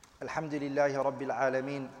الحمد لله رب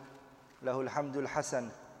العالمين له الحمد الحسن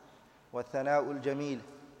والثناء الجميل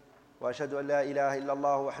وأشهد أن لا إله إلا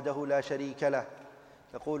الله وحده لا شريك له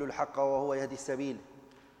يقول الحق وهو يهدي السبيل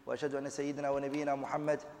وأشهد أن سيدنا ونبينا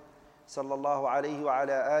محمد صلى الله عليه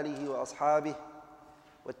وعلى آله وأصحابه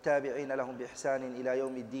والتابعين لهم بإحسان إلى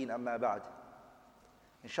يوم الدين أما بعد.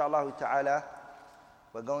 Inshallah ta'ala,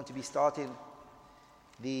 we're going to be starting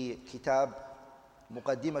the kitab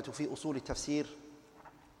مقدمة في أصول التفسير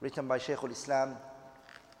written by Shaykh al-Islam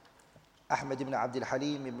Ahmad ibn Abdul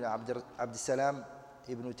Halim ibn Abdul Salam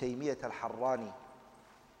ibn Taymiyyah al-Harrani,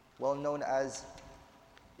 well known as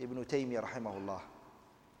Ibn Taymiyyah rahimahullah.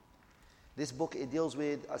 This book, it deals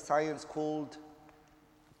with a science called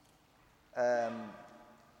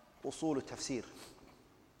Usul al-Tafsir.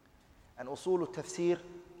 And Usul al-Tafsir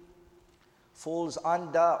falls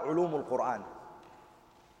under Ulum al-Quran.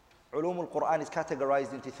 Ulum al-Quran is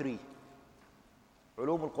categorized into three.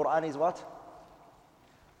 Ulum al-Quran is what?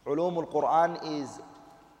 Ulum al-Quran is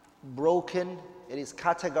broken, it is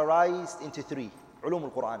categorized into three. Ulum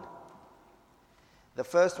al-Quran. The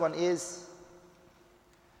first one is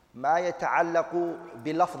ما يتعلق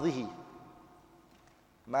بلفظه.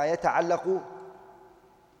 ما يتعلق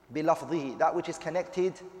بلفظه, that which is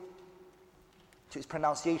connected to its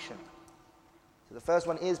pronunciation. So the first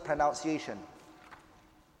one is pronunciation.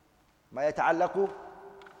 ما يتعلق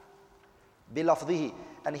بلفظه.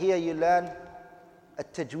 And here you learn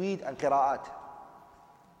التجويد and قراءات.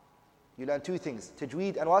 You learn two things,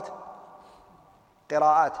 tajweed and what?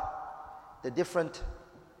 قراءات. The different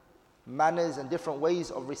manners and different ways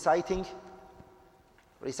of reciting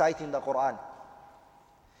the Quran.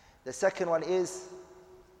 The second one is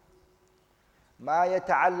ما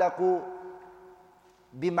يتعلق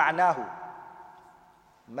بمعناه.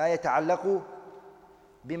 ما يتعلق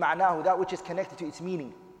بمعناه, that which is connected to its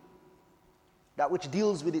meaning, that which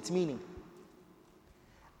deals with its meaning.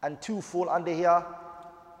 And two fall under here: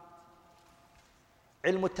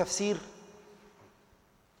 علم التفسير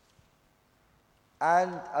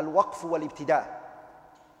and الوقف والابتداء.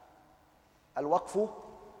 الوقف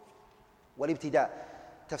والابتداء.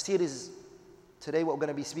 Tafsir is today what we're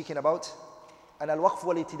going to be speaking about. And al-waqf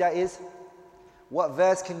wal-ibtida is what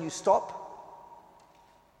verse can you stop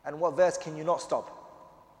and what verse can you not stop.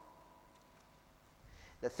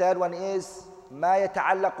 The third one is ما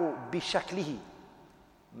يتعلق بشكله.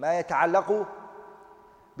 ما يتعلق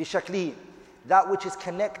بشكله, that which is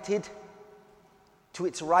connected to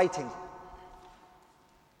its writing.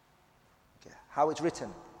 Okay, how it's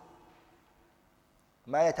written.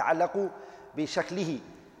 ما يتعلق بشكله.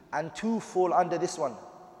 And two fall under this one.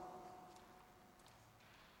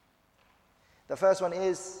 The first one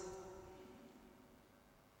is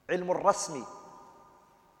علم الرسم.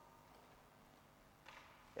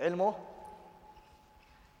 علم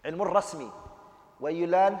الرسم, where you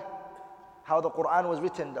learn how the Quran was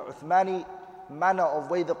written, the Uthmani manner of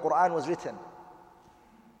way the Quran was written.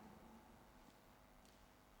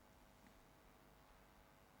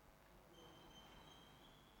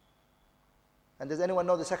 And does anyone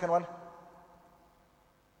know the second one?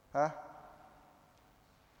 Huh?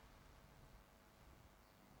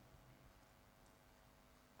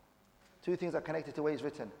 Two things are connected to the way it's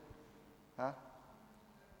written. Huh?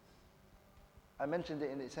 I mentioned it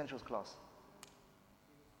in the Essentials class.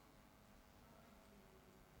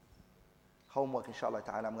 Homework, inshallah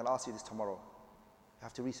ta'ala. I'm going to ask you this tomorrow. You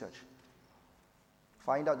have to research.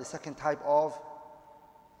 Find out the second type of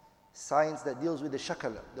science that deals with the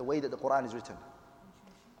shakal, the way that the Quran is written.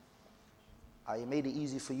 I made it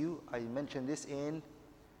easy for you. I mentioned this in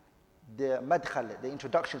the madkhal, the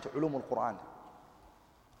introduction to Ulum al-Quran.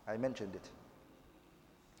 I mentioned it.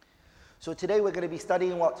 So today we're going to be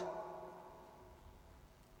studying what?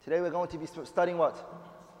 Today we're going to be studying what?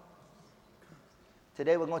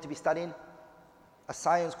 Today we're going to be studying a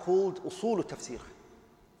science called Usul al-Tafsir.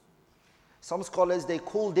 Some scholars, they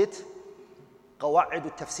called it Qawa'id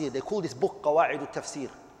al-Tafsir. They call this book Qawa'id al-Tafsir.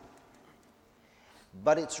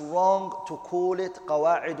 But it's wrong to call it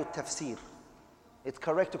Qawa'id al-Tafsir. It's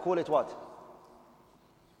correct to call it what?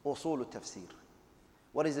 Usul al-Tafsir.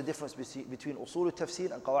 What is the difference between Usul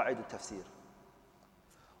al-Tafsir and Qawa'id al-Tafsir?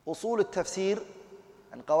 Usul al-Tafsir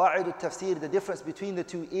and Qawa'id al-Tafsir, the difference between the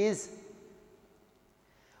two is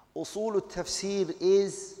Usul al-Tafsir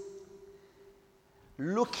is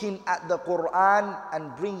looking at the Quran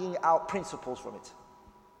and bringing out principles from it.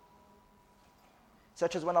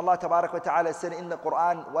 Such as when Allah Tabarak wa Ta'ala said in the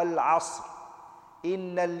Quran, وَالْعَصْرِ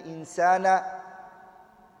إِنَّ الْإِنسَانَ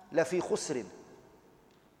لَفِي خُسْرٍ.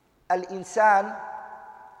 Al-insan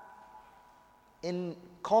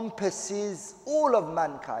encompasses all of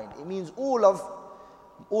mankind. It means all of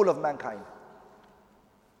all of mankind.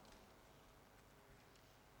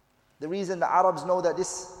 The reason the Arabs know that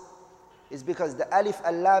this is because the alif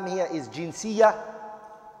al-lam here is jinsiyah,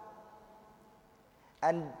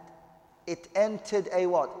 and it entered a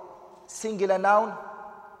what? Singular noun,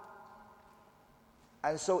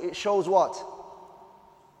 and so it shows what?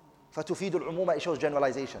 فَتُفِيدُ الْعُمُومَ, it shows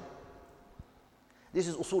generalization. This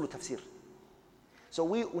is usul tafsir. So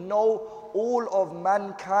we know all of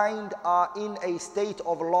mankind are in a state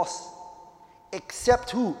of loss,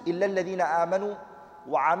 except who? إِلَّا الَّذِينَ آمَنُوا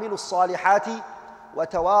وَعَمِلُوا الصَّالِحَاتِ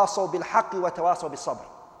وَتَوَاصَوْا بِالْحَقِّ وَتَوَاصَوْا بِالصَّبْرِ.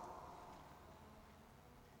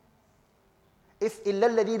 If إِلَّا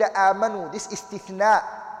الَّذِينَ آمَنُوا, this istithna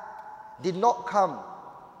did not come,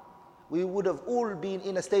 we would have all been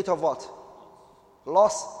in a state of what?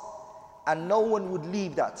 Loss, and no one would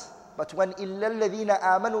leave that. But when إِلَّا الَّذِينَ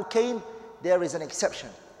آمَنُوا came, there is an exception.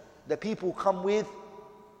 The people come with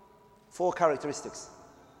 4 characteristics.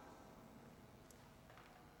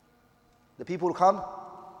 The people come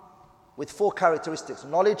with 4 characteristics: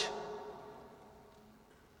 knowledge,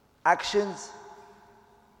 actions,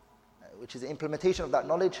 which is the implementation of that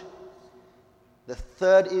knowledge. The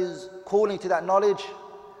third is calling to that knowledge.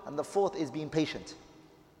 And the fourth is being patient.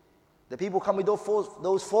 The people come with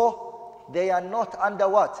those four, they are not under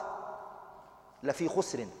what? لَفِي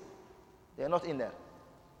خُسْرٍ. They are not in there.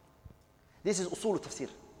 This is usul tafsir.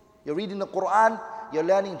 You're reading the Quran, you're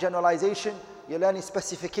learning generalization, you're learning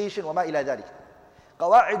specification, وَمَا إِلَى ذَلِكَ.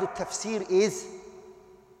 قواعد التفسير is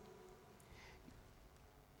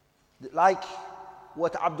like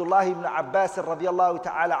what Abdullah ibn Abbas radiyallahu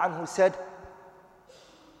ta'ala anhu said.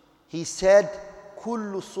 He said,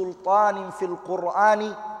 كُلُّ سُلْطَانٍ فِي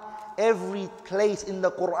الْقُرْآنِ, every place in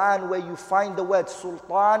the Quran where you find the word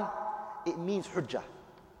sultan, it means hujjah.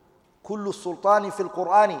 كُلُّ السُّلْطَانِ فِي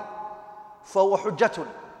الْقُرْآنِ فَهُوَ حُجَّةٌ.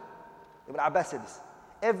 Ibn Abbas said this.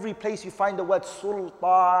 Every place you find the word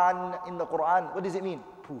sultan in the Quran, what does it mean?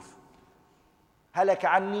 Proof. هَلَكَ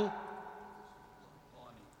عَنِّي,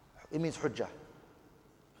 it means hujjah.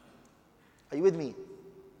 Are you with me?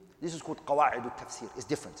 This is called قواعد التفسير. It's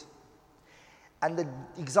different. And the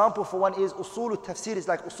example for one is usul al-tafsir is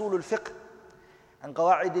like usul al-fiqh, and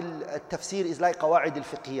qawaid al-tafsir is like qawaid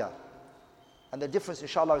al-fiqhiyah. And the difference,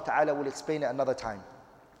 inshallah ta'ala, we'll explain it another time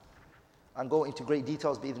and go into great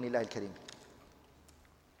details bi'idhnillah al-kareem.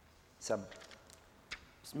 Sam.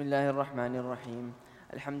 Bismillahir Rahmanir Rahim.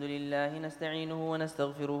 الحمد لله نستعينه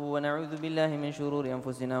ونستغفره ونعوذ بالله من شرور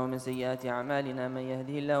أنفسنا ومن سيئات أعمالنا. من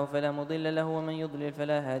يهده الله فلا مضل له ومن يضلل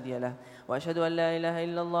فلا هادي له. وأشهد أن لا إله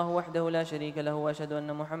إلا الله وحده لا شريك له وأشهد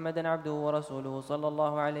أن محمدا عبده ورسوله صلى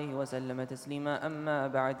الله عليه وسلم تسليما. أما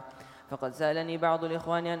بعد، فقد سألني بعض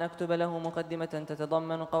الإخوان أن أكتب له مقدمة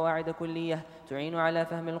تتضمن قواعد كلية تعين على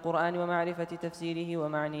فهم القرآن ومعرفة تفسيره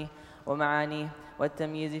ومعانيه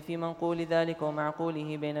والتمييز في منقول ذلك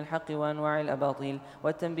ومعقوله بين الحق وأنواع الأباطيل،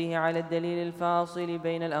 والتنبيه على الدليل الفاصل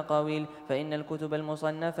بين الأقاويل، فإن الكتب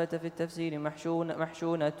المصنفة في التفسير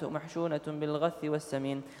محشونة بالغث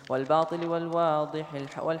والسمين والباطل والواضح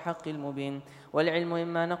والحق المبين. والعلم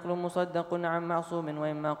إما نقل مصدق عن معصوم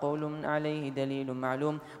وإما قول عليه دليل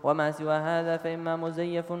معلوم، وما سوى هذا فإما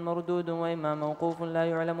مزيف مردود وإما موقوف لا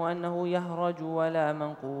يعلم أنه يهرج ولا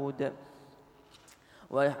منقود.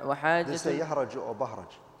 وحاجة يهرج أو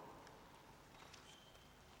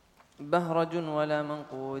بهرج ولا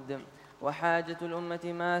منقود. وحاجة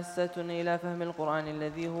الأمة ماسة إلى فهم القرآن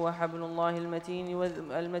الذي هو حبل الله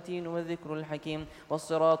المتين والذكر الحكيم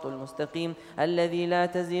والصراط المستقيم الذي لا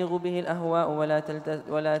تزيغ به الأهواء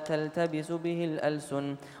ولا تلتبس به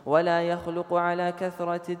الألسن ولا يخلق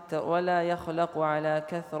على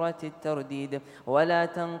كثرة الترديد ولا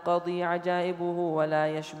تنقضي عجائبه ولا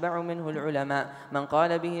يشبع منه العلماء. من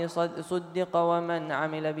قال به صدق ومن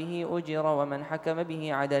عمل به أجر ومن حكم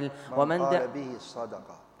به عدل ومن قال به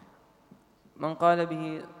صدق. من قال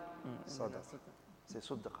به صدق. صدق.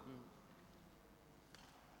 صدق.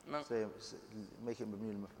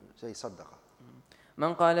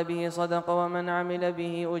 من قال به صدق ومن عمل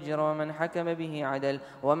به أجر ومن حكم به عدل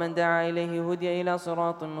ومن دعا إليه هدي إلى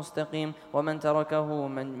صراط مستقيم ومن تركه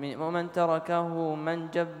من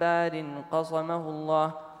جبار قصمه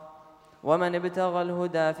الله ومن ابتغى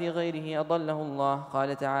الهدى في غيره أضله الله.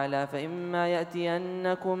 قال تعالى: فإما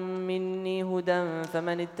يأتينكم مني هدى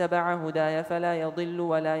فمن اتبع هداي فلا يضل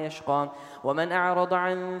ولا يشقى ومن أعرض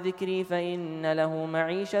عن ذكري فإن له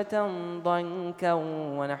معيشة ضنكا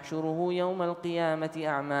ونحشره يوم القيامة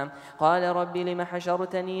أعمى. قال رب لم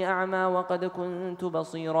حشرتني أعمى وقد كنت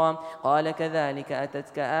بصيرا. قال: كذلك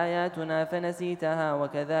أتتك آياتنا فنسيتها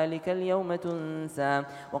وكذلك اليوم تنسى.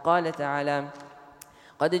 وقال تعالى: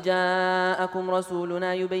 قد جاءكم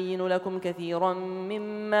رسولنا يبين لكم كثيرا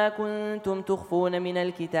مما كنتم تخفون من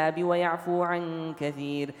الكتاب ويعفو عن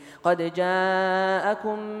كثير قد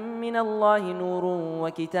جاءكم من الله نور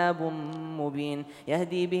وكتاب مبين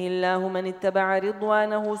يهدي به الله من اتبع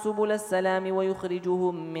رضوانه سبل السلام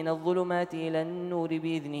ويخرجهم من الظلمات إلى النور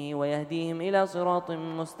بإذنه ويهديهم إلى صراط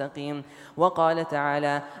مستقيم. وقال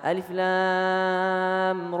تعالى: ألف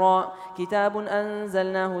لام را كتاب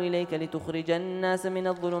أنزلناه إليك لتخرج الناس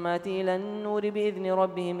من الظلمات إلى النور بإذن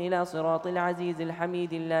ربهم إلى صراط العزيز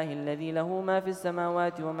الحميد الله الذي له ما في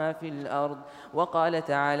السماوات وما في الأرض. وقال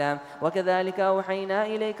تعالى: وكذلك أوحينا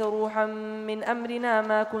إليك روحا من أمرنا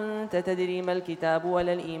ما كنت تدري ما الكتاب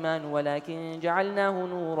ولا الإيمان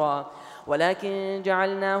ولكن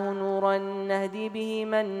جعلناه نورا نهدي به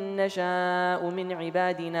من نشاء من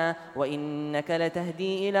عبادنا وإنك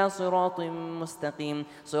لتهدي إلى صراط مستقيم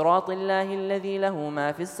صراط الله الذي له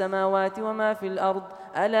ما في السماوات وما في الأرض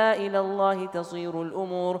ألا إلى الله تصير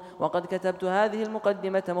الأمور. وقد كتبت هذه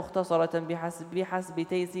المقدمة مختصرة بحسب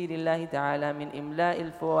تيسير الله تعالى من إملاء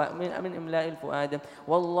الفؤاد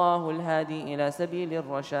والله الهادي إلى سبيل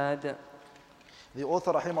الرشاد. The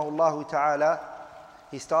author rahimahullah ta'ala,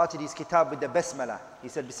 he started his kitab with the basmala. He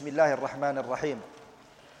said Bismillahir Rahmanir Rahim,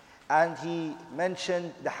 and he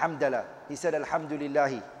mentioned the hamdallah. He said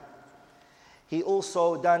Alhamdulillahi. He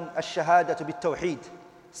also done ash-shahadatu bit-tawheed,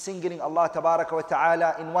 singing Allah tabaraka wa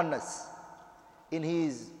ta'ala in oneness, in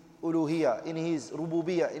his uluhiyah, in his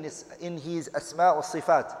rububiyyah, in his asma wa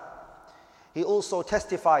sifat. He also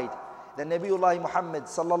testified that Nabiullah Muhammad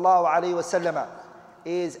sallallahu alayhi wa sallam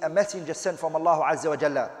is a messenger sent from Allah azza wa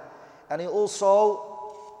jalla. And he also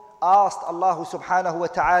asked Allah subhanahu wa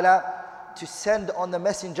ta'ala to send on the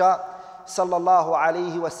messenger sallallahu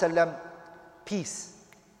alayhi wa sallam peace.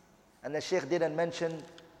 And the Shaykh didn't mention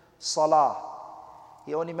salah,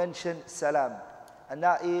 he only mentioned salam, and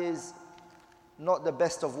that is not the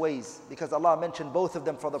best of ways, because Allah mentioned both of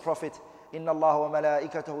them for the Prophet. Inna Allah wa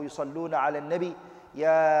malaikatahu yusalluna ala nabi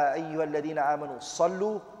ya ayyuha alladhina amanu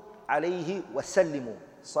sallu alayhi wa sallimu.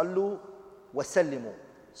 Sallu wa sallimu.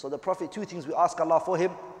 So the Prophet, two things we ask Allah for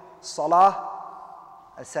him: salah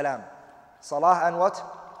and salam. Salah and what?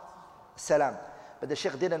 Salam. But the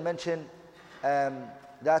Shaykh didn't mention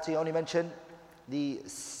that, he only mentioned the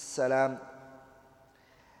salam.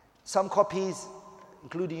 Some copies,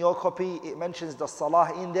 including your copy, it mentions the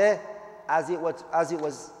salah in there as it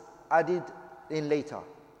was added in later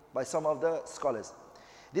by some of the scholars.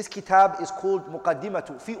 This kitab is called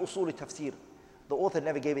Muqaddimatu fi Usul Tafsir. The author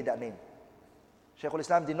never gave it that name. Shaykh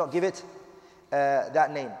al-Islam did not give it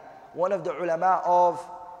that name. One of the ulama of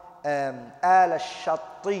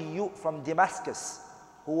al-Shattiyu from Damascus,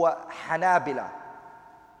 who were Hanabila,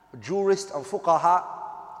 jurist and fuqaha,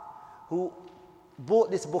 who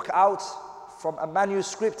bought this book out from a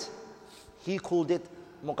manuscript, he called it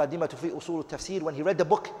Muqaddimatu fi Usul Tafsir. When he read the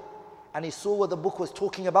book and he saw what the book was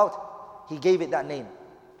talking about, he gave it that name.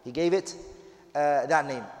 He gave it that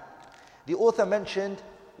name. The author mentioned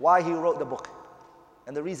why he wrote the book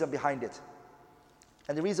and the reason behind it.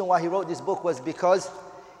 And the reason why he wrote this book was because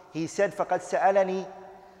he said, فَقَدْ سَأَلَنِي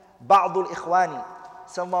بَعْضُ الْإِخْوَانِ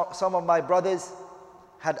Some of my brothers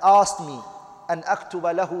had asked me أَنْ أَكْتُبَ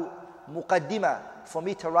لَهُ مُقَدِّمَةً, for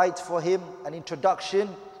me to write for him an introduction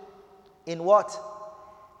in what?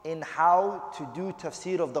 In how to do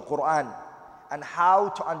tafsir of the Quran and how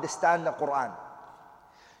to understand the Quran.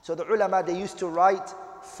 So the ulama, they used to write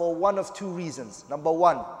for one of two reasons. Number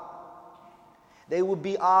one, they would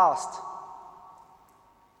be asked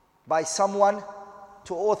by someone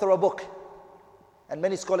to author a book, and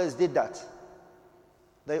many scholars did that.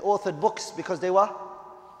 They authored books because they were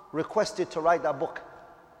requested to write that book,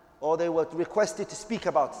 or they were requested to speak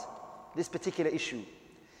about this particular issue.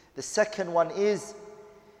 The second one is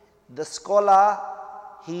the scholar,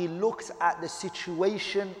 he looks at the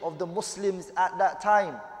situation of the Muslims at that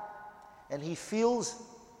time, and he feels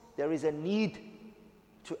there is a need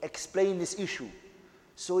to explain this issue.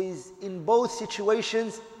 So in both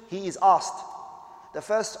situations, he is asked. The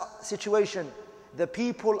first situation, the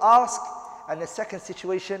people ask, and the second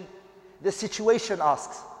situation, the situation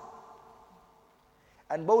asks.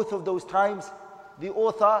 And both of those times, the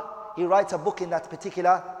author, he writes a book in that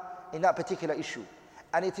particular issue.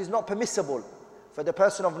 And it is not permissible for the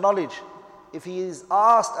person of knowledge, if he is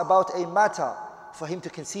asked about a matter, for him to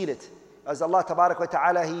conceal it. As Allah Tabarak wa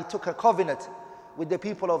Ta'ala, He took a covenant with the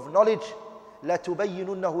people of knowledge, لَا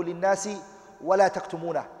تُبَيِّنُنَّهُ لِلنَّاسِ وَلَا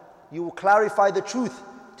تَكْتُمُونَهُ. You will clarify the truth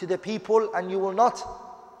to the people, and you will not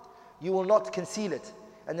conceal it.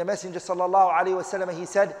 And the Messenger sallallahu alaihi wasallam, he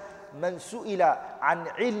said, مَنْ سُئِلَ عَنْ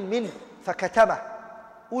عِلْمٍ فَكَتَمَهُ.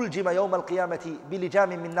 أُلْجِمَ يَوْمَ الْقِيَامَةِ بِلِجَامٍ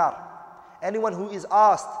مِّن نَارٍ. Anyone who is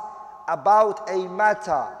asked about a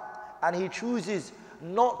matter and he chooses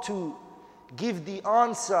not to give the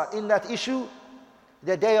answer in that issue,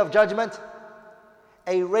 the day of judgment,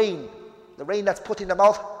 the rain that's put in the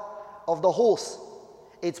mouth of the horse,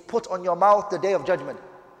 it's put on your mouth the day of judgment,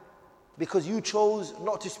 because you chose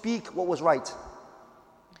not to speak what was right.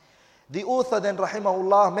 The author then,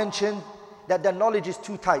 rahimahullah, mentioned that the knowledge is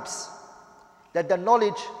two types. That the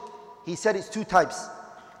knowledge, he said, it's two types.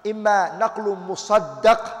 إِمَّا نَقْلٌ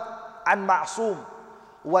مُصَدَّقٌ عَنْ مَعْصُومٍ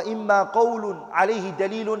وَإِمَّا قَوْلٌ عَلَيْهِ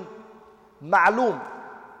دَلِيلٌ مَعْلُومٌ.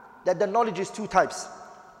 That the knowledge is two types.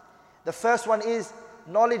 The first one is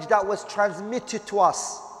knowledge that was transmitted to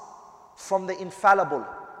us from the infallible,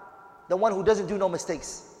 the one who doesn't do no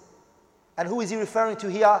mistakes. And who is he referring to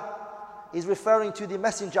here? He's referring to the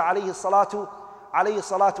Messenger alayhi salatu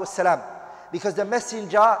wassalam. Because the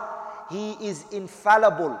Messenger, he is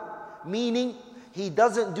infallible, meaning he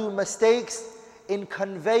doesn't do mistakes in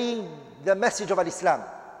conveying the message of Islam.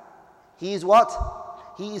 He is what?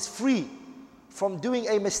 He is free from doing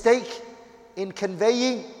a mistake in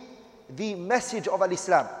conveying the message of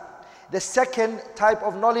Islam. The second type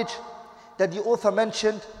of knowledge that the author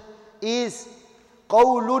mentioned is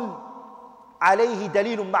قَوْلٌ عَلَيْهِ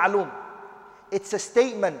دَلِيلٌ مَعْلُومٌ. It's a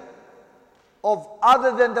statement of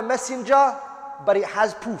other than the messenger, but it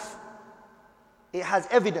has proof. It has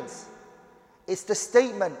evidence. It's the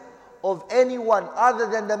statement of anyone other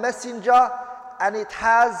than the messenger, and it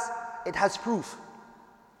has proof.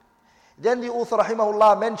 Then the author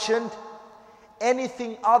rahimahullah mentioned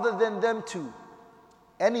anything other than them two.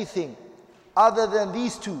 Anything other than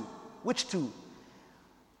these two. Which two?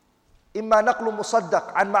 إِمَّا نَقْلٌ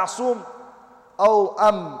مُصَدَّقٌ عَنْ مَعْصُومٍ أو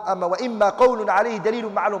وإما قول عليه دليل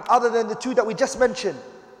معلوم. Other than the two that we just mentioned,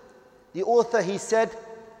 the author, he said,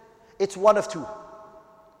 it's one of two.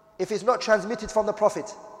 If it's not transmitted from the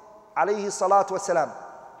Prophet alayhi salatu wasalam,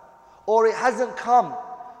 or it hasn't come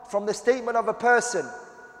from the statement of a person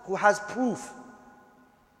who has proof,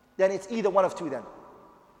 then it's either one of two then.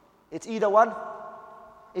 It's either one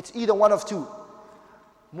of two.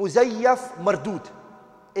 Muzayyaf mardud.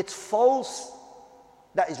 It's false,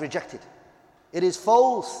 that is rejected. It is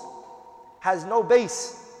false, has no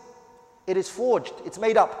base. It is forged, it's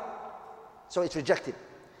made up. So it's rejected.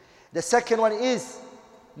 The second one is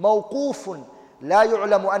موقوف لا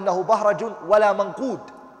يعلم أنه بهرج ولا منقود.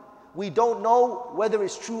 We don't know whether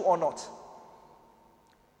it's true or not.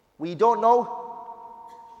 We don't know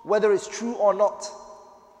whether it's true or not.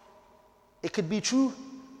 It could be true,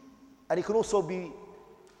 and it could also be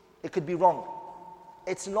wrong.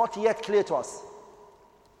 It's not yet clear to us.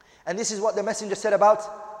 And this is what the Messenger said about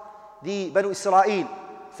the Banu Israel.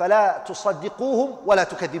 فَلَا تُصَدِّقُوهُمْ وَلَا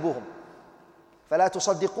تُكَذِّبُوهُمْ. فَلَا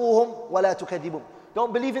تُصَدِّقُوهُمْ وَلَا تُكَذِّبُوهُمْ.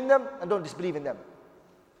 Don't believe in them and don't disbelieve in them.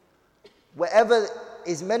 Wherever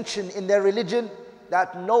is mentioned in their religion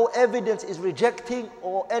that no evidence is rejecting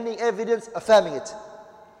or any evidence affirming it,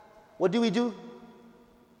 what do?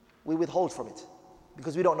 We withhold from it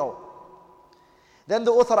because we don't know. Then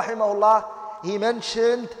the author rahimahullah, he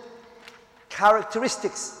mentioned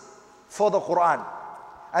characteristics for the Quran.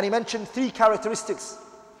 And he mentioned 3 characteristics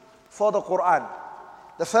for the Quran.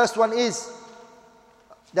 The first one is,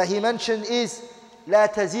 that he mentioned is, لا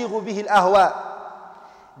تزيغ به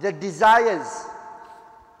الأهواء. The desires,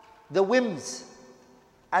 the whims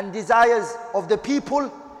and desires of the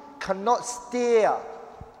people cannot steer.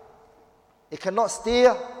 It cannot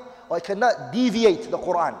steer or it cannot deviate the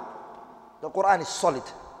Quran. The Quran is solid.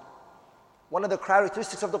 One of the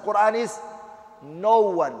characteristics of the Quran is no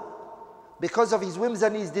one, because of his whims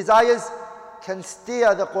and his desires, can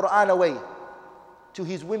steer the Quran away to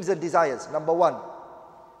his whims and desires. Number 1.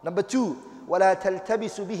 Number 2, وَلَا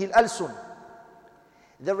تَلْتَبِسُ بِهِ الْأَلْسُنُ.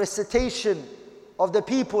 The recitation of the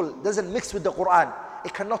people doesn't mix with the Quran.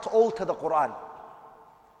 It cannot alter the Quran.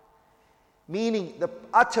 Meaning the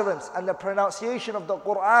utterance and the pronunciation of the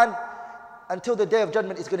Quran until the day of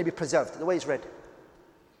judgment is going to be preserved, the way it's read.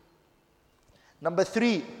 Number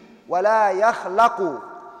 3, وَلَا يَخْلَقُ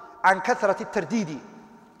عَنْ كَثْرَةِ التَّرْدِيدِ.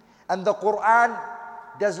 And the Quran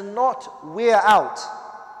does not wear out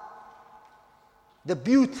the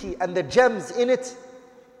beauty and the gems in it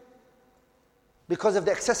because of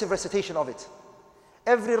the excessive recitation of it.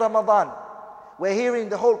 Every Ramadan, we're hearing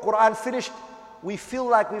the whole Quran finished, we feel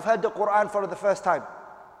like we've heard the Quran for the first time.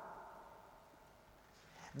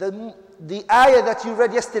 The ayah that you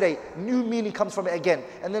read yesterday, new meaning comes from it again,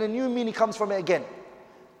 and then a new meaning comes from it again.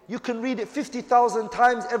 You can read it 50,000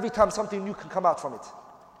 times, every time something new can come out from it.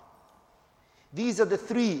 These are the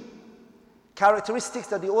 3 characteristics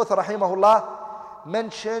that the author rahimahullah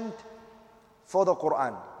mentioned for the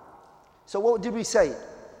Quran. So what did we say?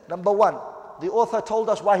 Number one, the author told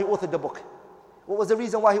us why he authored the book. What was the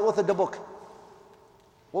reason why he authored the book?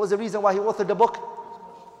 What was the reason why he authored the book?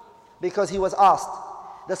 Because he was asked.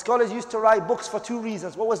 The scholars used to write books for two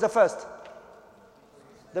reasons. What was the first?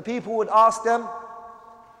 The people would ask them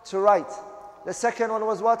to write. The second one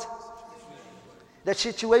was what? The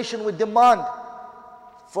situation would demand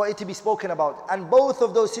for it to be spoken about. And both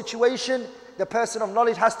of those situations, the person of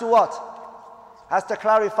knowledge has to what? Has to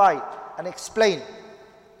clarify and explain.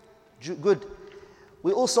 Good.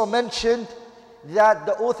 We also mentioned that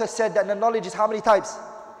the author said that the knowledge is how many types?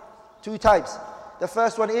 2 types. The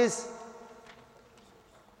first one is,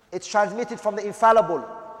 it's transmitted from the infallible.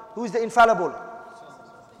 Who is the infallible?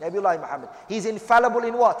 Nabiullah Muhammad. He's infallible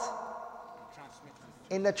in what?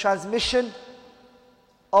 In the transmission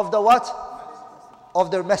of the what? Of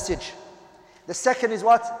the message. The second is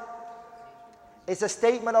what? It's a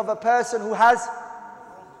statement of a person who has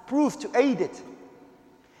proof to aid it.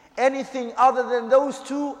 Anything other than those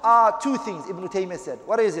two are 2 things, Ibn Taymiyyah said.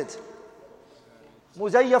 What is it?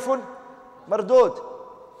 Muzayyafun mardud.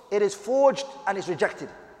 It is forged and is rejected.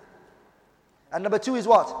 And number 2 is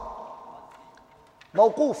what?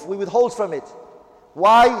 Mawquf, we withhold from it.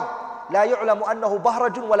 Why? لا يعلم أنه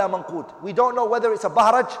بهرج ولا منقود. We don't know whether it's a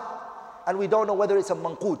bahraj and we don't know whether it's a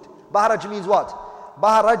manqud. Bahraj means what?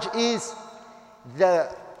 Bahraj is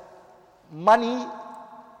the money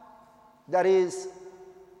that is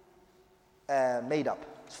made up.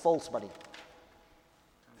 It's false money.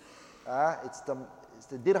 It's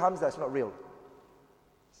the dirhams that's not real.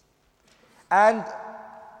 And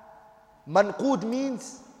manqud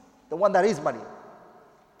means the one that is money.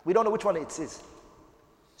 We don't know which one it is.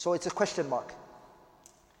 So it's a question mark.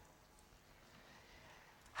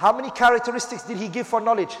 How many characteristics did he give for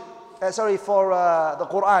knowledge? For the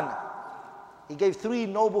Quran. He gave 3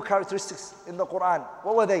 noble characteristics in the Quran.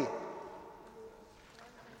 What were they?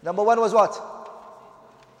 Number 1 was what?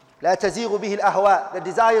 لا تزيغ به الأهواء. The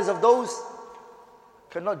desires of those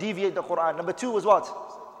cannot deviate the Quran. Number 2 was what?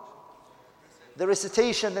 The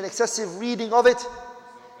recitation and excessive reading of it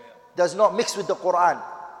does not mix with the Quran.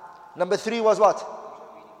 Number 3 was what?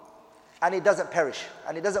 And it doesn't perish.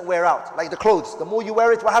 And it doesn't wear out. Like the clothes. The more you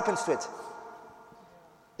wear it, what happens to it?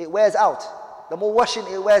 It wears out. The more washing,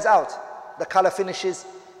 it wears out. The color finishes,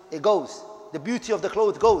 it goes. The beauty of the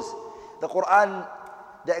clothes goes. The Quran,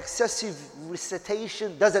 the excessive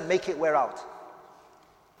recitation doesn't make it wear out.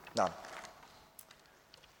 Now.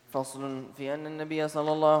 فصل في أن النبي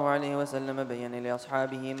صلى الله عليه وسلم بين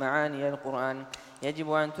لأصحابه معاني القرآن.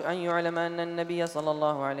 يجب أن يعلم أن النبي صلى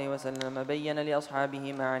الله عليه وسلم بين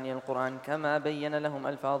لأصحابه معاني القرآن كما بين لهم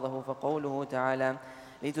ألفاظه. فقوله تعالى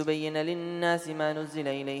لتبين للناس ما نزل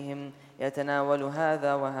إليهم يتناول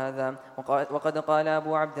هذا وهذا. وقد قال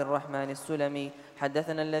أبو عبد الرحمن السلمي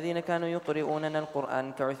حدثنا الذين كانوا يقرؤوننا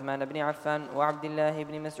القرآن كعثمان بن عفان وعبد الله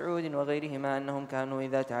بن مسعود وغيرهما أنهم كانوا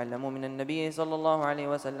إذا تعلموا من النبي صلى الله عليه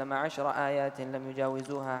وسلم 10 آيات لم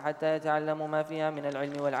يجاوزوها حتى يتعلموا ما فيها من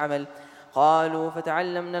العلم والعمل. قالوا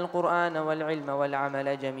فتعلمنا القرآن والعلم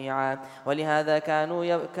والعمل جميعا. ولهذا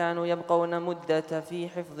كانوا يبقون مدة في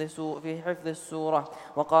حفظ السورة.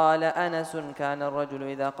 وقال أنس كان الرجل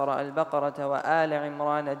إذا قرأ البقرة وآل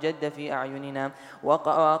عمران جد في أعيننا.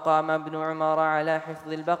 وقام ابن عمر على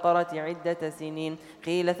حفظ البقرة عدة سنين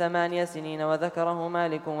قيل 8 سنين. وذكره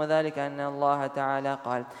مالك وذلك أن الله تعالى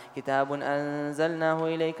قال كتاب أنزلناه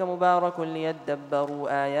إليك مبارك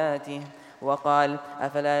ليدبروا آياته. وقال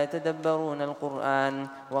أفلا يتدبرون القرآن.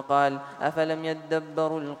 وقال أفلم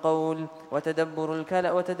يدبروا القول.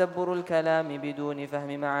 وتدبر الكلام بدون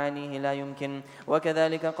فهم معانيه لا يمكن.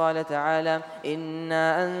 وكذلك قال تعالى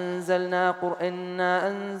إنا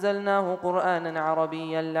أنزلناه قرآنا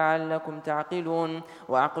عربيا لعلكم تعقلون.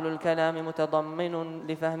 وعقل الكلام متضمن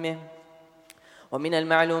لفهمه. ومن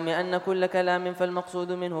المعلوم أن كل كلام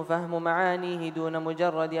فالمقصود منه فهم معانيه دون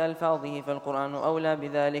مجرد ألفاظه فالقرآن أولى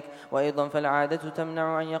بذلك. وأيضا فالعادة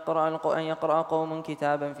تمنع أن يقرأ قوم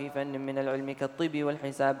كتابا في فن من العلم كالطب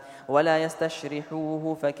والحساب ولا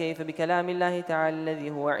يستشرحوه فكيف بكلام الله تعالى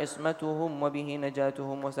الذي هو عصمتهم وبه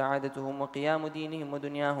نجاتهم وسعادتهم وقيام دينهم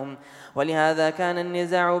ودنياهم. ولهذا كان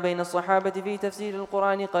النزاع بين الصحابة في تفسير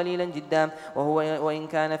القرآن قليلا جدا وإن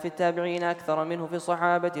كان في التابعين أكثر منه في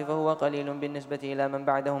الصحابة فهو قليل بالنسبة إلى من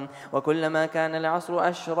بعدهم، وكلما كان العصر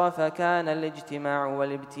أشرف كان الاجتماع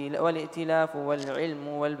والائتلاف والعلم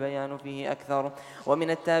والبيان فيه أكثر.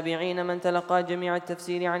 ومن التابعين من تلقى جميع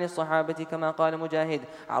التفسير عن الصحابة كما قال مجاهد: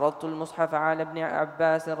 عرضت المصحف على ابن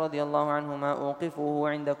عباس رضي الله عنهما أوقفه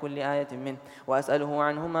عند كل آية منه وأسأله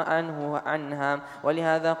عنها.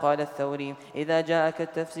 ولهذا قال الثوري: إذا جاءك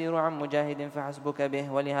التفسير عن مجاهد فحسبك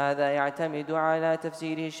به. ولهذا يعتمد على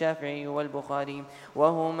تفسيره الشافعي والبخاري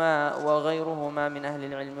وغيرهما من أهل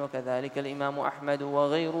العلم، وكذلك الإمام أحمد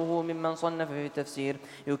وغيره ممن صنف في التفسير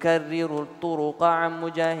يكرر الطرق عن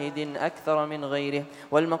مجاهد أكثر من غيره.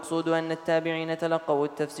 والمقصود أن التابعين تلقوا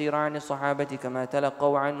التفسير عن الصحابة كما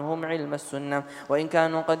تلقوا عنهم علم السنة، وإن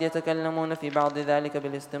كانوا قد يتكلمون في بعض ذلك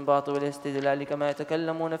بالاستنباط والاستدلال كما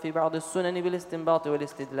يتكلمون في بعض السنن بالاستنباط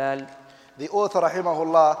والاستدلال. The author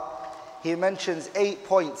rahimahullah, he mentions 8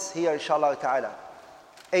 points here inshallah ta'ala.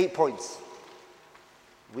 8 points.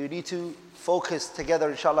 We need to focus together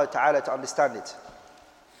inshallah ta'ala to understand it.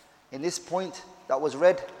 In this point that was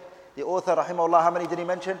read, the author rahimahullah, how many did he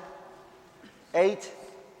mention? 8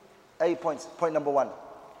 points. Point number 1,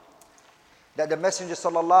 that the Messenger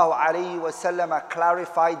sallallahu alayhi wasallam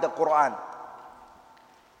clarified the Quran.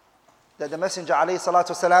 That the Messenger alayhi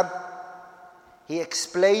salatu wasalam, he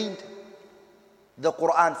explained the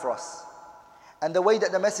Quran for us. And the way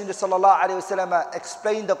that the Messenger sallallahu alayhi wasallam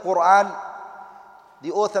explained the Quran,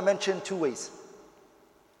 the author mentioned 2 ways.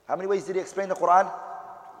 How many ways did he explain the Quran?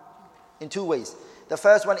 In 2 ways. The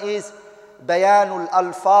first one is bayanul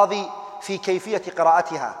alfadhi fi kayfiyati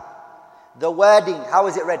qira'atiha. The wording, how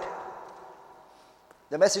is it read?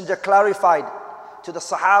 The Messenger clarified to the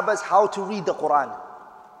Sahabas how to read the Quran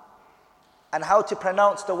and how to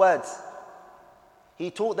pronounce the words. He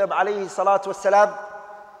taught them alayhi salatu wassalam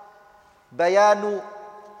bayanu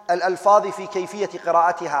al-alfadhi fi kayfiyati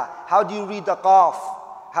qira'atiha. How do you read the qaf?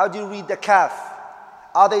 How do you read the kaf?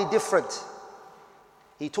 Are they different?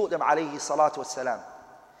 He taught them alayhi salatu wassalam.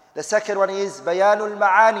 The second one is bayanul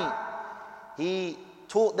ma'ani. He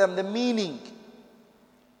taught them the meaning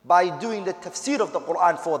by doing the tafsir of the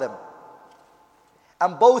Quran for them.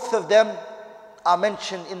 And both of them are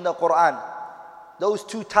mentioned in the Quran. Those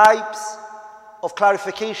 2 types of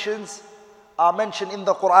clarifications are mentioned in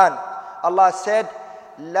the Quran. Allah said,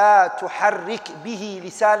 لا تحرك به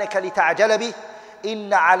لسانك لتعجل به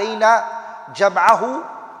إن علينا جمعه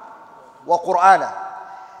وقرآنه.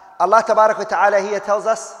 Allah Tabarak wa Ta'ala here tells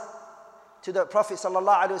us to the Prophet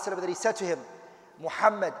sallallahu alaihi wasallam that he said to him,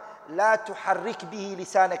 Muhammad, لا تحرك به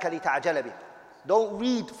لسانك لتعجل به. Don't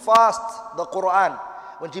read fast the Quran.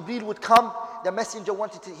 When Jibreel would come, the messenger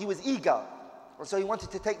he was eager, so he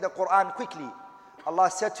wanted to take the Quran quickly.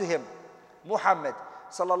 Allah said to him, Muhammad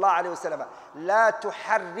sallallahu alaihi wasallam, لا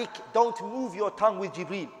تحرك, don't move your tongue with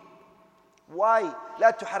Jibreel. Why?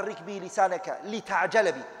 لا تحرك به لسانك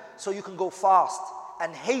لتعجل به, so you can go fast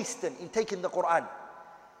and hasten in taking the Quran.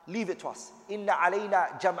 Leave it to us. إن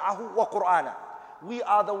علينا جمعه وقرآنه. We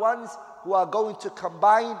are the ones who are going to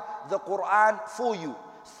combine the Quran for you.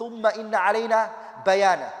 ثم إن علينا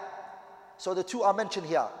بيانه. So the 2 are mentioned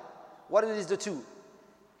here. What is the 2?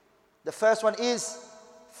 The first one is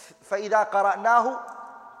فإذا قرأناه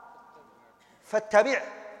فاتبع.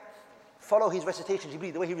 Follow his recitation,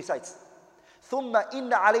 Jibreel, the way he recites. ثم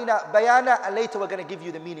إن علينا بيانه, and later we're going to give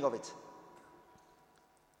you the meaning of it.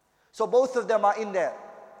 So both of them are in there.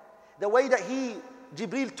 The way that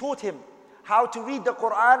Jibreel taught him how to read the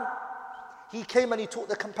Quran, he came and he taught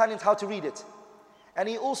the companions how to read it. And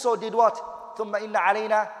he also did what? ثُمَّ إِنَّ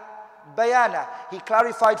عَلَيْنَا بَيَانًا. He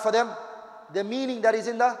clarified for them the meaning that is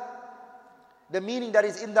in the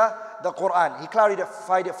Quran. He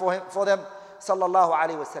clarified it for them, sallallahu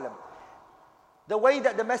alayhi wasallam. The way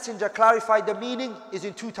that the messenger clarified the meaning is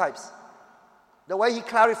in 2 types. The way he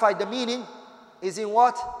clarified the meaning is in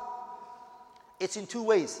what? It's in 2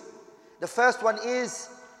 ways. The first one is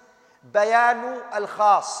bayanu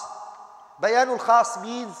al-khas. Bayanu al-khas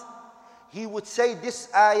means he would say this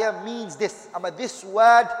ayah means this, this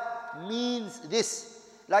word means this.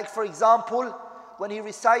 Like for example, when he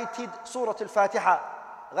recited Surah Al-Fatiha,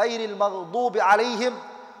 غَيْرِ الْمَغْضُوبِ عَلَيْهِمْ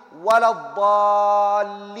وَلَا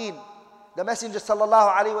الضَّالِّينَ. The Messenger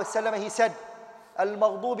sallallahu alayhi wa sallam, he said,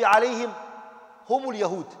 الْمَغْضُوبِ عَلَيْهِمْ هُمُ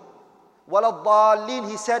الْيَهُودِ وَلَا الضَّالِّينَ,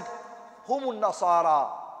 he said, هُمُ النَّصَارَى.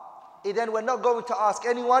 And then we're not going to ask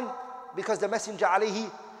anyone, because the Messenger alayhi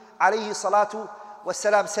salatu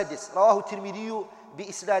wasalam said this. Rawahu Tirmidhi bi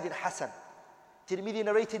isnadin hasan. Tirmidhi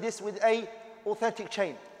narrated this with a authentic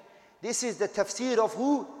chain. This is the tafsir of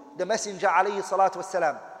who? The Messenger alayhi salatu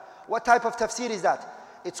wasalam. What type of tafsir is that?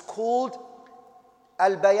 It's called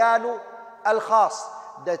al-bayanu al-khas,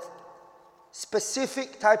 the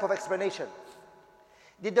specific type of explanation.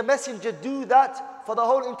 Did the messenger do that for the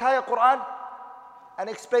whole entire Quran and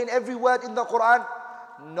explain every word in the Quran?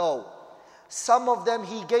 No. Some of them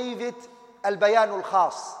he gave it al-bayanul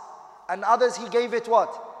khas, and others he gave it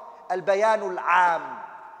what? Al-bayanul am,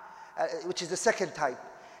 which is the second type.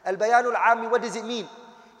 Al-bayanul am, what does it mean?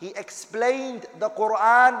 He explained the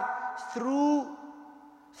Quran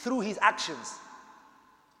through his actions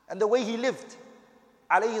and the way he lived,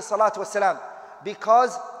 alayhi salatu wasalam,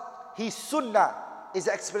 because his sunnah is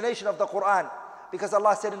the explanation of the Quran. Because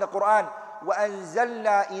Allah said in the Quran,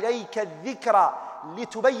 وَأَنزَلْنَا إِلَيْكَ الذِّكْرَ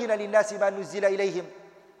لِتُبَيِّنَ لِلنَّاسِ مَا نُزِّلَ إِلَيْهِمْ.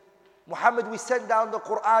 Muhammad, we sent down the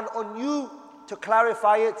Quran on you to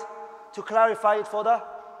clarify it for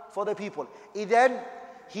the people. Then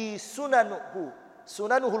he sunanuhu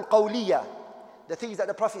al-qawliya, the things that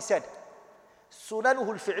the Prophet said. Sunanuhu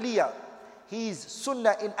al-fi'liya, his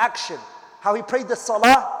sunnah in action. How he prayed the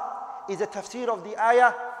salah is a tafsir of the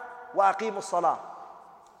ayah, wa aqimu salah.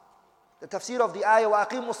 The tafsir of the ayah, wa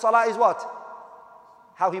aqimu salah, is what?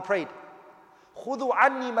 How he prayed. خُذُوا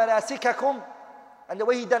عَنِّي مَنَاسِكَكُمْ. And the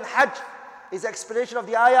way he done Hajj is the explanation of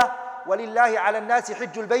the ayah, وَلِلَّهِ عَلَى النَّاسِ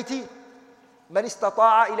حِجُّ الْبَيْتِ مَنِ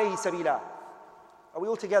اسْتَطَاعَ إِلَيْهِ سَبِيلًا. Are we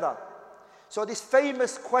all together? So this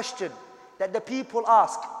famous question that the people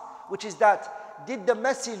ask, which is that, did the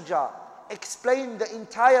messenger explain the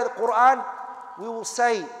entire Quran? We will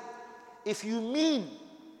say, if you mean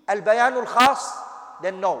al-bayanul khas,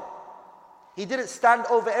 then no. He didn't stand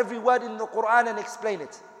over every word in the Quran and explain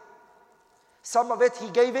it. Some of it he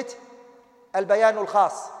gave it al-bayanul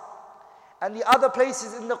khas. And the other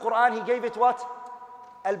places in the Quran he gave it what?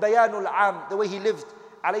 Al-bayanul am, the way he lived,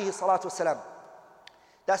 alayhi salatu wasalam.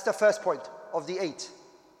 That's the first point of the 8.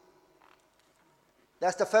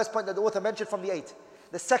 That's the first point that the author mentioned from the 8.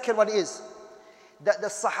 The second one is that the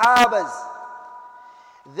Sahabas,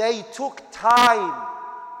 they took time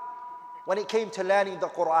when it came to learning the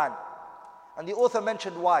Quran. And the author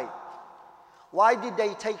mentioned why. Why did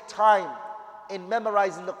they take time in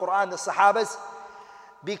memorizing the Quran, the Sahabas?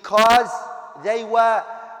 Because they were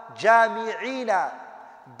jami'ina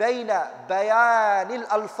bayna bayan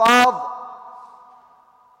al-alfaz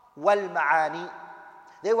wal-ma'ani.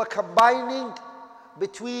 They were combining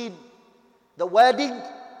between the wording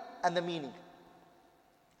and the meaning.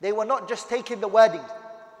 They were not just taking the wording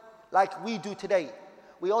like we do today.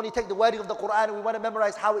 We only take the wording of the Quran and we want to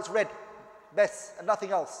memorize how it's read, best, and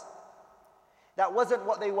nothing else. That wasn't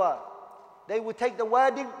what they were. They would take the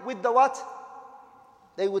wording with the what?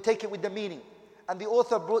 They would take it with the meaning. And the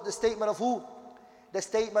author brought the statement of who? The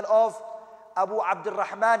statement of Abu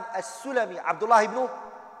Abdulrahman As-Sulami, Abdullah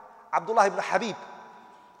ibn Habib.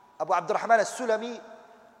 Abu Abdulrahman As-Sulami,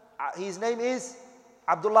 his name is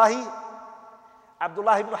Abdullah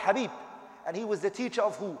ibn Habib. And he was the teacher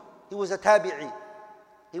of who? He was a tabi'i.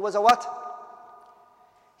 He was a what?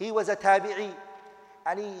 He was a tabi'i.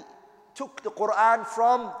 And he took the Quran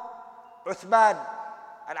from Uthman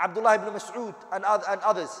and Abdullah ibn Mas'ud and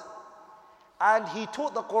others. And he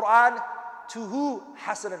taught the Quran to who?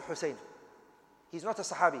 Hassan and Hussein. He's not a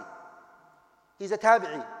Sahabi. He's a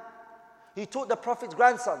tabi'i. He taught the Prophet's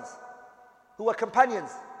grandsons, who were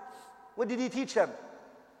companions. What did he teach them?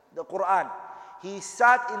 The Quran. He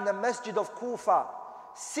sat in the masjid of Kufa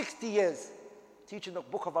 60 years, teaching the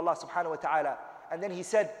book of Allah subhanahu wa ta'ala. And then he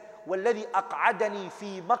said, وَالَّذِي أَقْعَدَنِي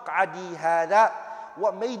فِي مَقْعَدِي هَذَا.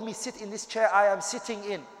 What made me sit in this chair I am sitting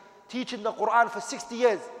in, teaching the Quran for 60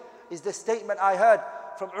 years, is the statement I heard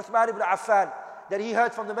from Uthman ibn Affan, that he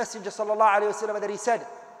heard from the Messenger sallallahu alayhi wa sallam, that he said,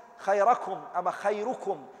 خَيْرَكُمْ أَمَا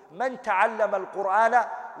خَيْرُكُمْ مَنْ تَعَلَّمَ الْقُرْآنَ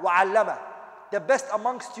وَعَلَّمَهُ. The best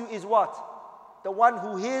amongst you is what? The one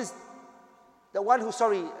who learns the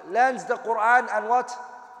Quran and what?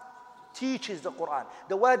 Teaches the Quran.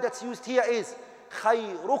 The word that's used here is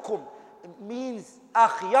خَيْرُكُمْ. It means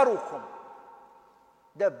أَخْيَرُكُمْ.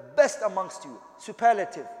 The best amongst you.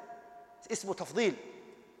 Superlative. It's ismu tafdeel.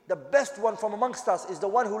 The best one from amongst us is the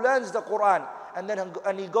one who learns the Quran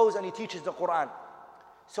and he goes and he teaches the Quran.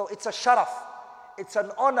 So it's a sharaf. It's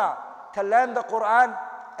an honor to learn the Quran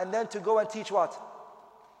and then to go and teach what?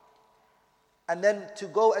 And then to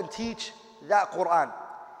go and teach that Quran.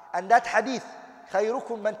 And that hadith,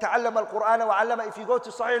 خَيْرُكُمْ مَنْ تَعَلَّمَ الْقُرْآنَ وَعَلَّمَ. If you go to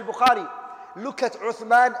Sahih al-Bukhari, look at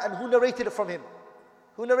Uthman and who narrated it from him?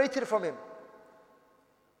 Who narrated it from him?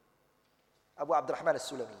 Abu Abdurrahman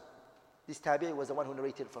As-Sulami. This tabi'i was the one who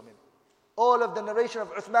narrated it from him. All of the narration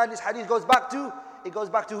of Uthman, this hadith goes back to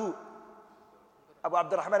who? Abu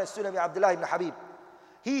Abdurrahman As-Sulami, Abdullah ibn Habib.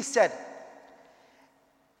 He said,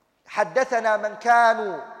 حدثنا من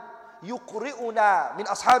كانوا يقرؤنا من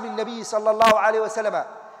أصحاب النبي صلى الله عليه وسلم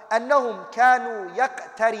أنهم كانوا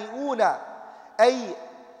يقترؤون أي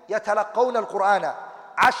يتلقون القرآن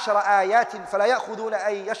 10 آيات فلا يأخذون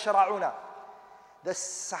أي يشرعون. The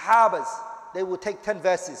Sahabas, they will take 10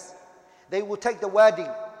 verses. They will take the wording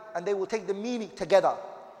and they will take the meaning together.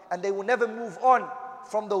 And they will never move on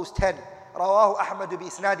from those 10. رواه أحمد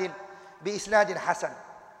بإسناد حسن.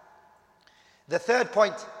 The third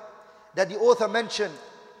point that the author mentioned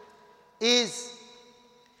is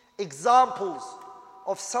examples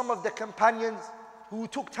of some of the companions who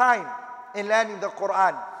took time in learning the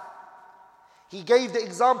Quran. He gave the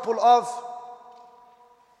example of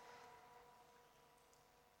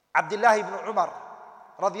Abdullah ibn Umar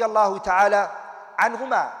radiyallahu ta'ala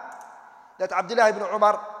anhuma, that Abdullah ibn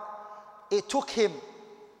Umar, it took him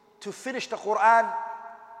to finish the Quran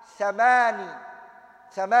ثمان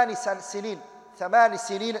سنين,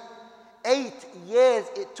 8 years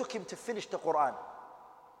it took him to finish the Quran.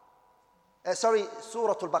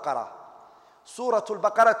 Surah Al-Baqarah. Surah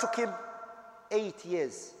Al-Baqarah took him 8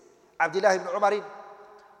 years. Abdullah ibn Umar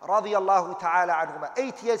radiyallahu ta'ala anhuma,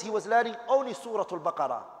 8 years he was learning only Surah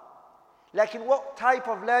Al-Baqarah. Like, what type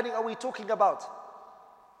of learning are we talking about?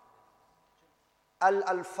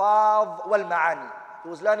 Al-alfaz wal-ma'ani. He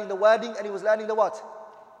was learning the wording and he was learning the what?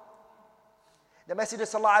 The Messenger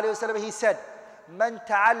sallallahu alayhi wa sallam, he said, Man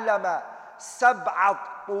ta'allama sab'at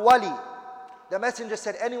tuwali. The Messenger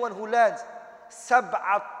said, anyone who learns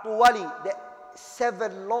sab'at tuwali, the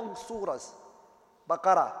 7 long surahs,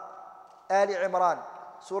 Baqarah, Ali Imran,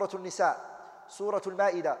 Surah Al-Nisa, Surah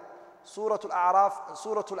Al-Ma'idah, Surah Al-A'raf,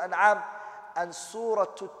 Surah Al-An'am, and Surah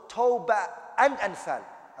Al-Tawbah and Anfal.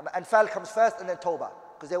 Anfal comes first and then Tawbah,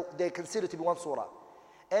 because they're considered to be one surah.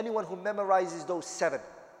 Anyone who memorizes those 7,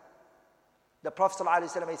 the Prophet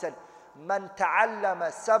ﷺ, he said, Man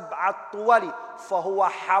ta'allama sab'at tuwali fahuwa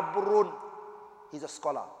habrun. He's a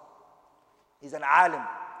scholar. He's an alim.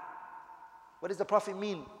 What does the Prophet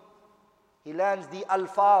mean? He learns the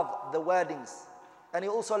alfaz, the wordings. And he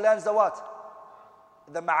also learns the what?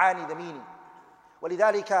 The ma'ani, the meaning.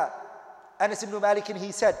 ولذلك Anas ibn Malik,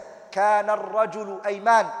 he said, كان الرجل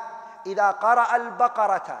أيمان إذا قرأ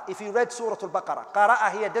البقرة. If he read Surah Al-Baqarah,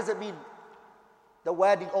 قرأ here doesn't mean the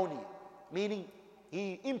wording only, meaning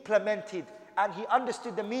he implemented and he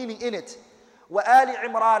understood the meaning in it. وآل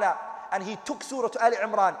عمران, and he took Surah Al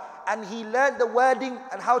Imran and he learned the wording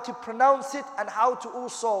and how to pronounce it and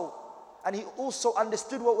he also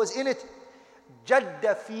understood what was in it. جد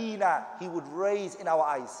فينا, he would raise in our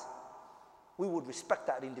eyes. We would respect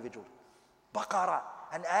that individual. Baqarah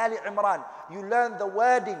and Ali Imran, you learn the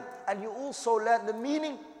wording and you also learn the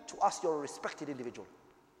meaning. To us, you're a respected individual.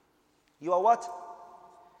 You are what?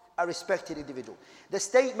 A respected individual. The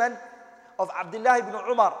statement of Abdullah ibn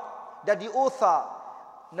Umar that the author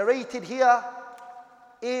narrated here,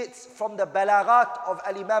 it's from the balaghat of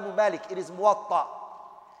Al-Imam Malik. It is Muwatta.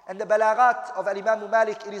 And the balaghat of Al-Imam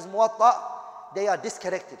Malik, it is Muwatta, they are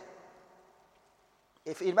disconnected.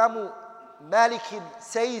 If Imam Malik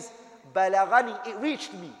says, Balagani, it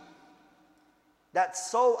reached me that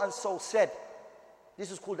so and so said, this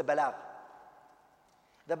is called the balag.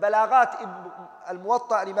 The balaghat in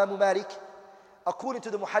Al-Muwatta Imam Malik, according to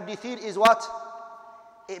the muhaddithin, is what?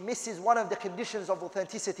 It misses one of the conditions of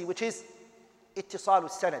authenticity, which is ittisal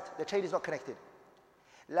sanad. The chain is not connected.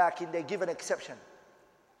 Lakin they give an exception.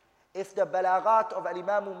 If the balaghat of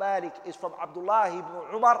Imam Malik is from Abdullah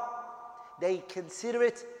ibn Umar, they consider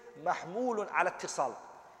it mahmulun ala ittisal.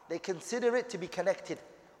 They consider it to be connected.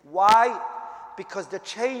 Why? Because the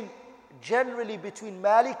chain generally between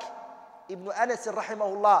Malik ibn Anas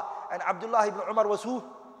rahimahullah and Abdullah ibn Umar was who?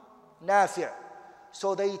 Nafi'.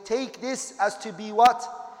 So they take this as to be what?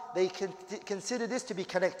 They consider this to be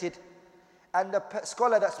connected. And the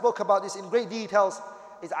scholar that spoke about this in great details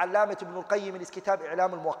is Allamat ibn al-Qayyim in his kitab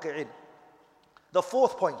I'lam al-Muwaqqi'in. The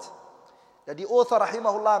fourth point that the author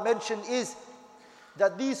rahimahullah mentioned is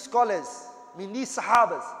that these scholars, these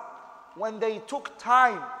Sahabas, when they took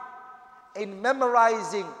time in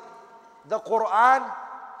memorizing the Quran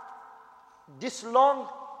this long,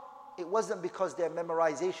 it wasn't because their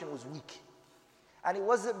memorization was weak. And it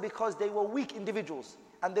wasn't because they were weak individuals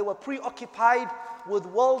and they were preoccupied with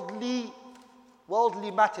worldly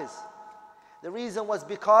matters. The reason was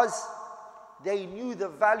because they knew the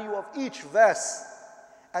value of each verse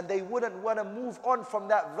and they wouldn't want to move on from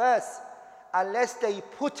that verse unless they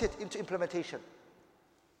put it into implementation.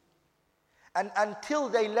 And until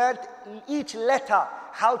they learned in each letter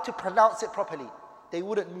how to pronounce it properly, they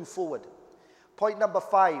wouldn't move forward. Point number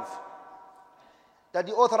 5 that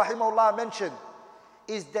the author rahimahullah mentioned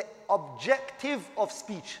is the objective of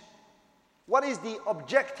speech. What is the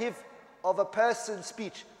objective of a person's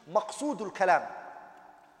speech? Maqsoodul kalam.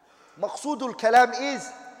 Maqsoodul kalam is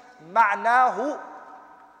ma'nahu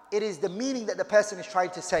It is the meaning that the person is trying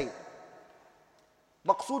to say.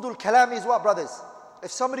 Maqsoodul kalam is what, brothers?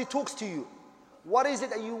 If somebody talks to you, what is it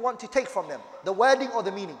that you want to take from them? The wording or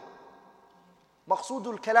the meaning?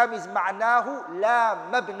 Maqsoodul kalam is ma'nahu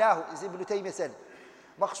la mabnahu, as Ibn Taymiyyah said.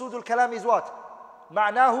 Maqsoodul kalam is what?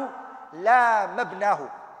 Ma'nahu la mabnahu.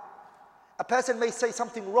 A person may say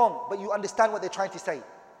something wrong, but you understand what they're trying to say.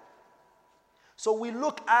 So we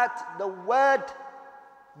look at the word,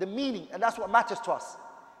 the meaning, and that's what matters to us.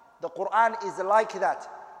 The Quran is like that.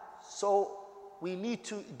 So we need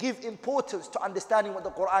to give importance to understanding what the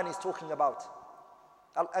Quran is talking about.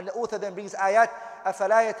 And the author then brings ayat,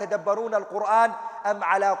 أَفَلَا يَتَدَبَّرُونَ الْقُرْآنَ أَمْ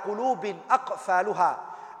عَلَى قُلُوبٍ أَقْفَالُهَا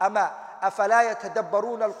أَمَا أَفَلَا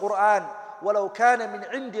يَتَدَبَّرُونَ الْقُرْآنَ وَلَوْ كَانَ مِنْ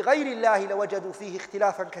عِنْدِ غَيْرِ اللَّهِ لَوَجَدُوا فِيهِ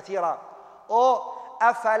اخْتِلَافًا كَثِيرًا. Or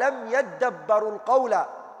أَفَلَمْ يَدَّبَّرُوا الْقَوْلَ.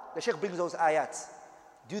 The Shaykh brings those ayats.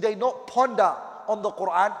 Do they not ponder on the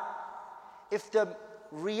Quran? If the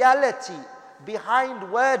reality behind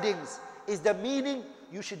wordings is the meaning,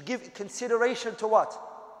 you should give consideration to what?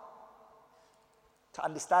 To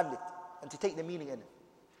understand it and to take the meaning in it.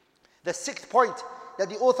 The sixth point that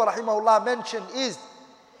the author rahimahullah mentioned is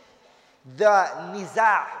the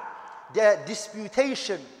niza', the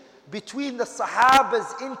disputation between the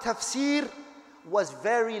Sahabas in tafsir was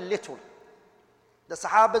very little. The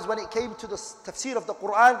Sahabas, when it came to the tafsir of the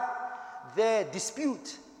Quran, their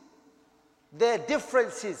dispute, their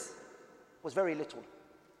differences was very little.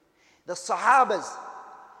 The Sahabas,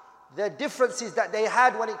 the differences that they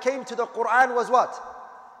had when it came to the Quran was what?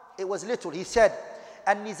 It was little. He said,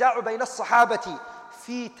 النزاع بين الصحابة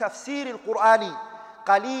في تفسير القرآن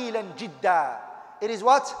قليلا جدا. It is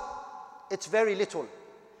what? It's very little.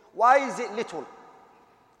 Why is it little?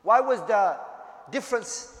 Why was the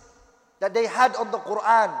difference that they had on the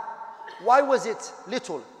Quran, why was it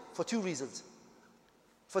little? For two reasons.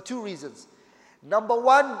 For two reasons. Number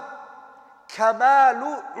one,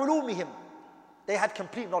 كمال علومهم. They had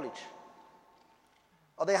complete knowledge.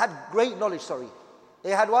 Or they had great knowledge, sorry.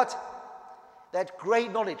 They had what? They had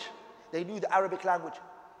great knowledge. They knew the Arabic language.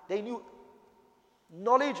 They knew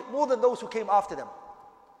knowledge more than those who came after them.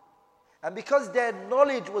 And because their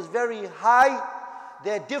knowledge was very high,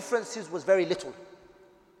 their differences was very little.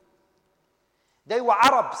 They were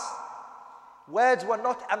Arabs. Words were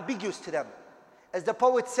not ambiguous to them. As the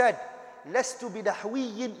poet said, لست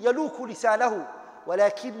بنحوي يلوك لسانه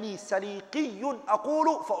ولكني سليقي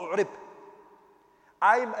أقول فأعرب.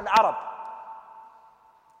 I am an Arab.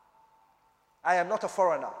 I am not a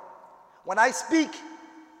foreigner. When I speak,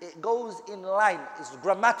 it goes in line. It's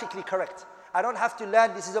grammatically correct. I don't have to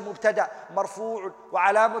learn this is a mubtada, marfu' wa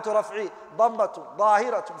alamatu raf'i, dhammatu,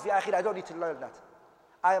 dhahiratun fi akhir. I don't need to learn that.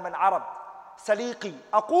 I am an Arab. Saliqi.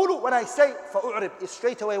 Aqulu, when I say fa'u'rib, it's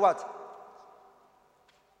straight away what?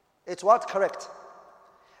 It's what? Correct.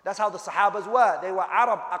 That's how the Sahabas were. They were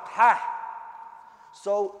Arab aqhah.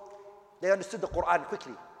 So they understood the Quran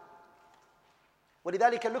quickly.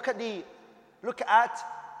 ولذلك look at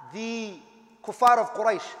the kuffar of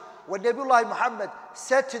Quraysh. When Nabiullah Muhammad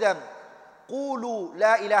said to them, قولوا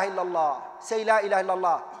لا إله إلا الله, say لا إله إلا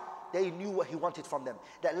الله, they knew what he wanted from them.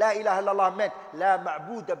 That لا إله إلا الله meant لا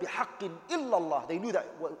معبود بحق إلا الله. They knew that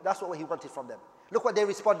that's what he wanted from them. Look what they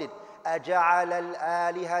responded. أجعل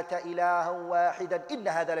الآلهة إلها واحدا إن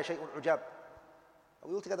هذا لشيء عجاب. Are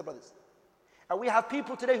we all together, brothers? And we have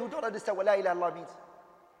people today who don't understand what لا إله إلا الله means.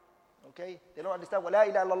 Okay? They don't understand what لا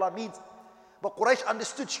إله إلا الله means. But Quraysh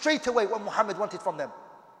understood straight away what Muhammad wanted from them.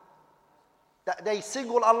 That they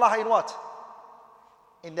single Allah in what?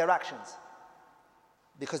 In their actions.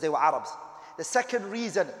 Because they were Arabs. The second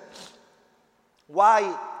reason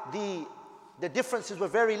why the differences were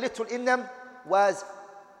very little in them was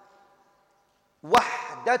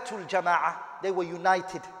wahdatul jama'ah. They were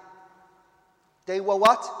united. They were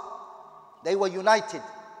what? They were united.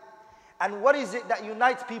 And what is it that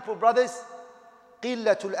unites people, brothers?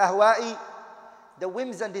 Qillatul ahwa'i. The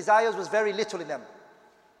whims and desires was very little in them.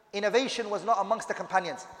 Innovation was not amongst the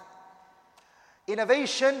companions.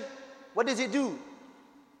 Innovation, what does it do?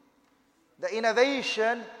 The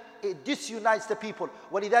innovation, it disunites the people.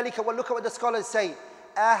 وَلِذَلِكَ, well, look at what the scholars say.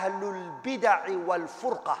 أَهْلُ الْبِدَعِ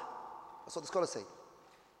وَالْفُرْقَةِ. That's what the scholars say.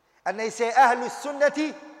 And they say, أَهْلُ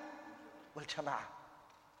السُنَّةِ وَالْجَمَاعَةِ.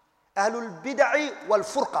 أَهْلُ الْبِدَعِ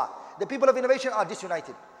وَالْفُرْقَةِ. The people of innovation are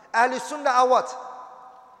disunited. أهل السنة are what?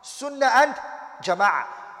 Sunnah and Jama'ah.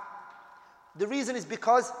 The reason is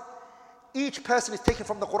because each person is taken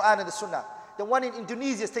from the Quran and the Sunnah. The one in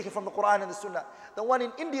Indonesia is taken from the Quran and the Sunnah. The one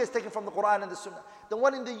in India is taken from the Quran and the Sunnah. The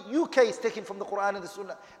one in the UK is taken from the Quran and the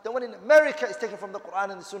Sunnah. The one in America is taken from the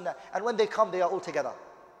Quran and the Sunnah. And when they come, they are all together.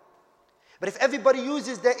 But if everybody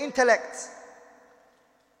uses their intellects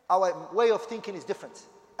our way of thinking is different,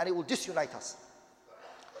 and it will disunite us.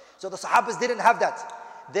 So the Sahabas didn't have that.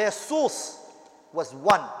 Their source was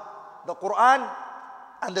one, the Quran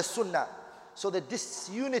and the Sunnah. So the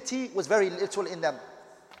disunity was very little in them.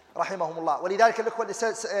 Rahimahumullah. ولذلك الإخوة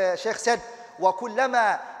الشيخ said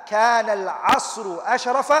وكلما كان العصر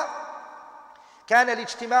أشرف كان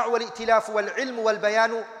الاجتماع والائتلاف والعلم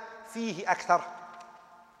والبيان فيه أكثر.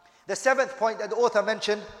 The seventh point that the author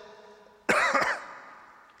mentioned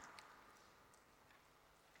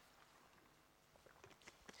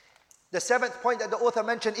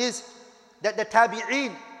is that the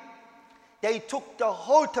tabi'een, they took the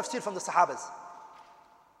whole tafsir from the Sahabas.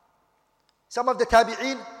 Some of the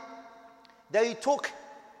tabi'een, they took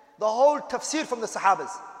the whole tafsir from the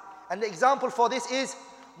Sahabas. And the example for this is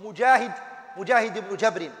Mujahid ibn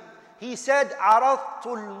Jabrin. He said, عَرَضْتُ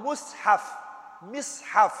الْمُصْحَفِ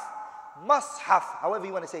مصحف, however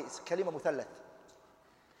you want to say it, it's kalima muthallath.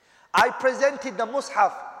 I presented the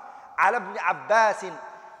mushaf على ابن عباس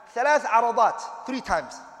 3 عرضات, 3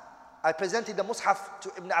 times. I presented the mushaf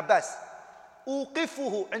to Ibn Abbas.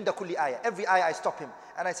 أوقفه عند كل آية. Every ayah I stop him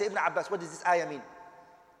and I say, Ibn Abbas, what does this ayah mean?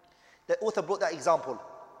 The author brought that example.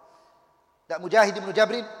 That Mujahid ibn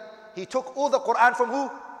Jabrin, he took all the Quran from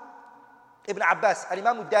who? Ibn Abbas.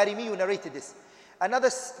 Al-Imam al-Darimi narrated this. Another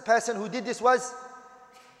person who did this was,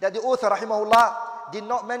 that the author rahimahullah did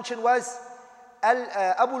not mention, was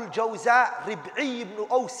Abu al-Jawza Rib'i ibn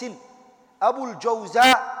Awsin. Abu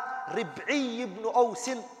al-Jawza Rib'i ibn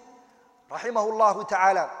Awsin rahimahullah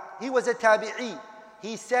ta'ala. He was a tabi'i.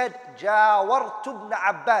 He said, Jawartu ibn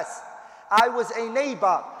Abbas. I was a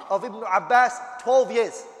neighbor of Ibn Abbas 12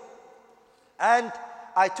 years. And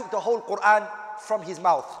I took the whole Quran from his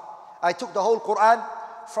mouth.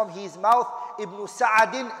 Ibn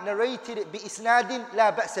Sa'adin narrated it bi-isnadin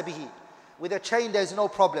la ba'sa bihi. With a chain there is no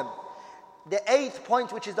problem. The 8th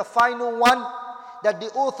point, which is the final one, that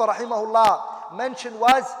the author rahimahullah mentioned,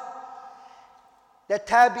 was the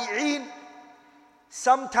tabi'een,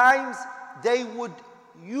 sometimes they would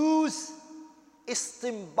use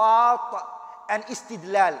istinbat and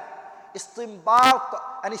istidlal.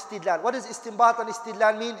 What does istinbat and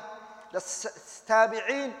istidlal mean? The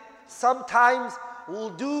tabi'een sometimes will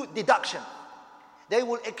do deduction. They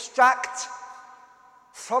will extract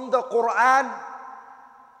from the Quran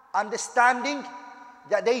understanding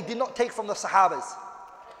that they did not take from the Sahabas.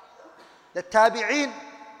 The tabi'een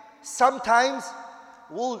sometimes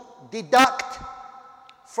will deduct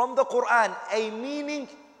from the Quran a meaning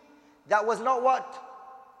that was not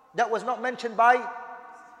mentioned by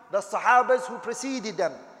the Sahabas who preceded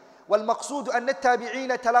them. والمقصود أن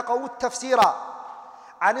التابعين تلقوا التفسير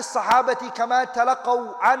عن الصحابة كما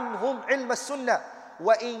تلقوا عنهم علم السنة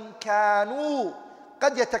وإن كانوا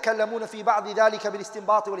قد يتكلمون في بعض ذلك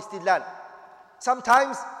بالاستنباط والاستدلال.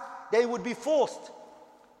 Sometimes they would be forced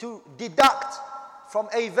to deduct from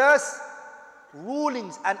a verse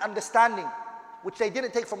rulings and understanding which they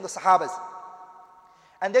didn't take from the Sahabas.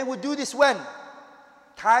 And they would do this when?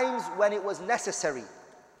 Times when it was necessary.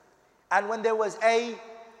 And when there was a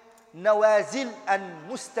nawazil and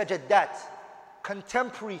mustajaddat,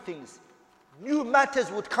 contemporary things, new matters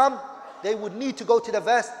would come, they would need to go to the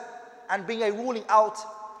verse and bring a ruling out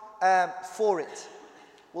for it.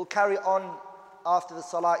 We'll carry on after the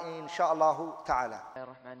salah insha'Allah ta'ala.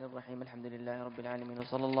 الرحمن الرحيم الحمد لله رب العالمين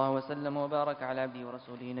وصلى الله وسلم وبارك على عبده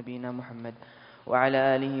ورسوله نبينا محمد وعلى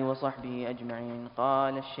آله وصحبه أجمعين.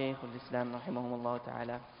 قال الشيخ الإسلام رحمه الله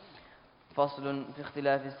تعالى: فصل في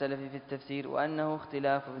اختلاف السلف في التفسير، وأنه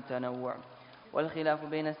اختلاف تنوع، والخلاف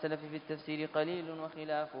بين السلف في التفسير قليل،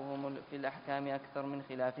 وخلافهم في الأحكام أكثر من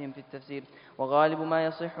خلافهم في التفسير، وغالب ما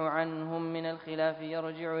يصح عنهم من الخلاف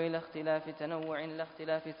يرجع إلى اختلاف تنوع لا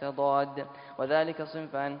اختلاف تضاد، وذلك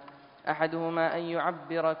صنفان: أحدهما أن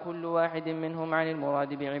يعبر كل واحد منهم عن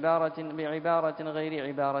المراد بعبارة غير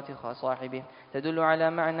عبارة صاحبه تدل على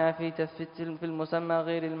معنى في المسمى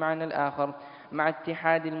غير المعنى الآخر، مع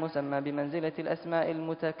اتحاد المسمى بمنزلة الأسماء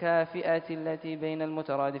المتكافئة التي بين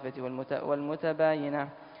المترادفة والمتباينة،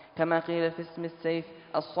 كما قيل في اسم السيف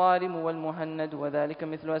الصارم والمهند، وذلك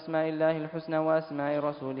مثل أسماء الله الحسنى وأسماء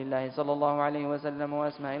رسول الله صلى الله عليه وسلم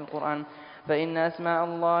وأسماء القرآن، فإن أسماء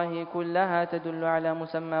الله كلها تدل على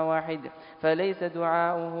مسمى واحد، فليس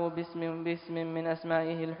دعاؤه باسم من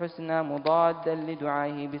أسمائه الحسنى مضادا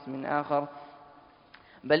لدعائه باسم آخر،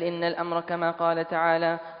 بل إن الأمر كما قال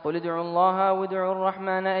تعالى: قل ادعوا الله أو ادعوا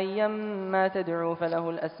الرحمن أيما تدعوا فله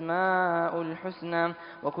الأسماء الحسنى.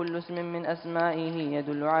 وكل اسم من أسمائه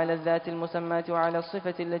يدل على الذات المسماة وعلى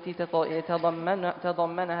الصفة التي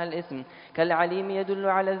تضمنها الاسم، كالعليم يدل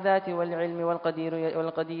على الذات والعلم،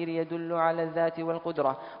 والقدير يدل على الذات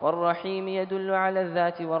والقدرة، والرحيم يدل على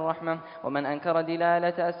الذات والرحمة. ومن أنكر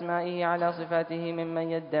دلالة أسمائه على صفاته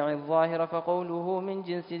ممن يدعي الظاهر فقوله من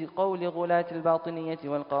جنس قول غلاة الباطنية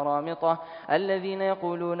والقرامطة الذين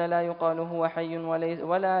يقولون لا يقال هو حي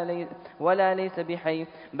ولا ليس بحي،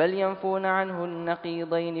 بل ينفون عنه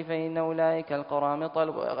النقيضين، فإن أولئك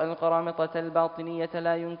القرامطة الباطنية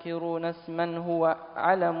لا ينكرون اسما هو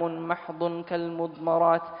علم محض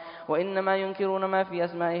كالمضمرات، وإنما ينكرون ما في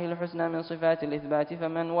أسمائه الحسنى من صفات الإثبات.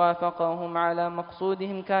 فمن وافقهم على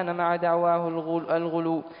مقصودهم كان مع دعواه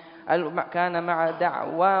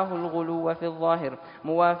الغلو في الظاهر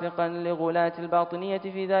موافقا لغلاة الباطنية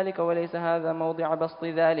في ذلك، وليس هذا موضع بسط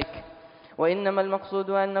ذلك. وإنما المقصود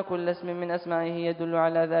أن كل اسم من أسمائه يدل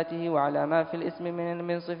على ذاته وعلى ما في الاسم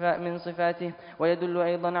من صفاته، ويدل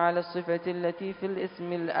أيضا على الصفة التي في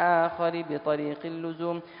الاسم الآخر بطريق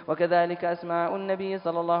اللزوم. وكذلك أسماء النبي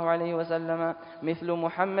صلى الله عليه وسلم مثل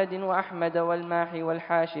محمد وأحمد والماحي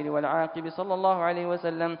والحاشر والعاقب صلى الله عليه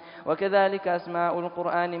وسلم. وكذلك أسماء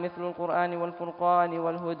القرآن مثل القرآن والفرقان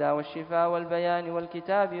والهدى والشفاء والبيان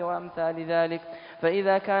والكتاب وأمثال ذلك.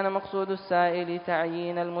 فإذا كان مقصود السائل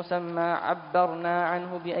تعيين المسمى عبرنا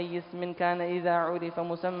عنه بأي اسم كان إذا عرف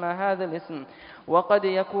مسمى هذا الاسم، وقد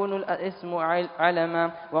يكون الاسم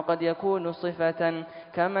علما وقد يكون صفة،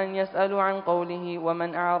 كمن يسأل عن قوله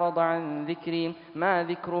ومن أعرض عن ذكري ما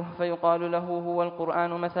ذكره، فيقال له هو القرآن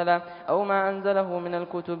مثلا، أو ما أنزله من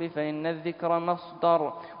الكتب، فإن الذكر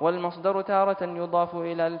مصدر، والمصدر تارة يضاف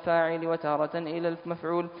إلى الفاعل وتارة إلى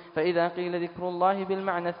المفعول. فإذا قيل ذكر الله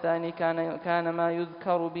بالمعنى الثاني كان ما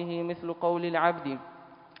يذكر به مثل قول العبد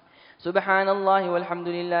سبحان الله والحمد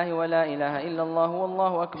لله ولا إله إلا الله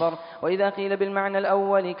والله أكبر. وإذا قيل بالمعنى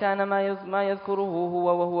الأول كان ما يذكره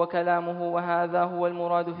وهو كلامه، وهذا هو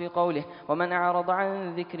المراد في قوله ومن أعرض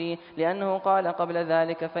عن ذكري، لأنه قال قبل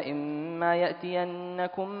ذلك فإما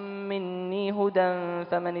يأتينكم مني هدى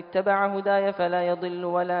فمن اتبع هداي فلا يضل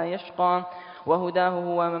ولا يشقى، وهداه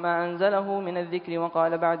هو ما أنزله من الذكر.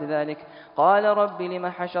 وقال بعد ذلك قال رب لم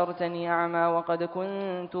حشرتني أعمى وقد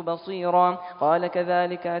كنت بصيرا، قال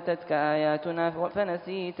كذلك أتتك آياتنا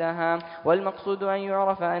فنسيتها. والمقصود أن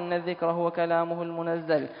يعرف أن الذكر هو كلامه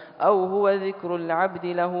المنزل أو هو ذكر العبد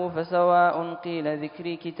له، فسواء قيل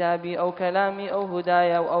ذكري كتابي أو كلامي أو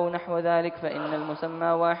هدايا أو نحو ذلك فإن المسمى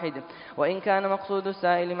واحد. وإن كان مقصود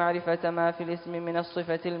السائل معرفة ما في الاسم من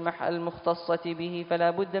الصفة المختصة به فلا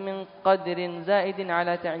بد من قدر زائد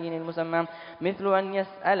على تعيين المسمى، مثل أن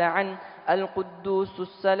يسأل عن القدوس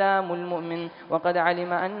السلام المؤمن وقد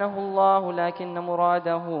علم أنه الله، لكن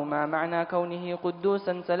مراده ما معنى كونه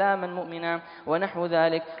قدوسا سلاما مؤمنا ونحو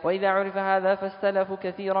ذلك. وإذا عرف هذا فاستلفوا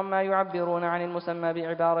كثيرا ما يعبرون عن المسمى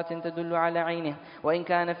بعبارة تدل على عينه، وإن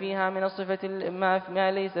كان فيها من الصفة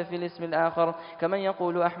ما ليس في الاسم الآخر، كمن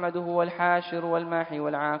يقول أحمد هو الحاشر والماحي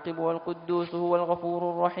والعاقب والقدوس هو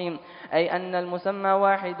الغفور الرحيم، أي أن المسمى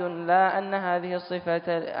واحد، لا أن هذه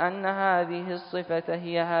الصفة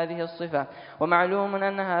هي هذه الصفة. ومعلوم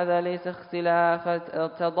أن هذا ليس اختلاف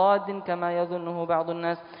تضاد كما يظنه بعض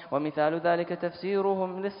الناس. ومثال ذلك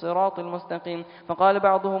تفسيرهم للصراط المستقيم، فقال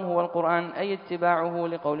بعضهم هو القرآن، أي اتباعه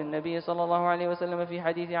لقول النبي صلى الله عليه وسلم في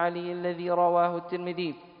حديث علي الذي رواه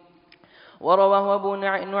الترمذي ورواه أبو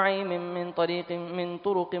نعيم من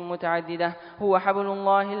طرق متعددة، هو حبل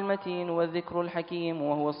الله المتين والذكر الحكيم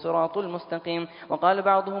وهو الصراط المستقيم. وقال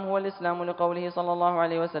بعضهم هو الإسلام لقوله صلى الله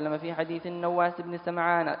عليه وسلم في حديث النواس بن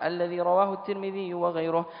سمعان الذي رواه الترمذي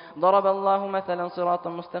وغيره: ضرب الله مثلا صراطا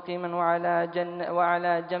مستقيما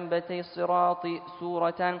وعلى جنبتي الصراط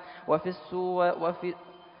سورة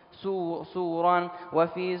سوران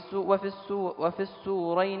وفي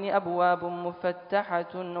السورين أبواب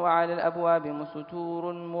مفتحة وعلى الأبواب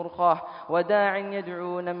ستور مرخاة وداع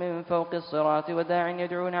يدعون من فوق الصراط وداع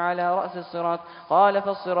يدعون على رأس الصراط. قال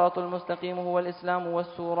فالصراط المستقيم هو الإسلام،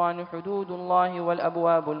 والسوران حدود الله،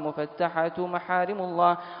 والأبواب المفتحة محارم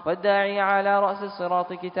الله، والداعي على رأس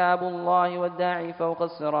الصراط كتاب الله، والداعي فوق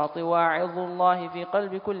الصراط واعظ الله في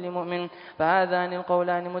قلب كل مؤمن. فهذان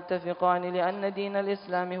القولان متفقان، لأن دين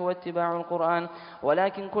الإسلام هو اتباع القرآن،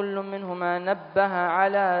 ولكن كل منهما نبه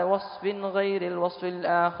على وصف غير الوصف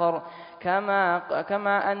الآخر،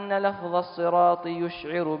 كما أن لفظ الصراط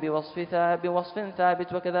يشعر بوصف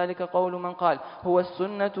ثابت، وكذلك قول من قال هو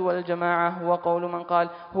السنة والجماعة، وقول من قال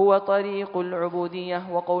هو طريق العبودية،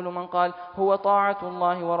 وقول من قال هو طاعة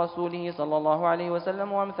الله ورسوله صلى الله عليه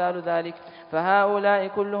وسلم، وأمثال ذلك. فهؤلاء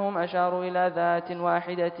كلهم أشاروا إلى ذات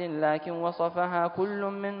واحدة، لكن وصفها كل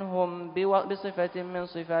منهم بصفة من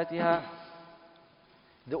صفاتها.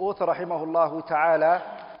 The author rahimahullah ta'ala,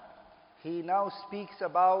 he now speaks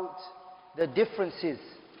about the differences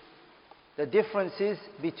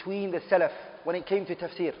between the Salaf when it came to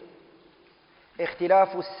tafsir.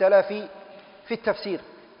 اختلاف السلف في التفسير.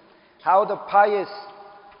 How the pious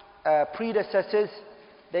predecessors,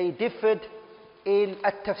 they differed in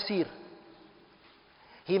at-tafsir.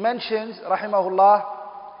 He mentions, rahimahullah,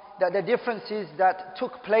 that the differences that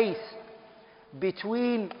took place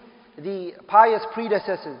between the pious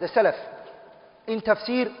predecessors, the Salaf, in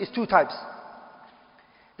tafsir is two types.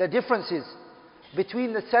 The differences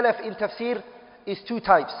between the Salaf in tafsir is two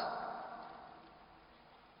types.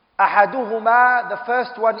 أحدهما, the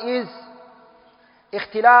first one is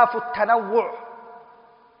اختلاف التنوع.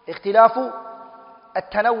 اختلاف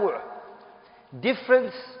التنوع,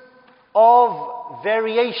 difference of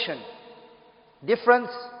variation.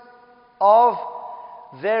 Difference of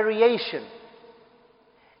variation.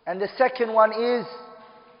 And the second one is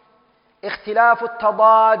اختلاف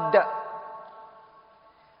التضاد,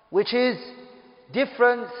 which is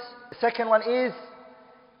difference. The second one is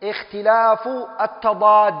اختلاف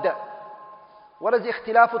التضاد. What does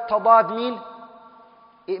اختلاف التضاد mean?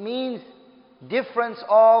 It means difference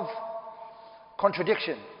of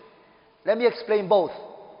contradiction. Let me explain both.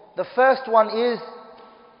 The first one,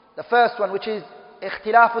 which is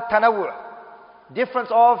اختلاف التنوع,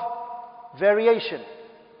 difference of variation.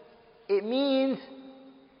 It means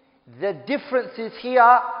the differences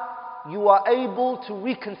here, you are able to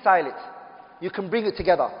reconcile it. You can bring it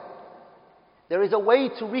together. There is a way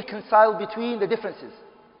to reconcile between the differences.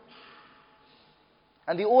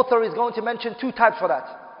 And the author is going to mention two types for that.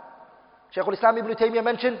 Shaykh al-Islam Ibn Taymiyyah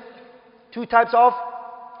mentioned two types of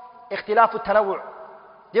اختلاف التنوع,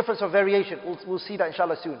 difference of variation. We'll see that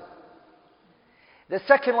inshallah soon. The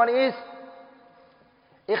second one is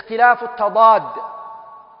اختلاف التضاد,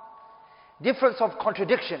 difference of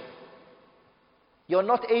contradiction. You're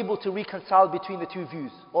not able to reconcile between the two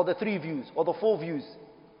views, or the three views, or the four views.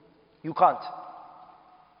 You can't.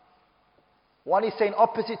 One is saying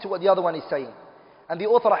opposite to what the other one is saying. And the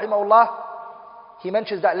author, rahimahullah, he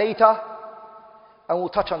mentions that later, and we'll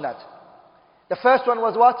touch on that. The first one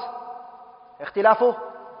was what? اختلاف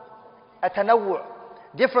التنوع,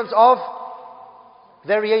 difference of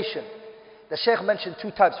variation. The Shaykh mentioned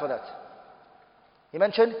two types for that. He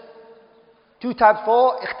mentioned two types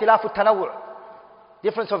for اختلاف التنوع,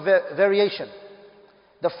 difference of variation.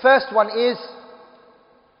 The first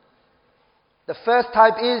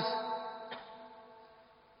type is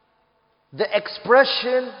the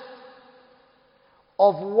expression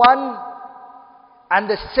of one and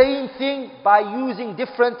the same thing by using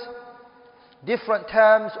different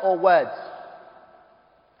terms or words.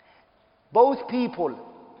 Both people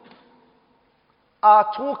are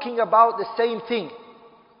talking about the same thing.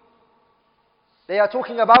 They are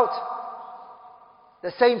talking about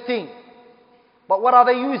the same thing. But what are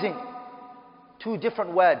they using? Two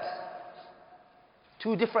different words.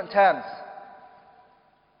 Two different terms.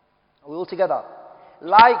 Are we all together?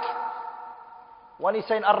 Like, one is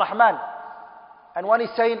saying Ar-Rahman, and one is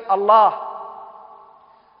saying Allah.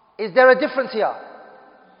 Is there a difference here?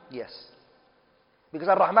 Yes. Because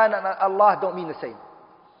Ar-Rahman and Allah don't mean the same.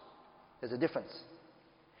 There's a difference.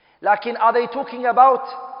 Lakin, are they talking about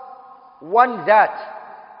one that?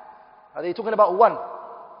 Are they talking about one?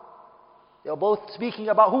 They are both speaking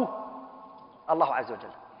about who? Allah Azza wa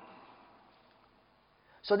Jalla.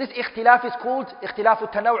 So this ikhtilaf is called ikhtilaf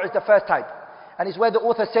al-tanaw', is the first type. And it's where the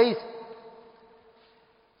author says,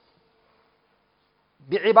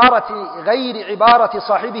 بعبارة غير عبارة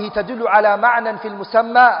صاحبه تدل على معنى في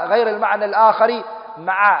المسمى غير المعنى الآخر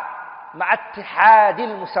مع اتحاد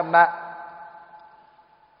المسمى.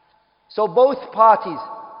 So both parties,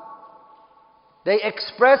 they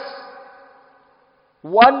express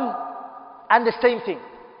one and the same thing.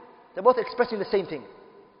 They're both expressing the same thing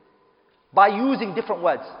by using different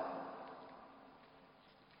words.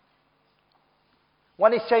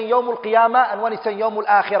 One is saying يوم القيامة and one is saying يوم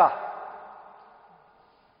الآخرة.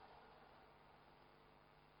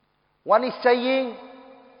 One is saying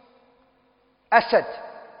Asad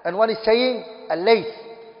and one is saying Al-Layth.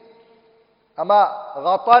 Ama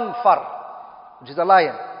Ghatan Far, which is a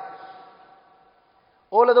lion.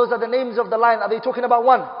 All of those are the names of the line. Are they talking about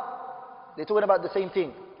one? They're talking about the same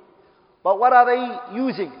thing. But what are they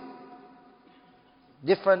using?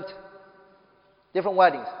 Different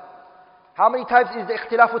wordings. How many types is the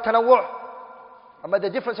ikhtilafu tanawwu'? About the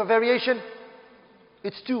difference of variation?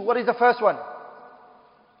 It's 2. What is the first one?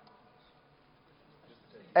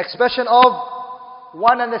 Expression of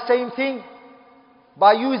one and the same thing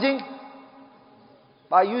by using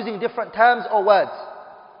different terms or words.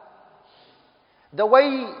 The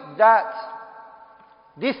way that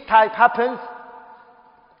this type happens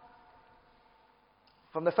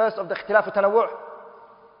from the first of the ikhtilafu tanawwu'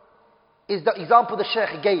 is the example the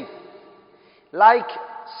Shaykh gave. Like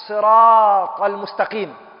Sirat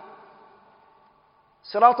al-Mustaqim.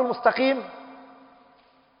 Sirat al-Mustaqim,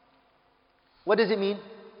 what does it mean?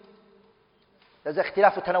 There's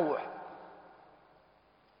ikhtilafu tanawwu'.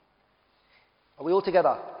 Are we all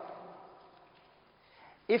together?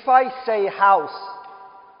 If I say house,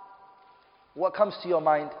 what comes to your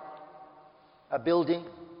mind? A building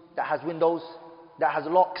that has windows, that has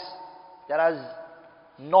locks, that has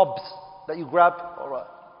knobs that you grab, or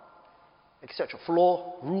etc.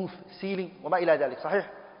 Floor, roof, ceiling, وما إلى ذلك. صحيح?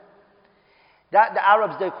 That the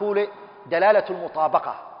Arabs, they call it dalalatul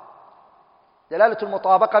mutabaqa. Dalalatul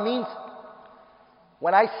mutabaqa means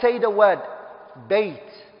when I say the word bayt,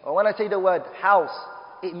 or when I say the word house,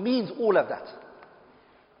 it means all of that.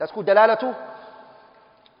 That's called dalalatu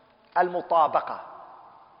al-mutabaqa.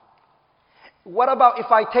 What about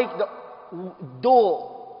if I take the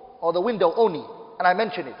door or the window only and I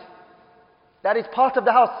mention it? That is part of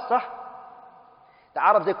the house, صح? The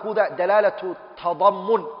Arabs, they call that dalalatu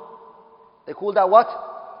tadammun. They call that what?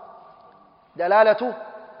 Dalalatu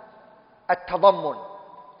at-tadammun.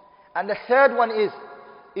 And the third one is,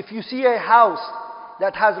 if you see a house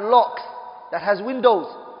that has locks, that has windows,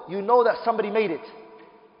 you know that somebody made it.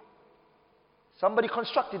 Somebody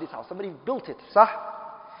constructed this house, somebody built it, صح?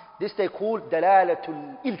 This they call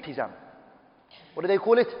dalalatul iltizam. What do they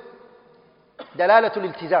call it? Dalalatul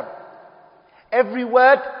iltizam. Every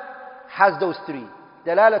word has those 3.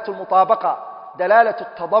 Dalalatul mutabaqa,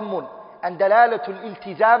 dalalatul tadammun, and dalalatul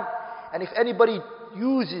iltizam. And if anybody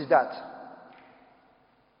uses that,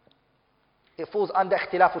 it falls under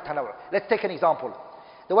ikhtilafu tanawwu'. Let's take an example.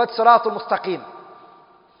 The word Siratul Mustaqim.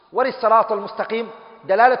 What is Siratul Mustaqim?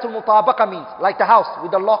 Dalalatul mutabaqa means, like the house,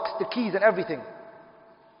 with the locks, the keys and everything.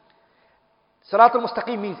 Siratul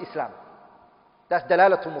Mustaqim means Islam. That's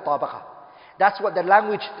Dalalatul mutabaqa. That's what the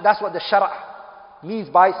language, that's what the shara' means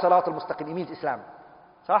by Siratul Mustaqim. It means Islam.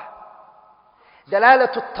 صح?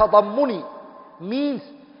 Dalalatul tadammuni means,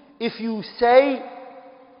 if you say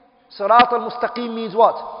Siratul Mustaqim means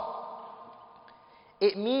what?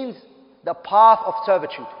 It means the path of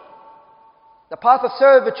servitude. The path of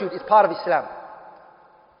servitude is part of Islam.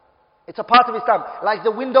 It's a part of Islam. Like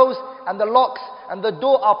the windows and the locks and the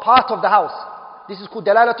door are part of the house. This is called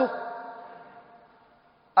dalalatu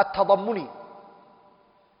at-tadammuni.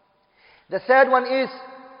 The third one is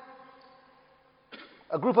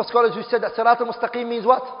a group of scholars who said that Siratul Mustaqim means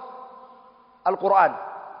what? Al-Quran.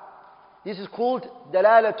 This is called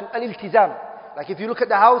dalalatu al-iltizam. Like if you look at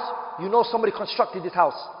the house, you know somebody constructed this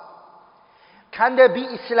house. Can there be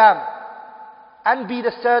Islam and be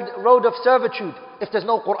the third road of servitude if there's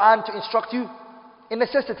no Quran to instruct you? It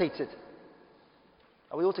necessitates it.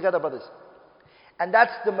 Are we all together, brothers? And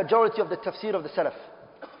that's the majority of the tafsir of the Salaf.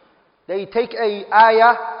 They take a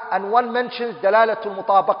ayah and one mentions dalalatul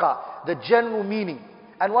mutabaqa, the general meaning.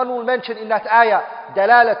 And one will mention in that ayah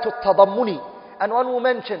dalalatul tadammuni. And one will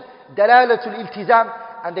mention dalalatul iltizam,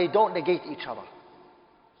 and they don't negate each other.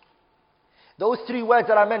 Those 3 words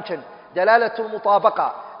that I mentioned, dalalatul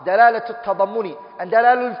mutabaqa, dalalatul tadammuni, and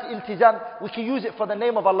dalalatul iltizam, we can use it for the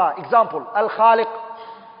name of Allah. Example, al-Khaliq.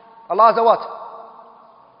 Allah is a what?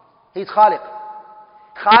 He's Khaliq.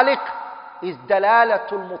 Khaliq is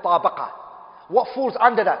dalalatul mutabaqa. What falls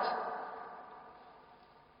under that?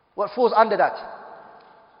 What falls under that?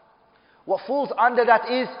 What falls under that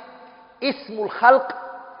is ismul khalq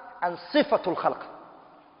and sifatul khalq.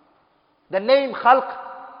 The name khalq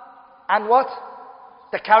and what?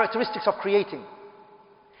 The characteristics of creating.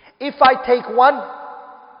 If I take one,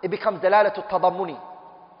 it becomes dalalatul tadammuni.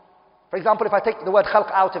 For example, if I take the word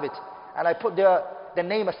khalq out of it and I put the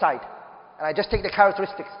name aside and I just take the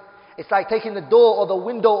characteristics, it's like taking the door or the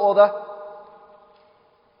window or the...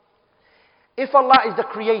 If Allah is the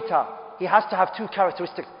creator, He has to have 2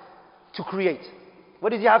 characteristics to create.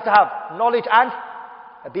 What does He have to have? Knowledge and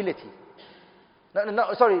ability.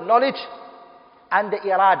 Knowledge and the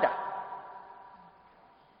irada.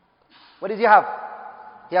 What does He have?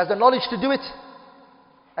 He has the knowledge to do it,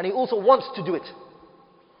 and He also wants to do it.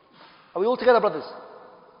 Are we all together, brothers?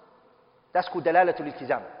 That's called dalalatul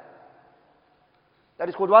iltizam. That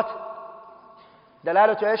is called what?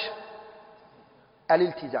 Dalalatu ish?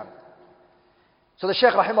 Al-iltizam. So the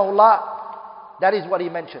Shaykh rahimahullah, that is what he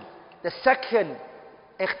mentioned. The second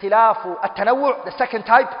ikhtilafu at-tanawwu', the second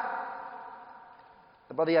type,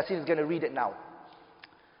 the brother Yasin is going to read it now.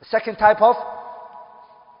 The second type of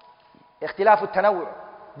ikhtilafu at-tanawwu',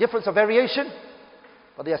 difference of variation,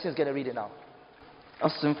 brother Yasin is going to read it now.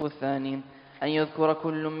 الصنف الثاني أن يذكر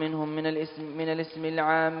كل منهم من الاسم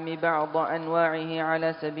العام بعض أنواعه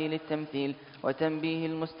على سبيل التمثيل وتنبيه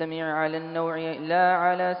المستمع على النوع لا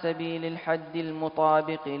على سبيل الحد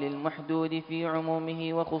المطابق للمحدود في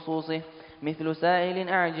عمومه وخصوصه، مثل سائل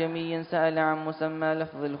أعجمي سأل عن مسمى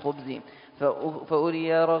لفظ الخبز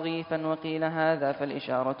فأري رغيفا وقيل هذا،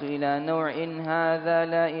 فالإشارة إلى نوع هذا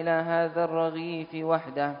لا إلى هذا الرغيف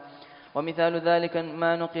وحده. ومثال ذلك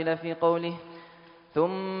ما نقل في قوله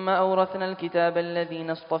ثم أورثنا الكتاب الذين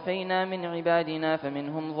اصطفينا من عبادنا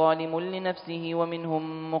فمنهم ظالم لنفسه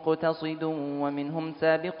ومنهم مقتصد ومنهم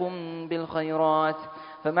سابق بالخيرات.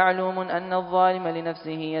 فمعلوم أن الظالم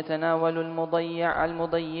لنفسه يتناول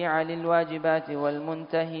المضيع للواجبات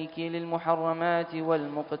والمنتهك للمحرمات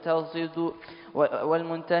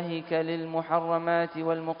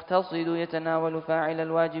والمقتصد يتناول فاعل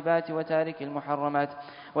الواجبات وتارك المحرمات.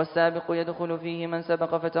 والسابق يدخل فيه من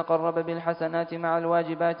سبق فتقرب بالحسنات مع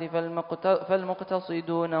الواجبات،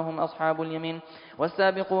 فالمقتصدون هم أصحاب اليمين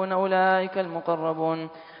والسابقون أولئك المقربون.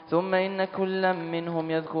 ثم إن كل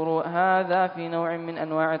منهم يذكر هذا في نوع من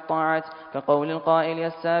أنواع الطاعات، كقول القائل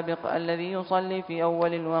السابق الذي يصلي في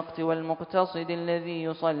أول الوقت، والمقتصد الذي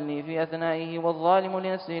يصلي في أثنائه، والظالم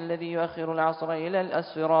لنفسه الذي يؤخر العصر إلى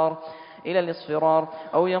الإصفرار.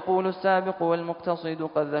 أو يقول السابق والمقتصد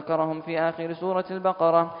قد ذكرهم في آخر سورة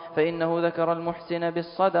البقرة، فإنه ذكر المحسن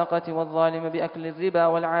بالصدقة والظالم بأكل الربا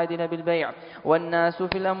والعادل بالبيع. والناس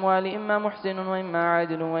في الأموال إما محسن وإما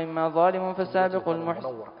عادل وإما ظالم،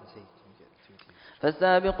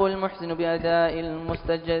 فالسابق المحسن بأداء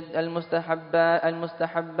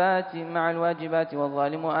المستحبات مع الواجبات،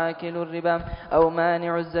 والظالم آكل الربا أو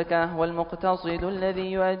مانع الزكاة، والمقتصد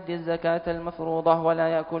الذي يؤدي الزكاة المفروضة ولا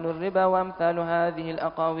يأكل الربا، وأمثال هذه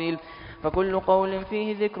الأقاويل. فكل قول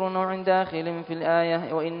فيه ذكر نوع داخل في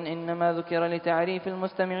الآية، وإن إنما ذكر لتعريف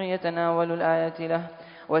المستمع يتناول الآية له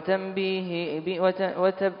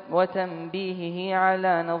وتنبيهه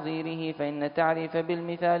على نظيره، فإن التعريف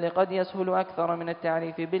بالمثال قد يسهل أكثر من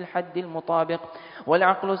التعريف بالحد المطابق.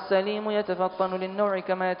 والعقل السليم يتفطن للنوع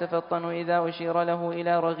كما يتفطن إذا أشير له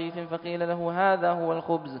إلى رغيف فقيل له هذا هو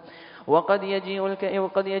الخبز. وقد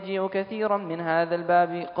يجيء كثيرا من هذا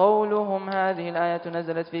الباب قولهم هذه الآية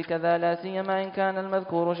نزلت في كذا، لا سيما إن كان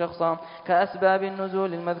المذكور شخصا، كأسباب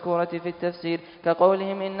النزول المذكورة في التفسير،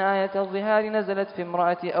 كقولهم إن آية الظهار نزلت في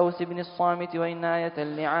امرأة أوس بن الصامت، وإن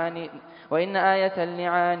آية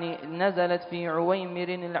اللعان نزلت في عويمر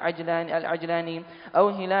العجلاني أو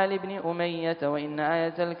هلال بن أمية، وإن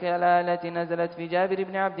آية الكلالة نزلت في جابر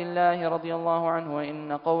بن عبد الله رضي الله عنه،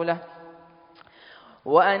 وإن قوله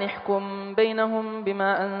وأن احكم بينهم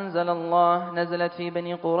بما أنزل الله نزلت في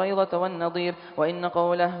بني قريظة والنضير، وإن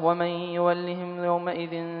قوله ومن يولهم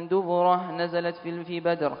يومئذ دبره نزلت في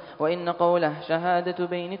بدر، وإن قوله شهادة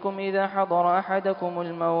بينكم إذا حضر أحدكم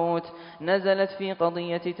الموت نزلت في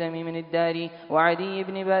قضية تميم الداري وعدي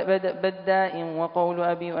بن بداء. وقول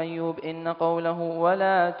أبي أيوب إن قوله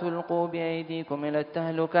ولا تلقوا بأيديكم إلى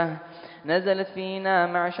التهلكة نزلت فينا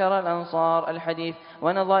معشر الأنصار الحديث.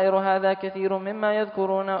 ونظائر هذا كثير مما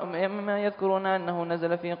يذكرون أنه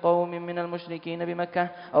نزل في قوم من المشركين بمكة،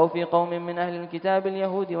 أو في قوم من أهل الكتاب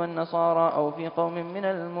اليهود والنصارى، أو في قوم من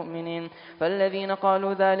المؤمنين. فالذين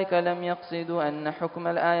قالوا ذلك لم يقصدوا أن حكم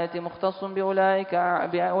الآية مختص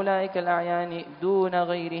بأولئك الأعيان دون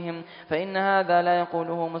غيرهم، فإن هذا لا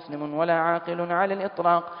يقوله مسلم ولا عاقل على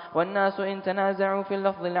الإطلاق. والناس إن تنازعوا في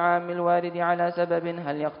اللفظ العام الوارد على سبب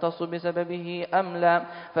هل يختص بسببه أم لا،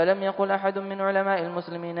 فلم يقل أحد من علماء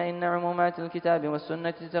المسلمين إن عمومات الكتاب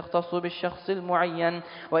والسنة تختص بالشخص المعين،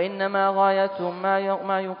 وإنما غايتهم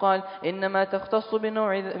ما يقال إنما تختص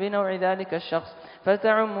بنوع ذلك الشخص،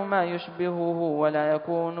 فتعم ما يشبهه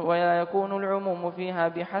ولا يكون العموم فيها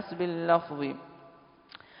بحسب اللفظ.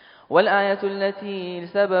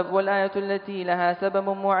 والآية التي لها سبب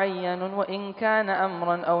معين وإن كان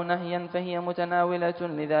أمرا أو نهيا فهي متناولة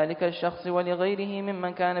لذلك الشخص ولغيره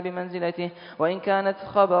ممن كان بمنزلته، وإن كانت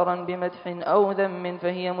خبرا بمدح أو ذم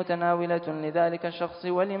فهي متناولة لذلك الشخص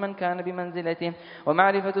ولمن كان بمنزلته.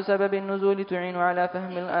 ومعرفة سبب النزول تعين على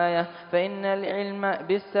فهم الآية، فإن العلم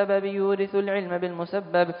بالسبب يورث العلم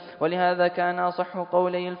بالمسبب. ولهذا كان أصح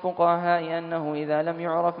قولي الفقهاء أنه إذا لم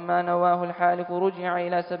يعرف ما نواه الحالف رجع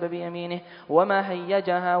إلى سبب بيمينه وما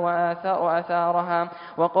هيجها وآثارها.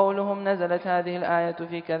 وقولهم نزلت هذه الآية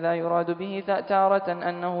في كذا يراد به تارة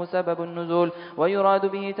أنه سبب النزول، ويراد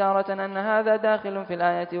به تارة أن هذا داخل في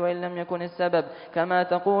الآية وإن لم يكن السبب، كما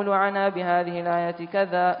تقول عنا بهذه الآية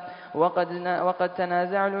كذا. وقد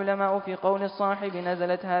تنازع العلماء في قول الصاحب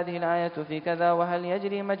نزلت هذه الآية في كذا وهل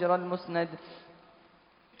يجري مجرى المسند،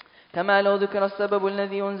 كما لو ذكر السبب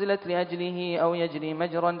الذي أنزلت لأجله أو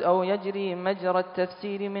يجري مجرى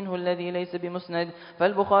التفسير منه الذي ليس بمسند،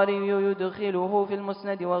 فالبخاري يدخله في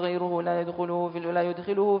المسند وغيره لا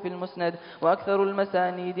يدخله في المسند. وأكثر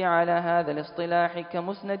المسانيد على هذا الاصطلاح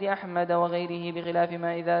كمسند أحمد وغيره، بخلاف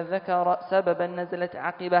ما إذا ذكر سببا نزلت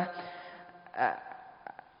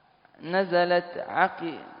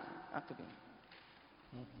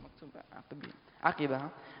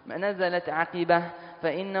عقبه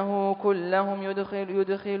فإنه كلهم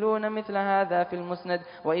يدخلون مثل هذا في المسند.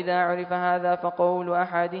 وإذا عرف هذا فقول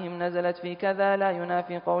أحدهم نزلت في كذا لا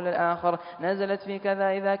ينافي قول الآخر نزلت في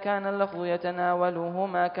كذا إذا كان اللفظ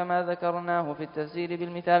يتناولهما كما ذكرناه في التفسير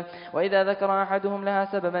بالمثال. وإذا ذكر أحدهم لها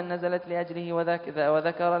سببا نزلت لأجله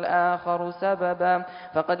وذكر الآخر سببا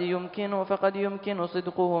فقد يمكن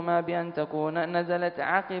صدقهما بأن تكون نزلت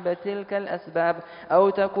عقب تلك الأسباب، أو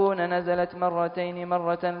تكون نزلت مرة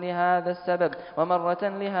لهذا السبب ومرة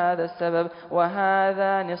لهذا السبب.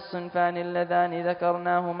 وهذان الصنفان اللذان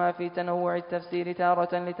ذكرناهما في تنوع التفسير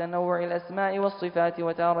تارة لتنوع الأسماء والصفات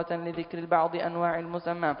وتارة لذكر بعض أنواع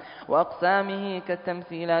المسمى وأقسامه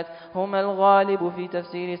كالتمثيلات، هما الغالب في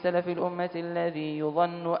تفسير سلف الأمة الذي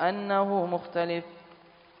يظن أنه مختلف.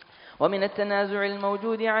 ومن التنازع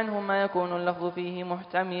الموجود عنهم ما يكون اللفظ فيه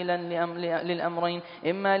محتملا للأمرين،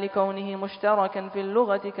 إما لكونه مشتركا في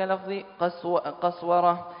اللغة كلفظ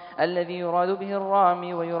قسورة الذي يراد به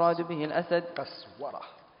الرامي ويراد به الأسد،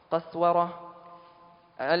 قسورة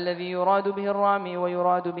الذي يراد به الرامي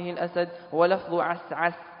ويراد به الأسد، ولفظ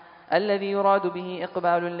عسعس الذي يراد به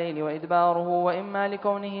إقبال الليل وإدباره، وإما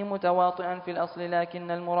لكونه متواطئا في الأصل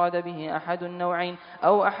لكن المراد به أحد النوعين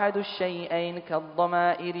أو أحد الشيئين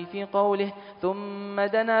كالضمائر في قوله ثم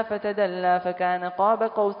دنا فتدلى فكان قاب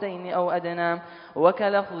قوسين أو أدنى،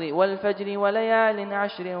 وكلفظ والفجر وليال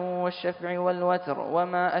عشر والشفع والوتر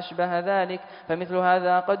وما أشبه ذلك. فمثل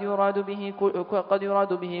هذا قد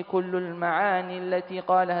يراد به كل المعاني التي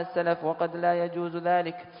قالها السلف وقد لا يجوز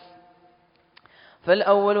ذلك.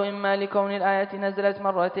 فالأول إما لكون الآية نزلت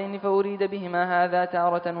مرتين فأريد بهما هذا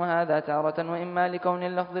تارة وهذا تارة، وإما لكون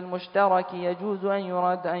اللفظ المشترك يجوز أن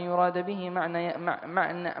يراد به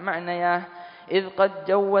معنياه، إذ قد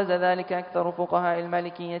جوز ذلك أكثر فقهاء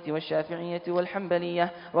المالكية والشافعية والحنبلية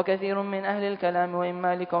وكثير من أهل الكلام.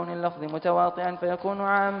 وإما لكون اللفظ متواطئا فيكون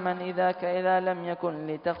عاما إذا لم يكن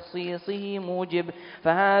لتخصيصه موجب،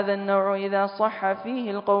 فهذا النوع إذا صح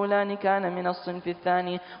فيه القولان كان من الصنف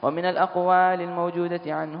الثاني ومن الأقوال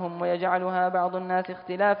الموجودة عنهم. ويجعلها بعض الناس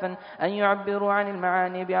اختلافا أن يعبروا عن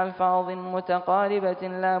المعاني بألفاظ متقاربة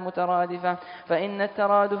لا مترادفة، فإن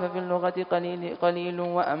الترادف في اللغة قليل،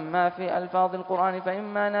 وأما في ألفاظ القرآن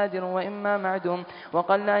فإما نادر وإما معدوم،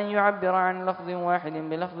 وقل أن يعبر عن لفظ واحد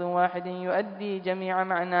بلفظ واحد يؤدي جميع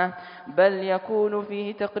معناه، بل يكون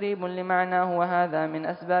فيه تقريب لمعناه، وهذا من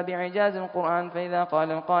أسباب إعجاز القرآن. فإذا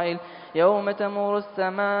قال القائل يوم تمور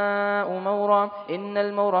السماء مورا، إن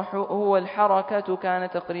المور هو الحركة كان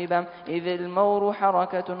تقريبا، إذ المور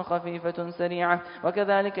حركة خفيفة سريعة.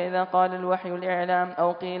 وكذلك إذا قال الوحي الإعلام،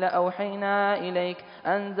 أو قيل أوحينا إليك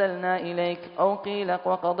أنزلنا إليك، أو قيل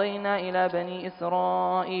وقضينا إلى بني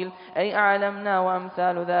إسرائيل أي أعلمنا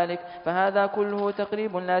وأمثال ذلك، فهذا كله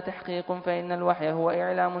تقريب لا تحقيق، فإن الوحي هو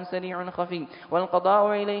إعلام سريع خفي،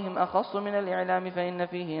 والقضاء إليهم أخص من الإعلام فإن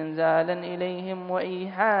فيه إنزالا إليهم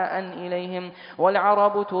وإيحاء إليهم.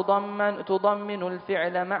 والعرب تضمن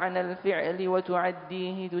الفعل معنى الفعل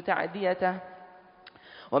وتعديه تعديته.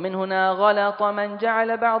 ومن هنا غلط من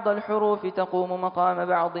جعل بعض الحروف تقوم مقام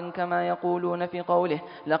بعض، كما يقولون في قوله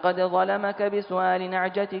لقد ظلمك بسؤال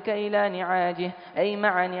نعجتك إلى نعاجه أي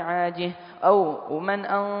مع نعاجه، أو من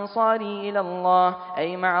أنصاري إلى الله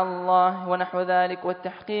أي مع الله، ونحو ذلك.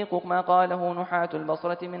 والتحقيق ما قاله نحاة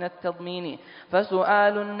البصرة من التضمين،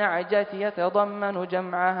 فسؤال النعجة يتضمن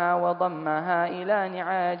جمعها وضمها إلى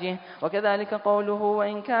نعاجه. وكذلك قوله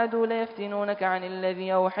وإن كادوا ليفتنونك عن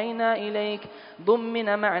الذي أوحينا إليك،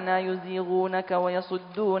 ضمن معنى يزيغونك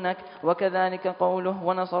ويصدونك. وكذلك قوله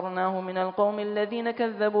ونصرناه من القوم الذين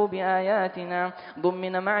كذبوا بآياتنا،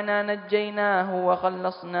 ضمن معنى نجيناه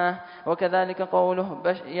وخلصناه. وكذلك قوله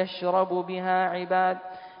يشرب بها عباد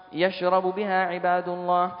يشرب بها عباد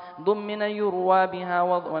الله ضمن يروى بها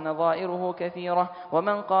ونظائره كثيرة.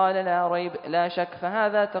 ومن قال لا ريب لا شك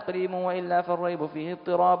فهذا تقريب، وإلا فالريب فيه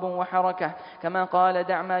اضطراب وحركة، كما قال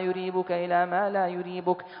دع ما يريبك إلى ما لا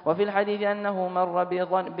يريبك. وفي الحديث أنه مر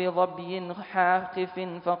بظبي حاقف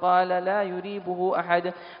فقال لا يريبه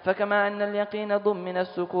أحد. فكما أن اليقين ضمن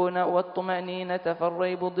السكون والطمأنينة،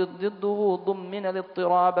 فالريب ضده ضمن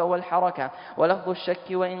الاضطراب والحركة. ولفظ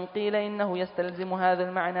الشك وإن قيل إنه يستلزم هذا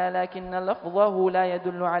المعنى لكن لفظه لا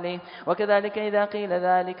يدل عليه. وكذلك إذا قيل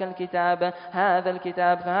ذلك الكتاب هذا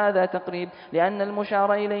الكتاب فهذا تقريب، لأن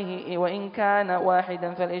المشار إليه وإن كان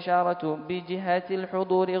واحدا فالإشارة بجهة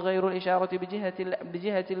الحضور غير الإشارة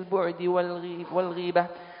بجهة البعد والغيبة.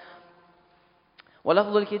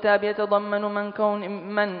 ولفظ الكتاب يتضمن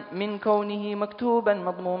من كونه مكتوبا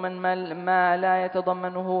مضموما ما لا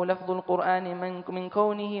يتضمنه لفظ القرآن من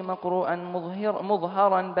كونه مقروءا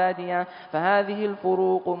مظهرا باديا. فهذه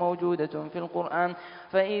الفروق موجودة في القرآن.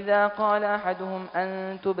 فإذا قال أحدهم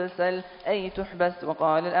أن تبسل أي تحبس،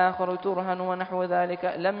 وقال الآخر ترهن ونحو ذلك،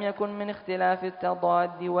 لم يكن من اختلاف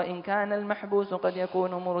التضاد، وإن كان المحبوس قد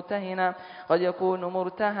يكون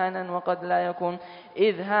مرتهنا وقد لا يكون،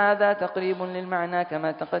 إذ هذا تقريب للمعنى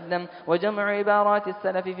كما تقدم. وجمع عبارات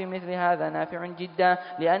السلف في مثل هذا نافع جدا،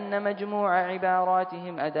 لأن مجموع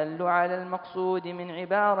عباراتهم أدل على المقصود من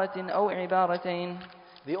عبارة أو عبارتين.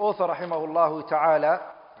 The author rahimahullah ta'ala,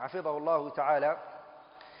 hafidhahullah ta'ala,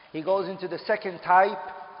 he goes into the second type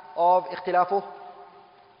of ikhtilafu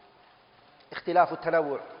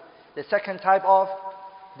tanawwu', the second type of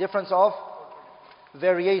difference of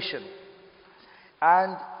variation.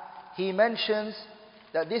 And he mentions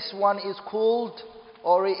that this one is called,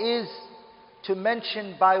 or it is to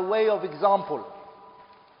mention by way of example.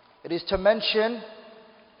 It is to mention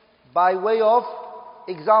by way of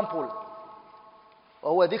example.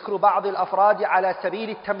 وهو ذكر بعض الأفراد على سبيل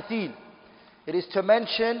التمثيل. It is to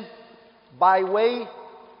mention by way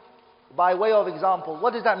of example.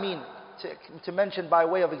 What does that mean? To mention by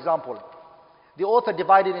way of example. The author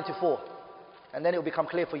divided into 4, and then it will become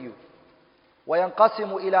clear for you.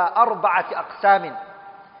 وينقسم إلى 4 أقسام.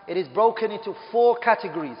 It is broken into 4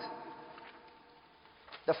 categories.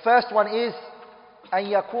 The first one is أن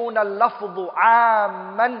يكون اللفظ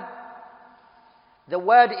عاما. The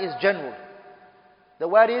word is general. The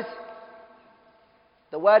word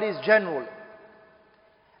is general.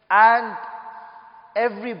 And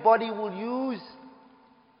everybody will use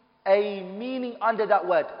a meaning under that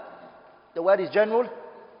word. The word is general,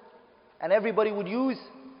 and everybody would use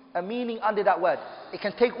a meaning under that word. It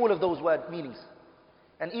can take all of those word meanings,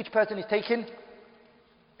 and each person is taking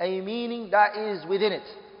a meaning that is within it.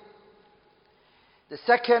 The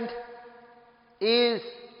second is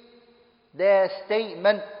their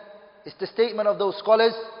statement. It's the statement of those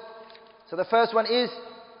scholars. So the first one is,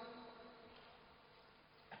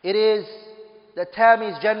 the term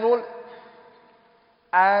is general,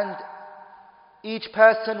 and each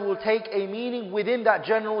person will take a meaning within that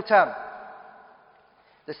general term.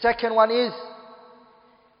 The second one is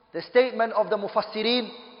the statement of the Mufassirin,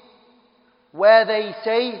 where they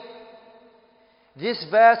say this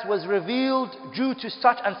verse was revealed due to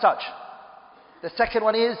such and such. The second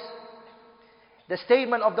one is the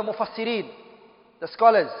statement of the Mufassirin, the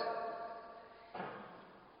scholars,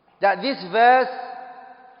 that this verse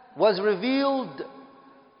was revealed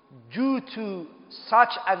due to such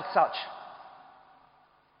and such.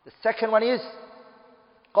 The second one is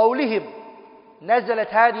قولهم نزلت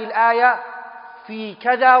هذه الآية في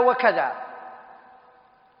كذا وكذا.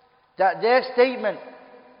 That their statement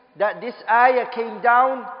that this ayah came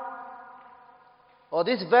down, or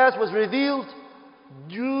this verse was revealed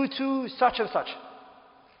due to such and such.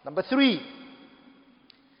 Number 3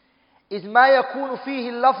 is ما يكون فيه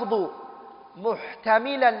اللفظ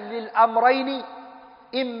محتملا للأمرين،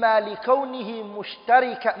 إما لكونه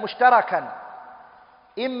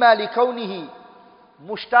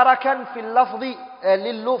مشتركا في اللفظ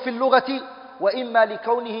في اللغة، وإما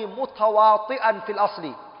لكونه متواطئا في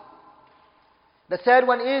الأصل. The third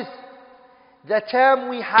one is the term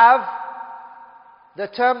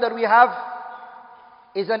that we have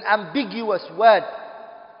is an ambiguous word,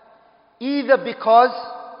 either because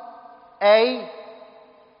A,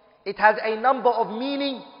 it has a number of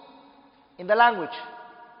meaning in the language,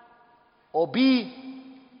 or B,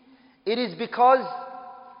 it is because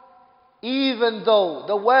even though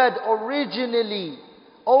the word originally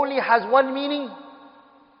only has one meaning,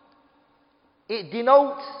 it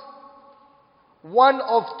denotes one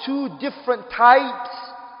of 2 different types,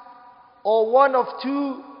 or one of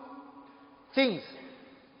 2 things.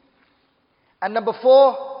 And number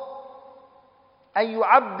 4, أن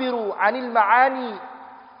يعبروا عن المعاني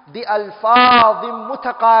بألفاظ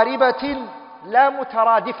متقاربة لا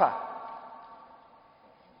مترادفة.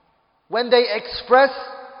 When they express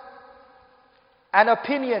an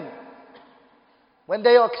opinion,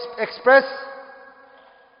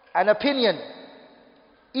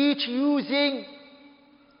 each using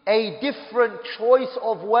a different choice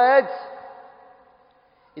of words.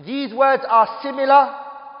 These words are similar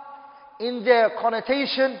in their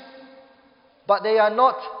connotation, but they are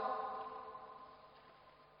not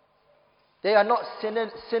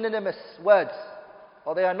synonymous words,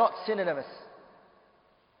 or they are not synonymous.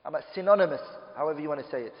 Synonymous, however you want to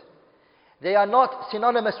say it. They are not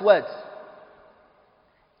synonymous words.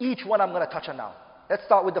 Each one I'm going to touch on now. Let's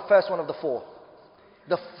start with the first one of the four.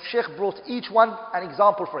 The Shaykh brought each one an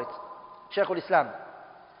example for it. Shaykh al-Islam.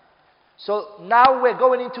 So now we're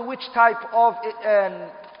going into which type of,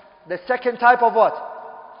 the second type of what?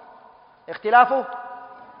 اختلاف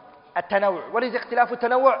التنوع. What is اختلاف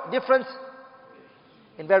التنوع? Difference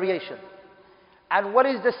in variation. And what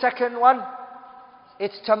is the second one?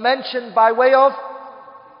 It's to mention by way of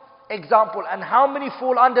example. And how many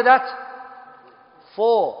fall under that?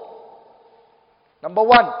 4. Number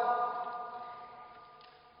 1.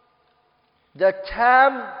 The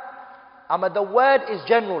term, the word is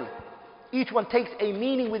general. Each one takes a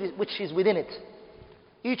meaning with it, which is within it.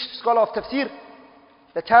 Each scholar of tafsir,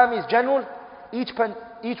 the term is general. Each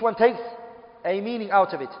one takes a meaning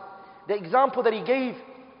out of it. The example that he gave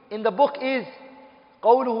in the book is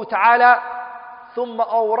قوله تعالى ثم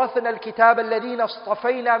أورثنا الكتاب الذين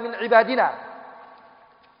اصطفينا من عبادنا.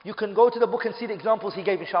 You can go to the book and see the examples he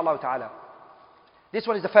gave, inshallah ta'ala. This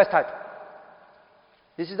one is the first type.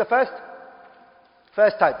 This is the first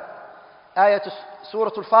type.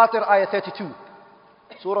 Surah Al-Fatir, ayah 32.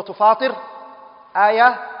 Surah Al-Fatir,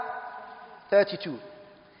 ayah 32.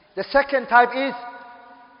 The second type is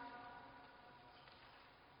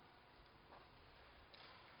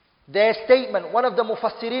their statement. One of the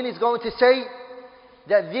mufassirin is going to say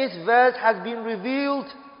that this verse has been revealed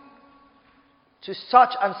to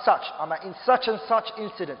such and such, in such and such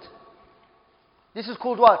incident. This is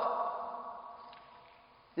called what?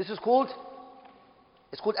 It's called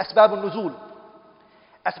Asbab al-Nuzul.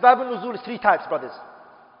 Asbab al-Nuzul is 3 types, brothers.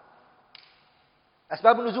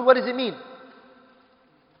 Asbab al-Nuzul, what does it mean?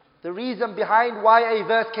 The reason behind why a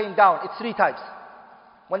verse came down. It's 3 types.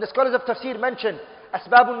 When the scholars of tafsir mention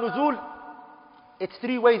Asbab al-Nuzul, it's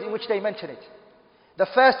 3 ways in which they mention it. The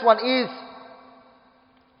first one is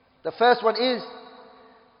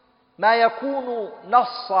ما يكون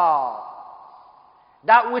نصا,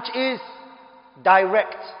 that which is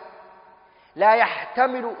direct. لا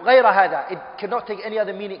يحتمل غير هذا, it cannot take any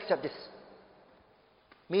other meaning except this.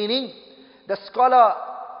 Meaning, the scholar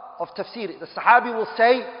of tafsir, the sahabi will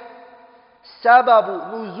say سبب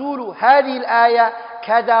نزول هذه الآية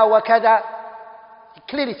كذا وكذا. He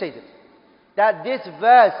clearly says it, that this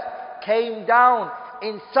verse came down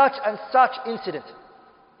in such and such incident.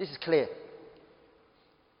 This is clear.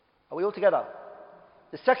 Are we all together?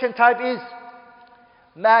 The second type is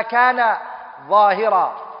ما كان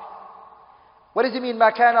ظاهرا. What does it mean ما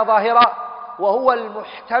كان ظاهرا? وهو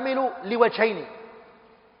المحتمل لوجهين.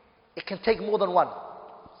 It can take more than one.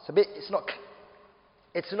 It's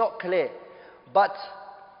not clear. But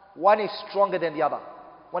one is stronger than the other.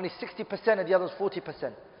 One is 60% and the other is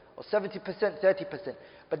 40%. Or 70%, 30%.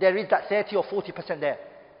 But there is that 30 or 40% there.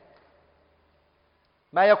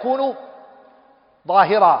 ما يكون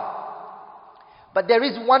ظاهرا. But there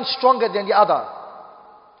is one stronger than the other.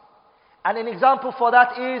 And an example for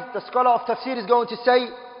that is, the scholar of tafsir is going to say,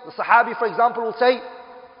 the sahabi for example will say,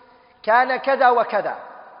 كان كذا وكذا.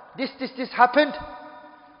 This happened.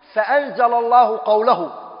 فأنزل الله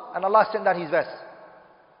قوله. And Allah sent down His verse.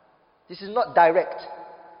 This is not direct,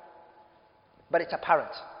 but it's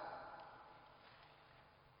apparent.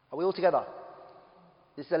 Are we all together?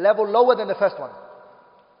 This is a level lower than the first one.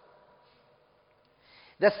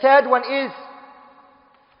 The third one is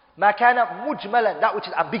ما كان مجملا, that which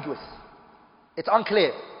is ambiguous. It's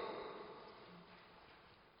unclear.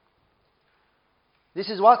 This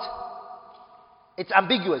is what? It's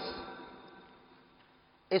ambiguous.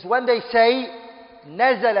 It's when they say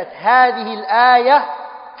نزلت هذه الآية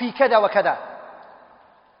في كذا وكذا.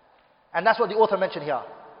 And that's what the author mentioned here.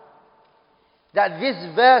 That this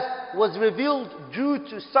verse was revealed due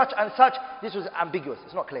to such and such. This was ambiguous.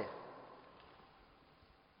 It's not clear.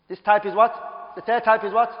 This type is what? The third type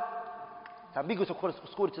is what? It's ambiguous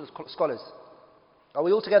according to the scholars. Are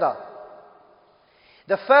we all together?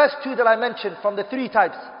 The first 2 that I mentioned from the 3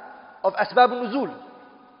 types of Asbab al-Nuzul,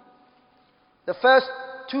 the first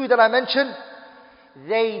 2 that I mentioned,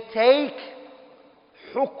 they take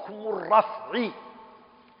حكم الرفع.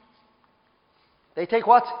 They take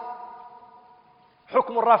what?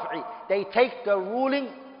 Hukm al-Raf'i. They take the ruling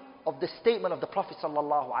of the statement of the Prophet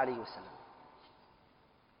sallallahu alaihi wasallam.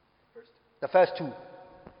 The first two.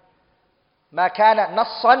 ما كان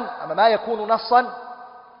نصا أما ما يكون نصا.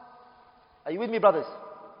 Are you with me, brothers?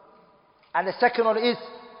 And the second one is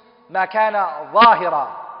ما كان ظاهرا.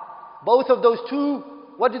 Both of those two,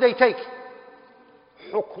 what do they take?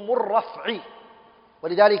 حكم الرفع.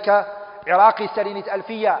 ولذلك عراقي said in his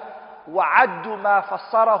ألفية وعد ما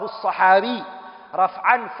فسره الصحابي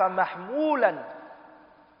رفعا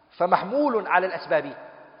فمحمول على الأسباب.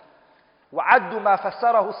 وعد ما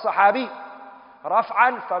فسره الصحابي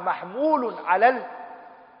رفعا فمحمول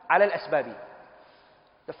على الأسباب.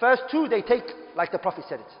 The first two they take like the Prophet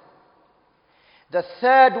said it. The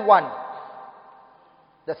third one,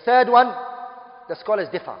 the scholars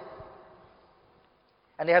differ.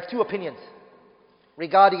 And they have two opinions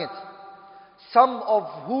regarding it. Some of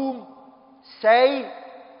whom say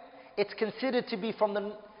it's considered to be from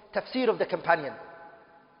the tafsir of the companion.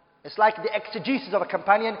 It's like the exegesis of a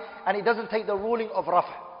companion, and it doesn't take the ruling of Raf'.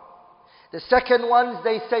 The second ones,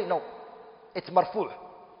 they say no, it's marfu'.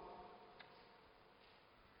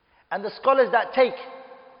 And the scholars that take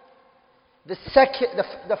the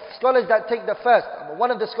scholars that take the first, one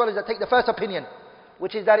of the scholars that take the first opinion,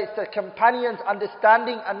 which is that it's the companion's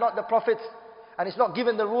understanding and not the Prophet's, and it's not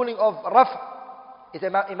given the ruling of Raf', is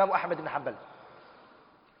Imam Ahmad ibn Hanbal.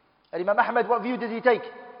 And Imam Ahmad, what view does he take?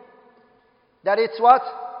 That it's what?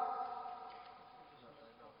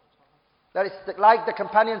 That it's like the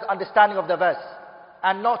companion's understanding of the verse,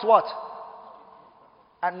 and not what?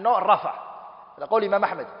 And not Rafa'. The call Imam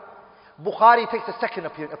Ahmad. Bukhari takes the second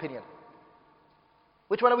opinion.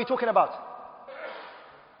 Which one are we talking about?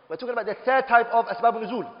 We're talking about the third type of asbab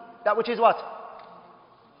nuzul. That which is what?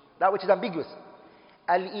 That which is ambiguous.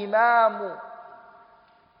 Al-Imam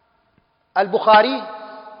al-Bukhari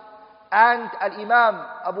and Al-Imam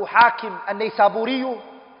Abu Hakim al-Naysaburi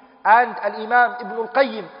and Al-Imam Ibn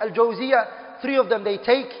al-Qayyim al-Jawziyah, three of them they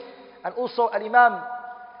take, and also Al-Imam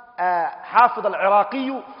Hafid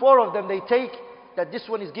al-Iraqi, four of them they take, that this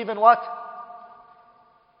one is given what?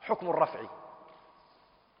 Hukm al-Raf'i.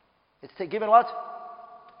 It's given what?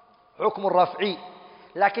 Hukm al-Raf'i.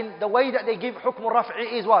 Lakin the way that they give Hukm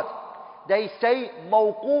al-Raf'i is what? They say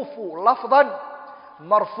mawqufu lafdan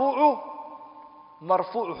marfu'u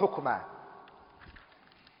hukma.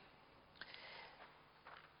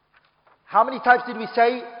 How many types did we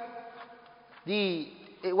say?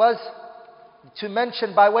 It was to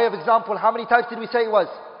mention by way of example. How many types did we say it was?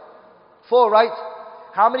 4, right?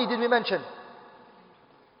 How many did we mention?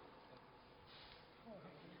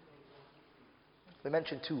 We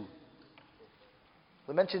mentioned 2.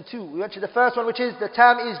 We mentioned the first one, which is the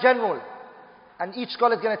term is general, and each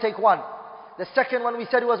scholar is going to take one. The second one we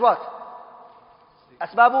said it was what?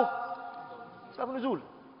 Asbabu nuzul.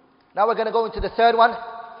 Now we're going to go into the third one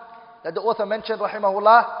that the author mentioned,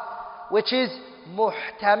 rahimahullah, which is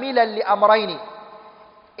muhtamilan li amrayni.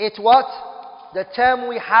 It's what? The term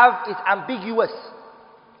we have is ambiguous.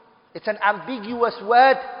 It's an ambiguous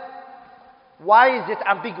word. Why is it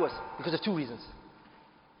ambiguous? Because of 2 reasons.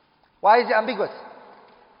 Why is it ambiguous?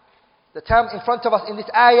 The term in front of us in this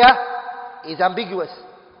ayah is ambiguous.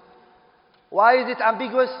 Why is it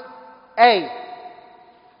ambiguous? A,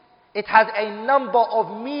 it has a number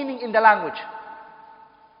of meaning in the language.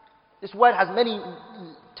 This word has many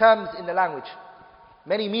terms in the language,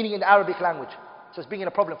 many meaning in the Arabic language. So it's bringing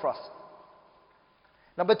a problem for us.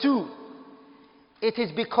 Number 2, it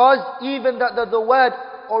is because even that the word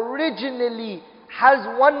originally has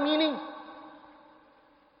one meaning,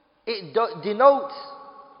 it denotes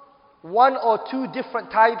 1 or 2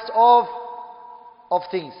 different types of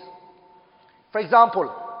things. For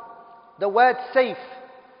example, the word safe.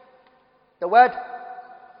 The word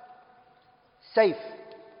safe.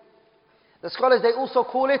 The scholars, they also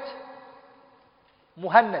call it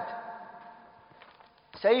muhannad.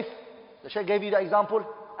 Safe, the Shaykh gave you the example.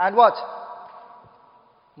 And what?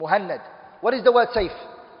 Muhannad. What is the word safe?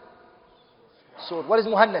 Sword. What is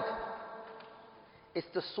muhannad? It's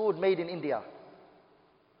the sword made in India.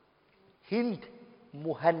 Hind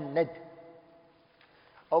muhannad.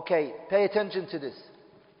 Okay, pay attention to this.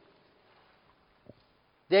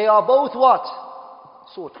 They are both what?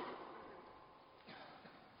 Sword.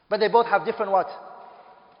 But they both have different what?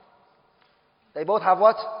 They both have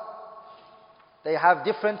what? They have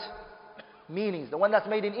different meanings. The one that's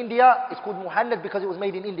made in India is called muhannad because it was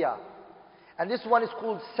made in India. And this one is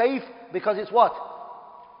called safe because it's what?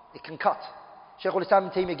 It can cut. Shaykh al-Islam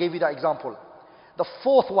ibn Taymiyyah gave you that example. The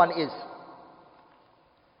fourth one is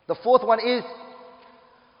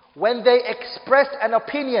when they express an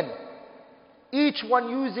opinion each one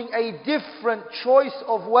using a different choice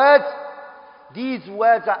of words, these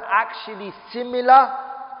words are actually similar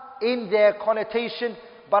in their connotation,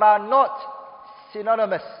 but are not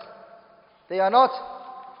synonymous. They are not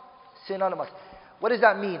synonymous. What does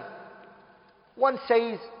that mean? One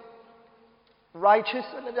says righteous,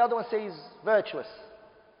 and then the other one says virtuous.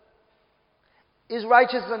 Is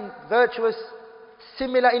righteous and virtuous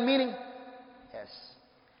similar in meaning? Yes.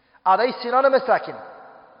 Are they synonymous, Lakin?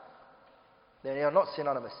 They are not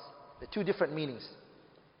synonymous. They're two different meanings.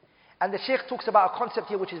 And the Shaykh talks about a concept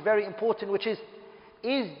here which is very important, which is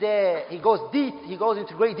there, he goes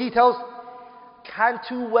into great details, can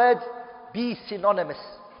two words be synonymous?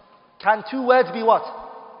 Can two words be what?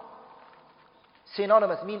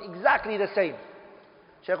 Synonymous, mean exactly the same.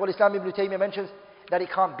 Shaykh al-Islam Ibn Taymiyyah mentions that it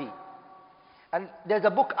can't be. And there's a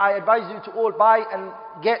book I advise you to all buy and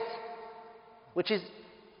get,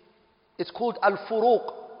 it's called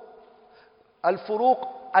Al-Furuq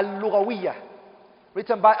Al-Lughawiyyah,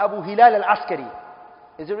 written by Abu Hilal Al-Askari.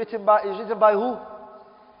 Is it written by who?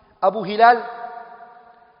 Abu Hilal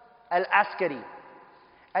Al-Askari.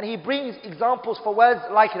 And he brings examples for words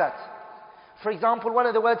like that. For example, one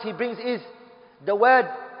of the words he brings is the word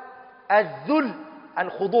Al-Dhul and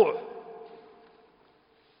Khudu'.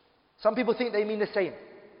 Some people think they mean the same.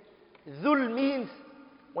 Dhul means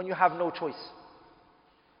when you have no choice.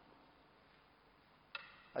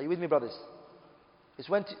 Are you with me, brothers? It's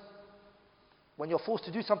when you're forced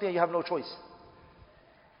to do something and you have no choice.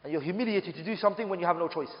 And you're humiliated to do something when you have no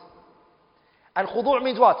choice. And khudu'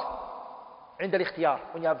 means what? عند الاختيار,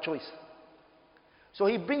 when you have choice. So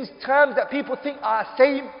he brings terms that people think are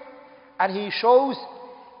same, and he shows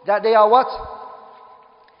that they are what?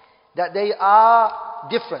 That they are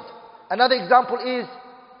different. Another example is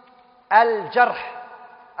al-jarh,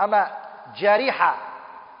 jariha,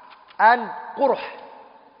 and qurh.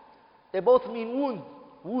 They both mean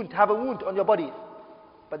wound, have a wound on your body,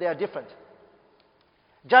 but they are different.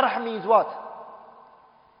 Jarh means what?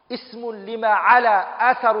 Ismun lima ala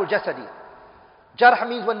atharu jasadi. Jarh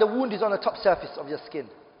means when the wound is on the top surface of your skin.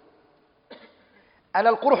 And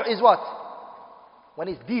al-qurh is what? When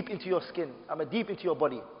it's deep into your skin, deep into your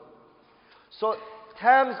body. So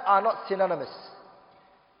terms are not synonymous.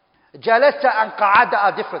 Jalasa and qa'ada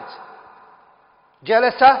are different.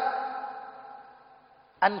 Jalasa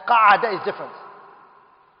and qa'ada is different.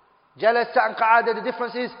 Jalasa and qa'ada, the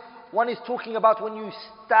difference is, one is talking about when you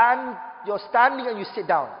stand, you're standing and you sit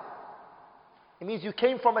down. It means you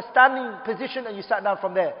came from a standing position and you sat down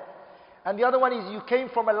from there. And the other one is you came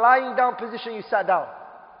from a lying down position, you sat down.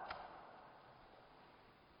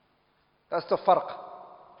 That's the farq.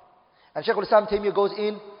 And Shaykh al-Islam Taymiyyah goes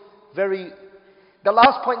in the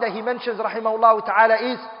last point that he mentions, rahimahullah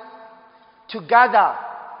ta'ala, is to gather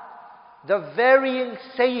the varying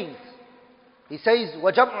sayings. He says,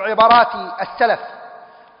 وَجَمْعُ عِبَارَاتِ السَّلَفِ,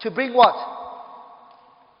 to bring what?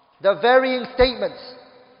 The varying statements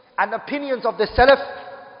and opinions of the Salaf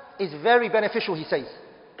is very beneficial, he says.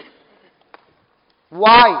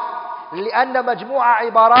 Why? لأن مجموع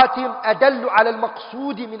عباراتهم أدل على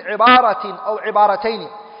المقصود من عبارة أو عبارتين.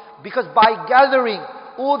 Because by gathering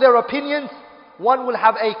all their opinions, one will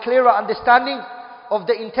have a clearer understanding of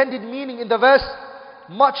the intended meaning in the verse,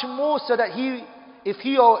 much more so that if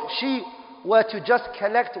he or she were to just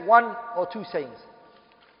collect one or two sayings.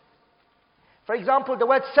 For example, the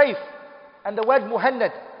word safe and the word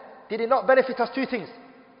muhannad, did it not benefit us two things?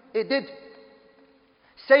 It did.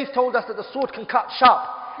 Safe told us that the sword can cut sharp,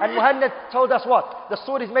 and muhannad told us what? The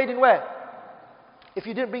sword is made in where? If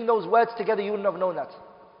you didn't bring those words together, you wouldn't have known that.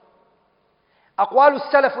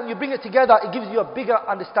 Aqwalus salaf, when you bring it together, it gives you a bigger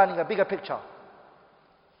understanding, a bigger picture.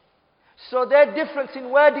 So their difference in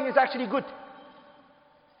wording is actually good,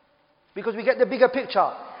 because we get the bigger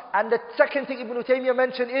picture. And the second thing Ibn Taymiyyah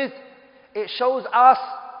mentioned is, it shows us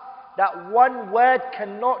that one word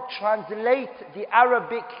cannot translate the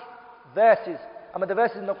Arabic verses. The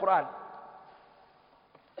verses in the Quran.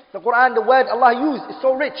 The Quran, the word Allah used is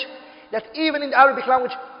so rich that even in the Arabic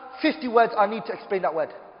language, 50 words are needed to explain that word.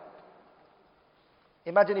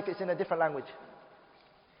 Imagine if it's in a different language.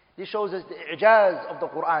 This shows us the ijaz of the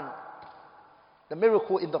Quran, the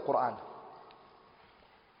miracle in the Quran.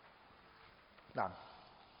 Now.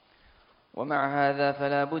 ومع هذا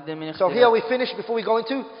فلا بد من So here we finish, before we go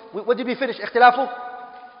into, what did we finish? اختلافه?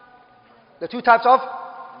 The two types of?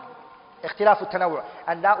 اختلاف التنوع.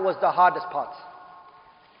 And that was the hardest part.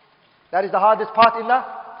 That is the hardest part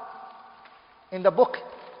in the book.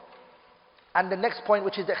 And the next point,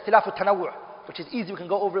 which is the اختلاف التنوع, which is easy, we can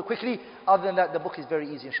go over it quickly. Other than that, the book is very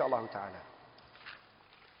easy, inshallah ta'ala.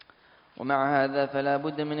 ومع هذا فلا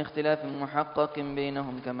بد من اختلاف محقق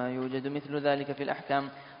بينهم كما يوجد مثل ذلك في الأحكام.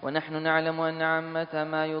 ونحن نعلم أن عامة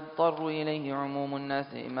ما يضطر إليه عموم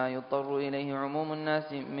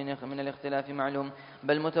الناس من الاختلاف معلوم،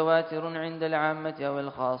 بل متواتر عند العامة أو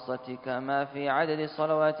الخاصة، كما في عدد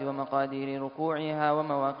الصلوات ومقادير ركوعها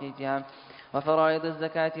ومواقيتها وفرائض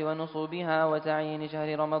الزكاة ونصوبها وتعيين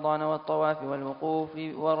شهر رمضان والطواف والوقوف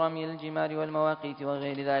ورمي الجمار والمواقيت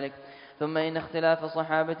وغير ذلك. ثم إن اختلاف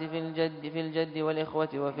الصحابة في الجد والإخوة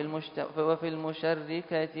وفي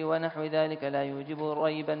المشركة ونحو ذلك لا يوجب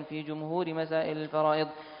ريبا في جمهور مسائل الفرائض،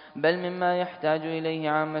 بل مما يحتاج إليه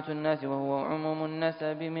عامة الناس، وهو عموم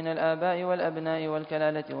النسب من الآباء والأبناء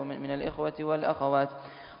والكلالة ومن الإخوة والأخوات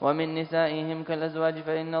ومن نسائهم كالأزواج.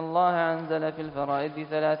 فإن الله أنزل في الفرائض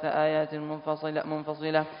 3 آيات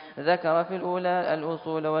منفصلة، ذكر في الأولى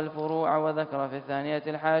الأصول والفروع، وذكر في الثانية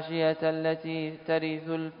الحاشية التي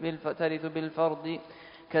ترث بالفرض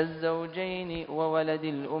كالزوجين وولد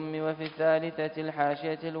الأم، وفي الثالثة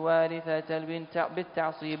الحاشية الوارثة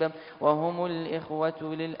بالتعصيب وهم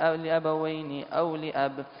الإخوة لأبوين أو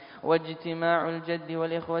لأب. واجتماع الجد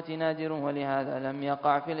والإخوة نادر، ولهذا لم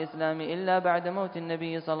يقع في الإسلام إلا بعد موت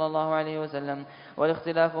النبي صلى الله عليه وسلم.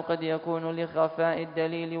 والاختلاف قد يكون لخفاء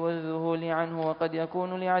الدليل والذهول عنه، وقد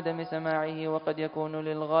يكون لعدم سماعه، وقد يكون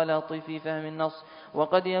للغلط في فهم النص،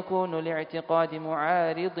 وقد يكون لاعتقاد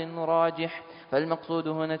معارض راجح. فالمقصود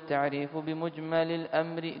هنا التعريف بمجمل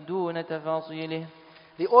الأمر دون تفاصيله.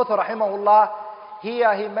 The author rahimahullah,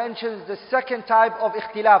 here he mentions the second type of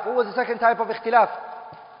ikhtilaf. What was the second type of ikhtilaf?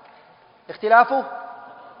 Ikhtilafu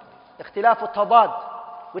tadad,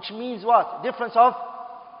 which means what? Difference of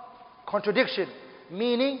contradiction.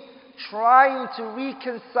 Meaning, trying to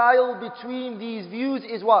reconcile between these views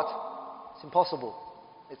is what? It's impossible.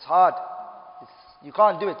 It's hard. You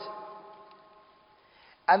can't do it.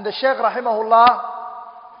 And the Shaykh rahimahullah,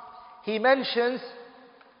 he mentions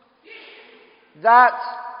that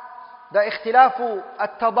the ikhtilafu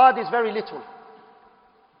at-tadad is very little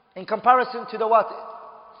in comparison to the what?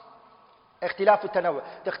 Ikhtilafu at-tanawwu'.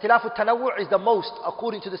 The ikhtilafu at-tanawwu' is the most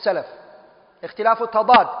according to the Salaf. Ikhtilafu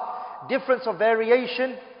at-tadad, difference of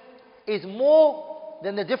variation, is more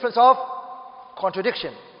than the difference of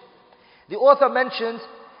contradiction. The author mentions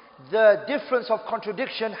the difference of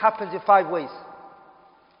contradiction happens in 5 ways.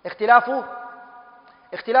 Ikhtilafu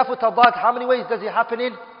tadad, how many ways does it happen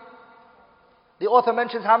in? The author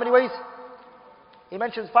mentions how many ways? He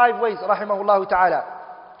mentions 5 ways, rahimahullah ta'ala.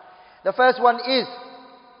 The first one is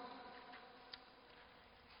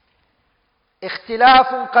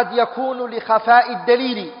اختلاف قد يكون لخفاء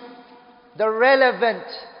الدليل. The relevant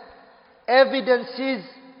evidence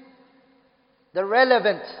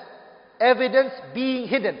being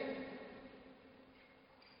hidden.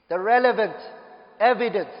 The relevant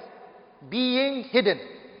evidence being hidden.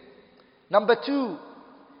 Number 2,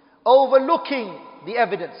 overlooking the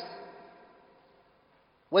evidence.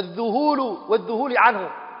 والذهول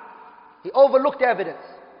عنه. He overlooked the evidence.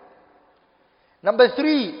 Number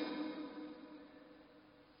 3,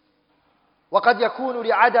 وقد يكون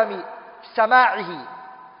لعدم سماعه,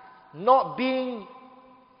 not being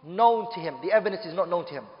known to him. The evidence is not known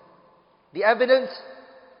to him. The evidence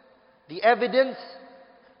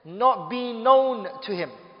not being known to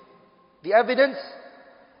him. The evidence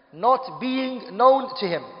not being known to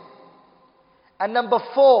him. And number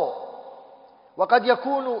 4, وقد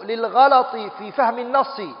يكون للغلط في فهم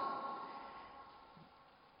النص,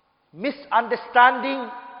 misunderstanding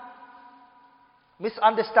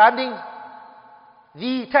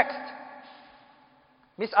the text.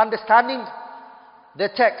 Misunderstanding the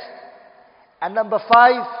text. And number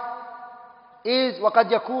 5 is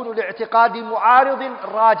وقد يكون لاعتقاد معارض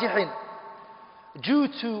راجح, due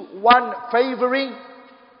to one favoring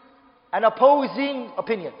an opposing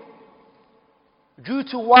opinion. Due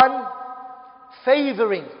to one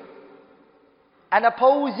favoring an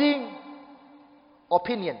opposing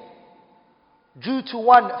opinion. Due to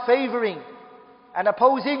one favoring an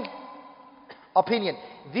opposing opinion.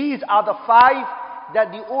 These are the 5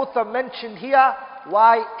 that the author mentioned here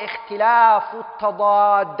why ikhtilafu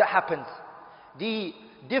tadad happens. The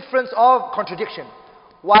difference of contradiction.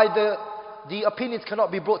 Why the opinions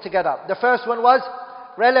cannot be brought together. The first one was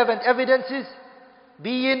relevant evidences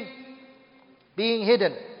being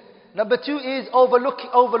hidden. Number 2 is overlooked.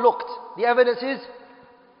 The evidence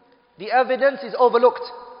is overlooked.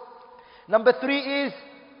 Number 3 is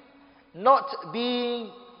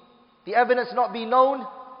the evidence not being known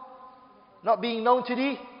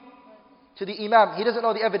to the imam. He doesn't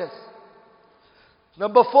know the evidence.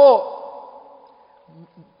 Number 4,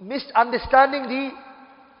 misunderstanding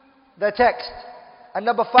the text. And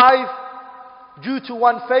number 5, due to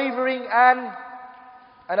one favoring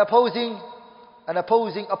an opposing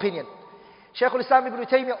opinion. Shaykh al-Islam Ibn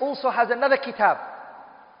Taymiyyah also has another kitab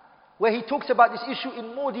where he talks about this issue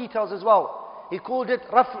in more details as well. He called it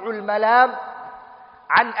Raf'ul Malam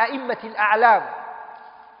an A'immatil A'lam.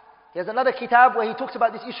 He has another kitab where he talks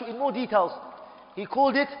about this issue in more details. He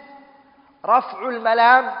called it Raf'ul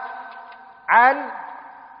Malam an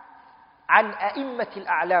A'immatil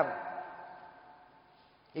A'lam.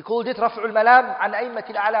 He called it Raf'ul Malam an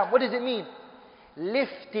A'immatil A'lam. What does it mean?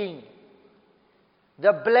 Lifting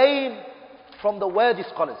the blame from the worthy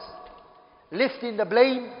scholars. Lifting the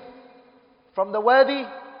blame from the worthy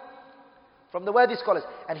scholars.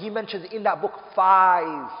 And he mentions in that book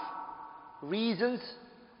 5 reasons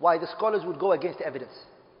why the scholars would go against the evidence.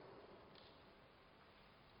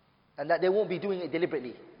 And that they won't be doing it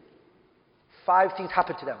deliberately. 5 things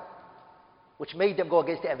happened to them which made them go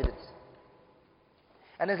against the evidence.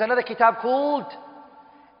 And there's another kitab called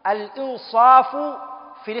Al-Insafu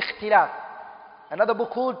fil Ikhtilaf. Another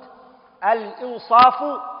book called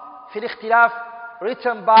Al-Insafu fil Ikhtilaf,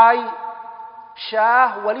 written by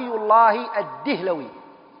Shah Waliullah Ad-Dihlawi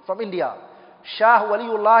from India. Shah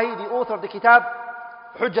Waliullah, the author of the kitab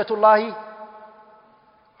Hujjatullah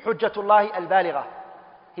Al-Baligha.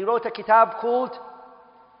 He wrote a kitab called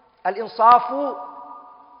Al-Insafu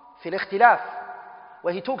fil Ikhtilaf,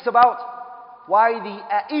 where he talks about why the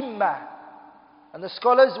A'imma and the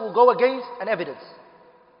scholars will go against an evidence.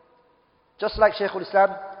 Just like Shaykh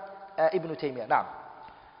al-Islam Ibn Taymiyyah. نعم.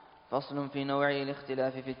 فصل في نوع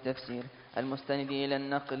الاختلاف في التفسير المستند إلى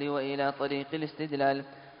النقل وإلى طريق الاستدلال.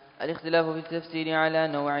 الاختلاف في التفسير على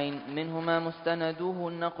نوعين، منهما مستنده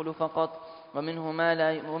النقل فقط، ومنه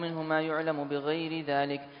ما يعلم بغير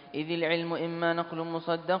ذلك، إذ العلم إما نقل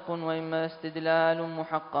مصدق وإما استدلال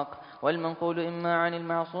محقق، والمنقول إما عن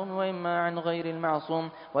المعصوم وإما عن غير المعصوم،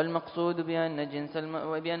 والمقصود بأن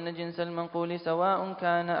جنس المنقول سواء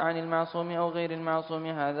كان عن المعصوم أو غير المعصوم.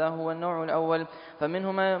 هذا هو النوع الأول.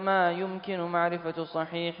 فمنه ما يمكن معرفة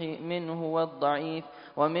الصحيح منه والضعيف،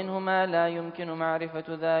 ومنه ما لا يمكن معرفة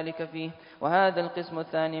ذلك فيه. وهذا القسم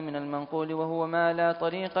الثاني من المنقول، وهو ما لا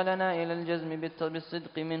طريق لنا إلى الجزم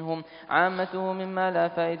بالصدق منهم، عامته مما لا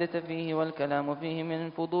فائدة فيه والكلام فيه من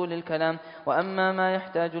فضول الكلام. وأما ما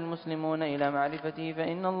يحتاج المسلمون إلى معرفته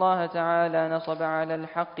فإن الله تعالى نصب على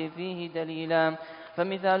الحق فيه دليلا.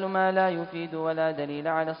 فمثال ما لا يفيد ولا دليل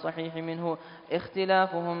على الصحيح منه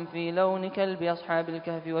اختلافهم في لون كلب أصحاب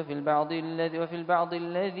الكهف، وفي البعض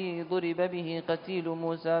الذي ضرب به قتيل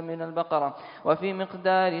موسى من البقرة، وفي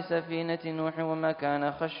مقدار سفينة نوح وما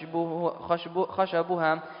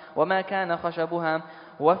كان خشبها،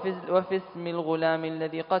 وفي اسم الغلام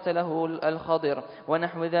الذي قتله الخضر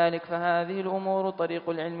ونحو ذلك. فهذه الأمور طريق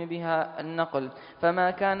العلم بها النقل،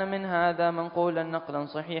 فما كان من هذا منقولا نقلا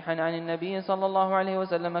صحيحا عن النبي صلى الله عليه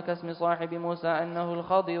وسلم كاسم صاحب موسى أنه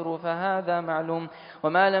الخضر فهذا معلوم.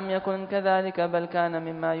 وما لم يكن كذلك بل كان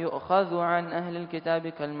مما يؤخذ عن أهل الكتاب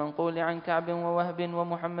كالمنقول عن كعب ووهب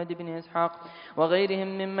ومحمد بن إسحاق وغيرهم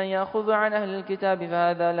ممن يأخذ عن أهل الكتاب،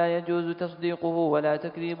 فهذا لا يجوز تصديقه ولا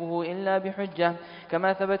تكذيبه إلا بحجة،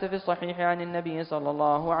 كما ثبت في الصحيح عن النبي صلى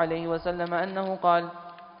الله عليه وسلم أنه قال: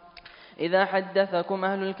 إذا حدثكم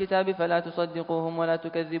أهل الكتاب فلا تصدقوهم ولا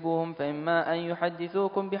تكذبوهم، فإما أن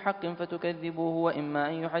يحدثوكم بحق فتكذبوه، وإما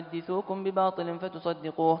أن يحدثوكم بباطل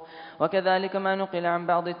فتصدقوه. وكذلك ما نقل عن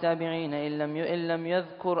بعض التابعين إن لم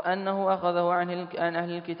يذكر أنه أخذه عن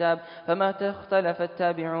أهل الكتاب، فما اختلف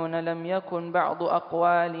التابعون لم يكن بعض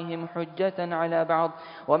أقوالهم حجة على بعض.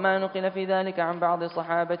 وما نقل في ذلك عن بعض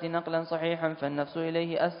الصحابة نقلا صحيحا فالنفس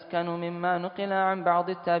إليه أسكن مما نقل عن بعض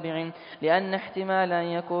التابعين، لأن احتمال أن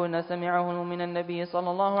يكون سمعه من النبي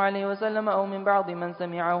صلى الله عليه وسلم أو من بعض من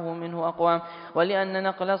سمعه منه أقوى، ولأن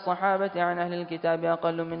نقل الصحابة عن أهل الكتاب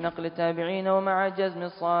أقل من نقل التابعين. ومع جزم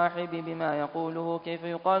الصاحب بما يقوله كيف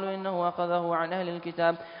يقال إنه أخذه عن أهل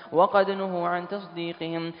الكتاب وقد نهوا عن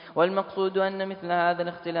تصديقهم. والمقصود أن مثل هذا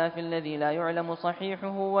الاختلاف الذي لا يعلم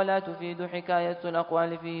صحيحه ولا تفيد حكاية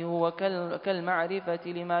الأقوال فيه هو كالمعرفة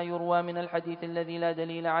لما يروى من الحديث الذي لا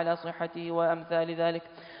دليل على صحته وأمثال ذلك.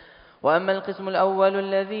 وأما القسم الأول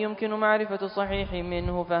الذي يمكن معرفة الصحيح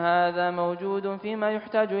منه فهذا موجود فيما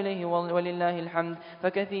يحتاج إليه ولله الحمد.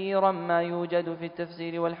 فكثيرا ما يوجد في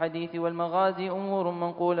التفسير والحديث والمغازي أمور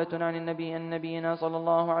منقولة عن نبينا صلى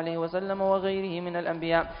الله عليه وسلم وغيره من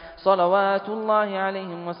الأنبياء صلوات الله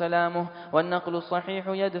عليهم وسلامه، والنقل الصحيح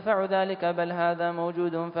يدفع ذلك، بل هذا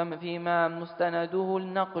موجود فيما مستنده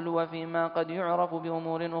النقل وفيما قد يعرف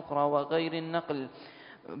بأمور أخرى وغير النقل.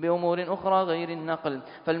 بأمور أخرى غير النقل.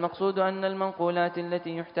 فالمقصود أن المنقولات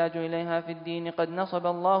التي يحتاج إليها في الدين قد نصب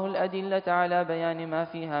الله الأدلة على بيان ما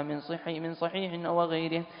فيها من صحيح أو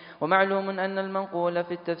غيره. ومعلوم أن المنقول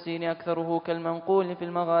في التفسير أكثره كالمنقول في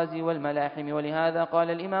المغازي والملاحم. ولهذا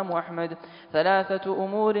قال الإمام أحمد: 3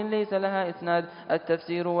 أمور ليس لها إسناد: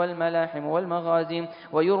 التفسير والملاحم والمغازي.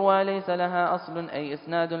 ويروى ليس لها أصل أي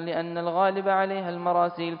إسناد، لأن الغالب عليها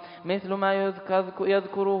المراسيل، مثل ما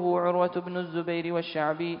يذكره عروة بن الزبير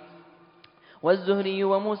والشعبي والزهري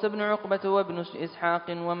وموسى بن عقبة وابن إسحاق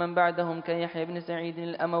ومن بعدهم كيحيى بن سعيد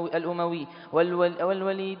الأموي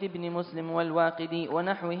والوليد بن مسلم والواقدي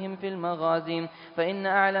ونحوهم في المغازي. فإن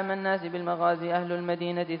أعلم الناس بالمغازي أهل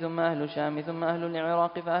المدينة، ثم أهل الشام، ثم أهل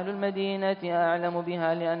العراق. فأهل المدينة أعلم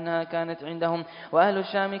بها لأنها كانت عندهم، وأهل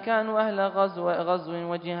الشام كانوا أهل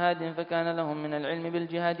غزو وجهاد، فكان لهم من العلم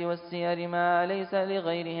بالجهاد والسير ما ليس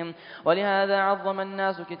لغيرهم. ولهذا عظم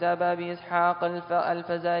الناس كتاب أبي إسحاق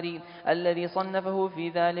الفزاري الذي صنفه في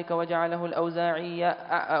ذلك، وجعله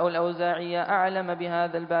الأوزاعي أعلم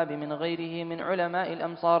بهذا الباب من غيره من علماء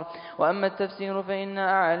الأمصار. وأما التفسير فإن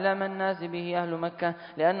أعلم الناس به أهل مكة،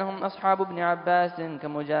 لأنهم أصحاب ابن عباس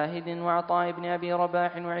كمجاهد وعطاء بن أبي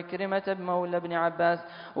رباح وعكرمة مولى ابن عباس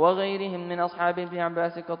وغيرهم من أصحاب ابن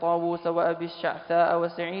عباس كطاووس وأبي الشعثاء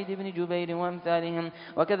وسعيد بن جبير وأمثالهم.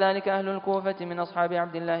 وكذلك أهل الكوفة من أصحاب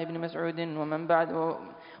عبد الله بن مسعود ومن بعد،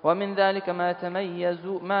 ومن ذلك ما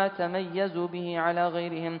تميزوا به على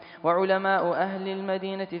غيرهم. وعلماء أهل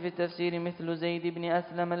المدينة في التفسير مثل زيد بن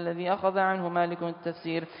أسلم الذي أخذ عنه مالك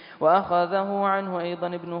التفسير، وأخذه عنه أيضا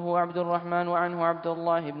ابنه عبد الرحمن، وعنه عبد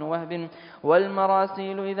الله بن وهب.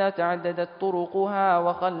 والمراسيل إذا تعددت طرقها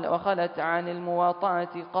وخلت عن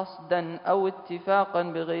المواطأة قصدا أو اتفاقا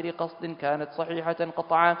بغير قصد كانت صحيحة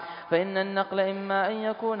قطعا. فإن النقل إما أن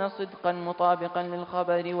يكون صدقا مطابقا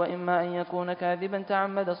للخبر، وإما أن يكون كاذبا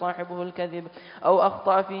تعمد صاحبه الكذب أو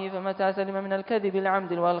أخطأ فيه. فمتى سلم من الكذب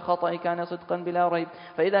العمد والخطأ كان صدقا بلا ريب.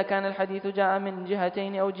 فإذا كان الحديث جاء من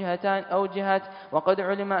جهتين أو جهات، وقد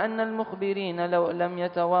علم أن المخبرين لو لم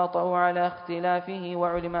يتواطؤوا على اختلافه،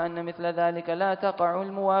 وعلم أن مثل ذلك لا تقع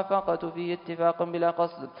الموافقة فيه اتفاقا بلا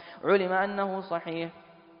قصد، علم أنه صحيح.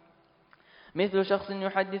 مثل شخص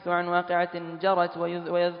يحدث عن واقعة جرت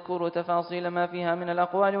ويذكر تفاصيل ما فيها من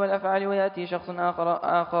الأقوال والأفعال، ويأتي شخص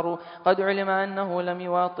آخر قد علم أنه لم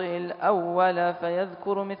يواطئ الأول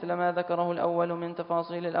فيذكر مثل ما ذكره الأول من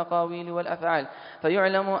تفاصيل الأقاويل والأفعال،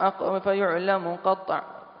 فيعلم قطع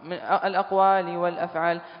من الأقوال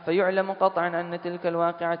والأفعال، فيعلم قطعا أن تلك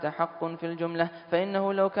الواقعة حق في الجملة.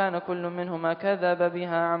 فإنه لو كان كل منهما كذب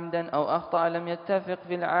بها عمدا أو أخطأ لم يتفق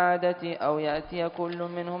في العادة، أو يأتي كل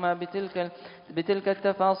منهما بتلك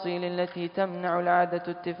التفاصيل التي تمنع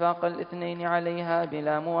العادة اتفاق الاثنين عليها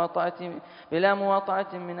بلا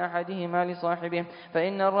مواطأة من أحدهما لصاحبه.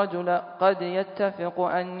 فإن الرجل قد يتفق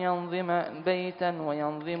أن ينظم بيتا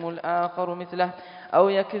وينظم الآخر مثله، أو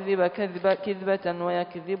يكذب كذبة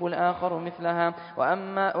ويكذب الآخر مثلها.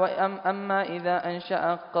 أما إذا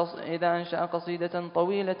أنشأ قصيدة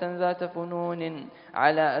طويلة ذات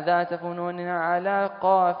فنون على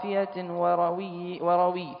قافية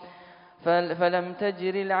وروي فلم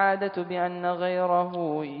تجر العادة بأن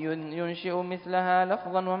غيره ينشئ مثلها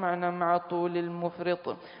لفظا ومعنى مع الطول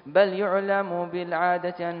المفرط، بل يعلم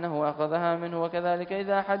بالعادة أنه أخذها منه. وكذلك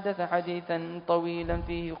إذا حدث حديثا طويلا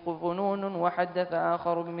فيه فنون وحدث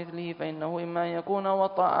آخر بمثله، فإنه إما أن يكون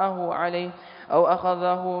وطأه عليه أو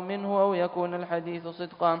أخذه منه، أو يكون الحديث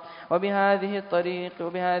صدقا. وبهذه الطريق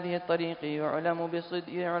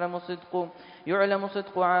يعلم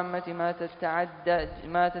صدق عامة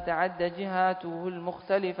ما تتعدى جهاته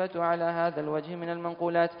المختلفة على هذا الوجه من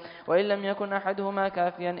المنقولات، وإن لم يكن أحدهما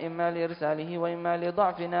كافيا إما لإرساله وإما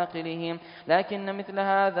لضعف ناقله. لكن مثل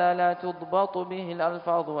هذا لا تضبط به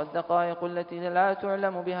الألفاظ والدقائق التي لا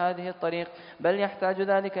تعلم بهذه الطريق، بل يحتاج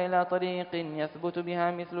ذلك إلى طريق يثبت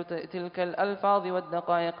بها مثل تلك الألفاظ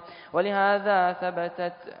والدقائق.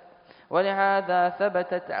 ولهذا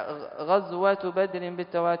ثبتت غزوة بدر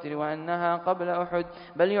بالتواتر وأنها قبل أحد.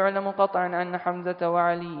 بل يعلم قطعا أن حمزة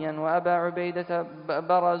وعليا وأبا عبيدة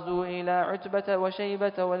برزوا إلى عتبة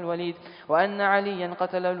وشيبة والوليد، وأن عليا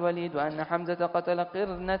قتل الوليد، وأن حمزة قتل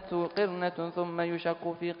قرنة ثم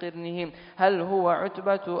يشك في قرنهم هل هو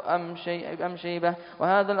عتبة أم شيبة.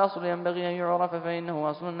 وهذا الأصل ينبغي أن يعرف، فإنه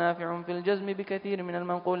أصل نافع في الجزم بكثير من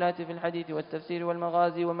المنقولات في الحديث والتفسير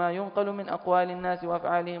والمغازي وما ينقل من أقوال الناس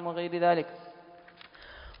وأفعالهم وغير ذلك.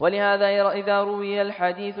 ولهذا إذا روي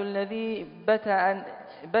الحديث الذي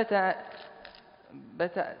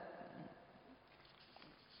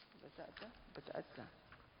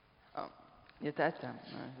يتأتى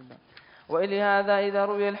ولهذا إذا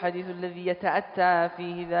روي الحديث الذي يتأتى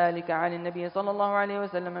فيه ذلك عن النبي صلى الله عليه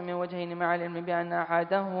وسلم من وجهين مع العلم بأن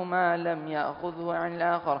أحدهما لم يأخذه عن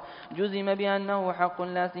الآخر جزم بأنه حق،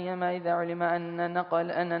 لا سيما إذا علم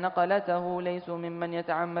أن نقلته ليسوا ممن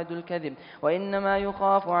يتعمد الكذب، وإنما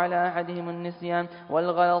يخاف على أحدهم النسيان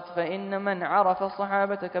والغلط. فإن من عرف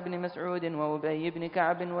الصحابة كابن مسعود وأبي بن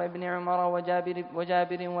كعب وابن عمر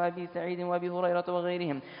وجابر وأبي سعيد وأبي هريرة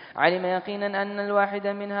وغيرهم علم يقينا أن الواحد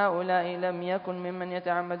من هؤلاء لم يكن ممن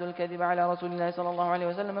يتعمد الكذب على رسول الله صلى الله عليه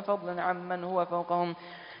وسلم، فضلا عمن هو فوقهم.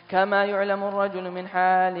 كما يعلم الرجل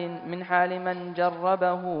من حال من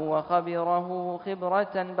جربه وخبره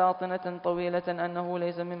خبرة باطنة طويلة أنه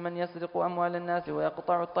ليس ممن يسرق أموال الناس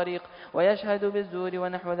ويقطع الطريق ويشهد بالزور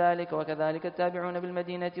ونحو ذلك. وكذلك التابعون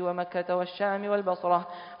بالمدينة ومكة والشام والبصرة.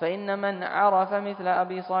 فإن من عرف مثل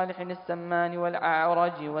أبي صالح السمان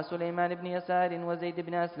والأعرج وسليمان بن يسار وزيد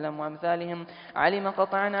بن أسلم وأمثالهم علم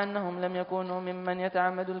قطعا أنهم لم يكونوا ممن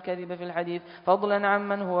يتعمد الكذب في الحديث، فضلا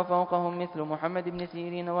عمن هو فوقهم مثل محمد بن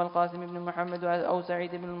سيرين والقاسم بن محمد أو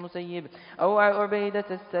سعيد بن المسيب أو عبيدة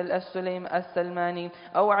السلماني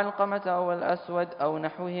أو علقمة أو الأسود أو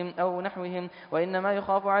نحوهم. وإنما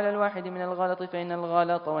يخاف على الواحد من الغلط، فإن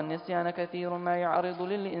الغلط والنسيان كثير ما يعرض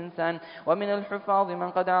للإنسان. ومن الحفاظ من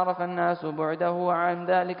قد عرف الناس بعده عن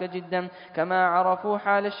ذلك جدا، كما عرفوا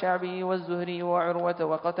حال الشعبي والزهري وعروة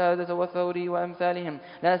وقتادة والثوري وأمثالهم،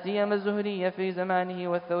 لا سيما الزهري في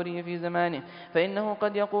زمانه والثوري في زمانه. فإنه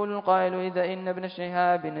قد يقول القائل إذا إن ابن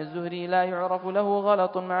شهاب الزهري لا يعرف له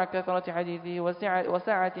غلط مع كثرة حديثه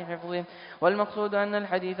وسعة حفظه. والمقصود أن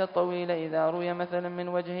الحديث الطويل إذا روي مثلا من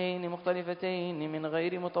وجهين مختلفتين من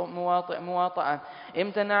غير مواطأة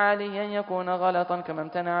امتنع عليه أن يكون غلطا كما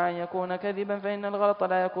امتنع أن يكون كذبا، فإن الغلط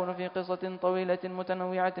لا يكون في قصة طويلة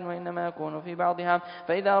متنوعة وإنما يكون في بعضها.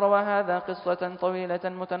 فإذا روى هذا قصة طويلة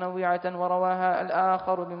متنوعة ورواها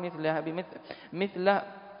الآخر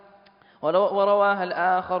ورواها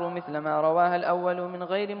الآخر مثل ما رواها الأول من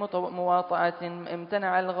غير مواطأة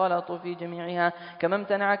امتنع الغلط في جميعها كما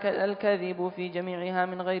امتنع الكذب في جميعها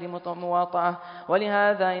من غير مواطأة.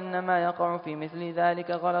 ولهذا إنما يقع في مثل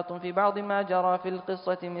ذلك غلط في بعض ما جرى في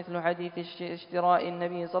القصة، مثل حديث اشتراء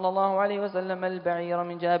النبي صلى الله عليه وسلم البعير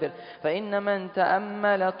من جابر. فإن من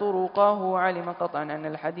تأمل طرقه علم قطعا أن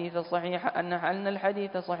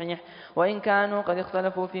الحديث صحيح، وإن كانوا قد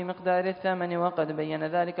اختلفوا في مقدار الثمن، وقد بين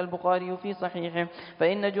ذلك البخاري في صحيحه.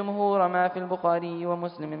 فإن جمهور ما في البخاري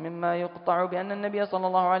ومسلم مما يقطع بأن النبي صلى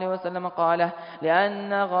الله عليه وسلم قاله،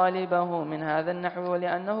 لأن غالبه من هذا النحو،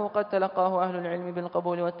 ولأنه قد تلقاه أهل العلم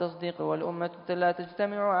بالقبول والتصديق، والأمة لا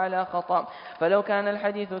تجتمع على خطأ. فلو كان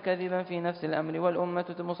الحديث كذبا في نفس الأمر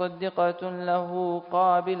والأمة مصدقة له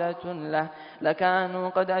قابلة له، لكانوا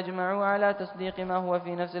قد أجمعوا على تصديق ما هو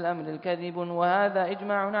في نفس الأمر الكذب، وهذا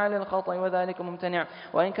إجماع على الخطأ وذلك ممتنع.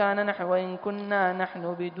 وإن كنا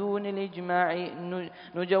نحن بدون الإجماع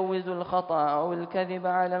نجوز الخطأ أو الكذب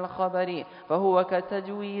على الخبر، فهو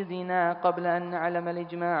كتجويزنا قبل أن نعلم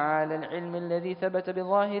الإجماع على العلم الذي ثبت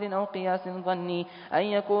بظاهر أو قياس ظني أن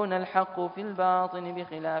يكون الحق في الباطن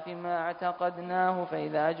بخلاف ما اعتقدناه.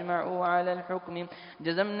 فإذا أجمعوا على الحكم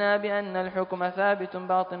جزمنا بأن الحكم ثابت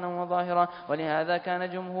باطنا وظاهرا. ولهذا كان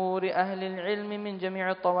جمهور أهل العلم من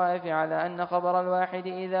جميع الطوائف على أن خبر الواحد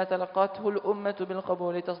إذا تلقته الأمة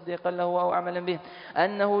بالقبول تصديقا له أو عملا به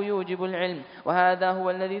أنه يوجب العلم. وهذا هو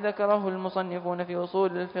الذي ذكره المصنفون في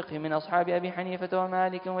أصول الفقه من أصحاب أبي حنيفة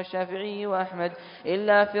ومالك والشافعي وأحمد،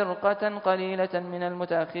 إلا فرقة قليلة من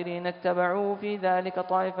المتأخرين اتبعوا في ذلك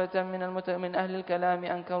طائفة من أهل الكلام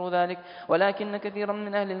أنكروا ذلك. ولكن كثيرا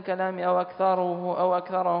من أهل الكلام أو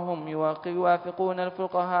أكثرهم يوافقون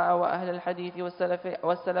الفقهاء وأهل الحديث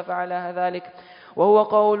والسلف على ذلك، وهو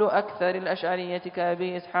قول أكثر الأشعرية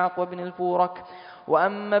كأبي إسحاق وابن الفورك.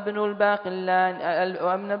 وأما ابن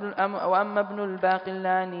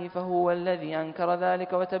الباقلاني فهو الذي أنكر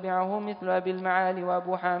ذلك وتبعه مثل أبي المعالي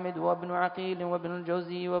وأبو حامد وابن عقيل وابن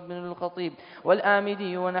الجوزي وابن الخطيب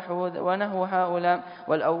والآمدي ونحو هؤلاء.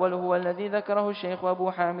 والأول هو الذي ذكره الشيخ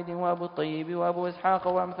أبو حامد وأبو الطيب وأبو إسحاق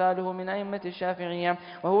وأمثاله من أئمة الشافعية،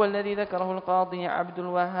 وهو الذي ذكره القاضي عبد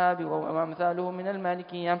الوهاب وأمثاله من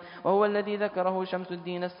المالكية، وهو الذي ذكره شمس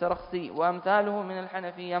الدين السرخسي وأمثاله من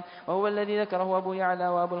الحنفية، وهو الذي ذكره أبو يعلى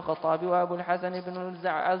وأبو الخطاب وأبو الحسن بن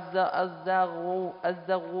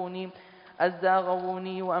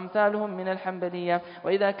الزاغوني وأمثالهم من الحنبلية.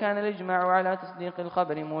 وإذا كان الإجماع على تصديق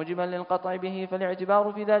الخبر موجبا للقطع به،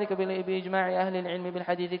 فالاعتبار في ذلك بإجماع أهل العلم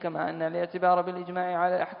بالحديث، كما أن الاعتبار بالإجماع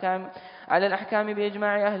على الأحكام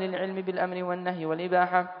بإجماع أهل العلم بالأمر والنهي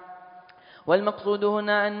والإباحة. والمقصود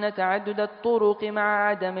هنا أن تعدد الطرق مع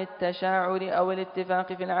عدم التشاعر أو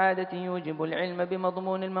الاتفاق في العادة يوجب العلم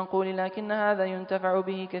بمضمون المنقول، لكن هذا ينتفع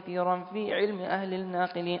به كثيرا في علم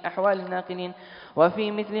أحوال الناقلين،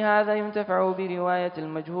 وفي مثل هذا ينتفع برواية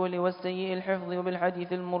المجهول والسيء الحفظ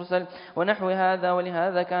وبالحديث المرسل ونحو هذا.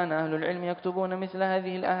 ولهذا كان أهل العلم يكتبون مثل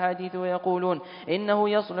هذه الأحاديث ويقولون إنه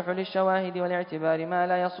يصلح للشواهد والاعتبار ما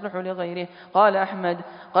لا يصلح لغيره. قال أحمد: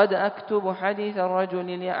 قد أكتب حديث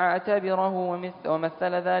الرجل لأعتبره،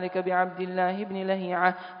 ومثل ذلك بعبد الله بن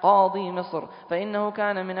لهيعة قاضي مصر، فإنه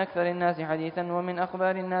كان من أكثر الناس حديثا ومن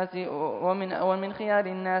أخبار الناس ومن خيار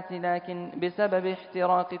الناس، لكن بسبب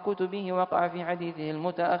احتراق كتبه وقع في حديثه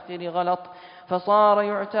المتأخر غلط، فصار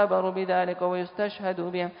يعتبر بذلك ويستشهد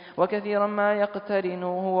به. وكثيرا ما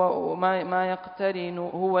يقترن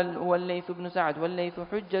هو الليث بن سعد، والليث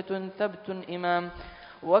حجة ثبت إمام.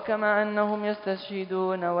 وكما أنهم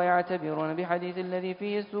يستشهدون ويعتبرون بحديث الذي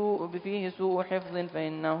فيه سوء حفظ،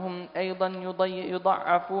 فإنهم أيضا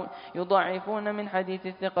يضعفون من حديث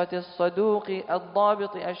الثقة الصدوق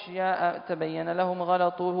الضابط أشياء تبين لهم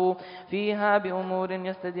غلطه فيها بأمور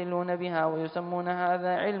يستدلون بها، ويسمون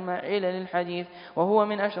هذا علل الحديث، وهو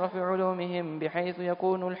من أشرف علومهم، بحيث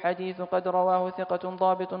يكون الحديث قد رواه ثقة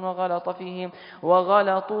ضابط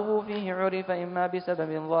وغلطه فيه عرف إما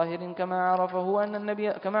بسبب ظاهر كما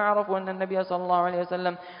عرفوا أن النبي صلى الله عليه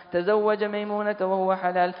وسلم تزوج ميمونة وهو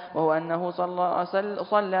حلال، وهو أنه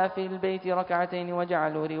صلى في البيت ركعتين،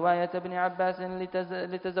 وجعلوا رواية ابن عباس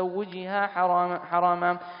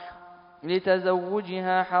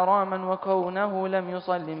لتزوجها حراما وكونه لم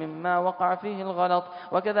يصل مما وقع فيه الغلط.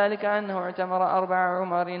 وكذلك أنه اعتمر 4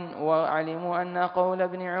 عمر، وعلموا أن قول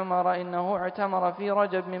ابن عمر إنه اعتمر في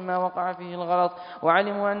رجب مما وقع فيه الغلط،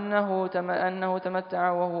 وعلموا أنه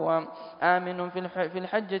تمتع وهو آمن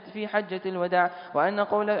في حجة الوداع، وأن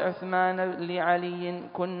قول عثمان لعلي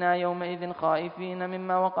كنا يومئذ خائفين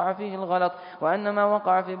مما وقع فيه الغلط، وأن ما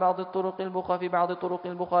وقع في بعض طرق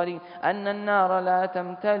البخاري أن النار لا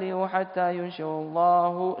تمتلئ حتى ينشئ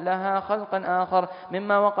الله لها خلقا آخر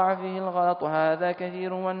مما وقع فيه الغلط، وهذا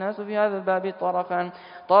كثير. والناس في هذا الباب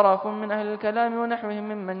طرف من أهل الكلام ونحوهم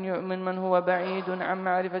ممن هو بعيد عن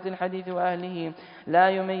معرفة الحديث وأهله، لا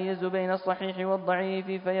يميز بين الصحيح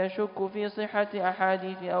والضعيف، فيشك في صحة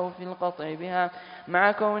أحاديث أو في القطع بها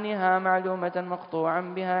مع كونها معلومة مقطوعا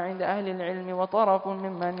بها عند أهل العلم. وطرف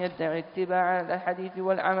ممن يدعي اتباع الحديث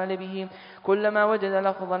والعمل به كلما وجد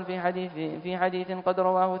لفظا في حديث قد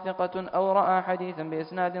رواه ثقة أو رأى حديثا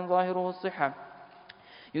بإسناد ظاهره الصحة،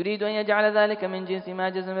 يريد أن يجعل ذلك من جنس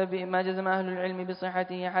ما جزم أهل العلم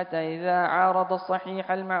بصحته، حتى إذا عارض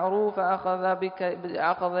الصحيح المعروف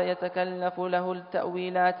أخذ يتكلف له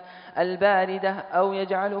التأويلات الباردة أو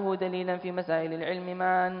يجعله دليلا في مسائل العلم،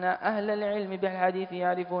 مع أن أهل العلم بالحديث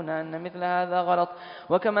يعرفون أن مثل هذا غلط.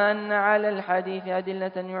 وكما أن على الحديث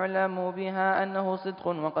أدلة يعلم بها أنه صدق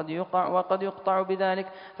وقد يقطع بذلك،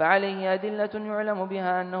 فعليه أدلة يعلم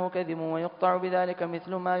بها أنه كذب ويقطع بذلك،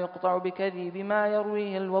 مثل ما يقطع بكذب ما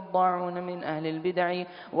يرويه الوضاعون من أهل البدع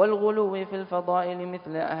والغلو في الفضائل،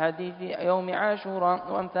 مثل حديث يوم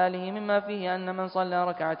عاشوراء وأمثاله، مما فيه أن من صلى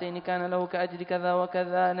ركعتين كان له كأجر كذا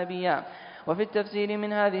وكذا نبيا. وفي التفسير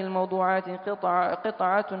من هذه الموضوعات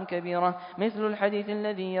قطعة كبيرة، مثل الحديث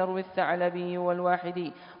الذي يروي الثعلبي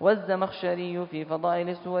والواحدي والزمخشري في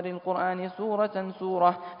فضائل سور القرآن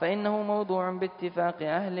سورة، فإنه موضوع باتفاق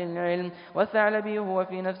أهل العلم. والثعلبي هو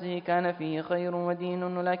في نفسه كان فيه خير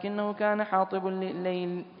ودين، لكنه كان حاطب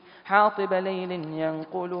ليل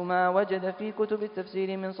ينقل ما وجد في كتب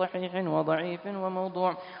التفسير من صحيح وضعيف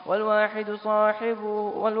وموضوع،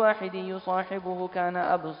 والواحدي صاحبه كان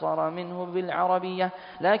أبصر منه بالعربية،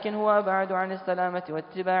 لكن هو أبعد عن السلامة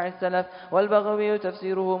واتباع السلف. والبغوي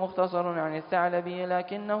تفسيره مختصر عن الثعلبي،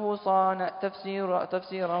 لكنه صان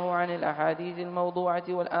تفسيره عن الأحاديث الموضوعة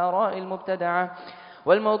والآراء المبتدعة.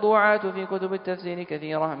 والموضوعات في كتب التفسير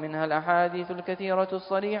كثيرة، منها الأحاديث الكثيرة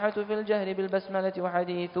الصريحة في الجهر بالبسملة،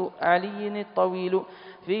 وحديث علي الطويل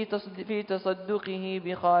في تصدقه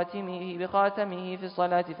بخاتمه في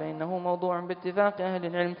الصلاة، فإنه موضوع باتفاق أهل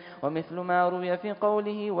العلم. ومثل ما روي في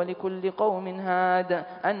قوله ولكل قوم هاد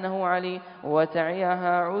أنه علي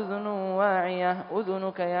وتعيها أذن واعية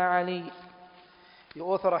أذنك يا علي. The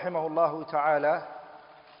author rahimahullah ta'ala,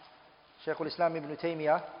 Shaykh al-Islam ibn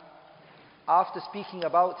Taymiyyah, after speaking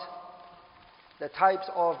about the types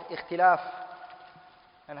of ikhtilaf,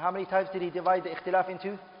 and how many types did he divide the ikhtilaf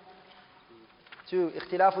into? 2.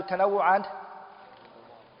 Ikhtilaf al-tanawwu' and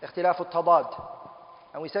ikhtilaf al-tadad.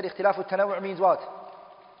 And we said ikhtilaf al-tanawwu' means what?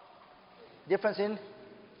 Difference in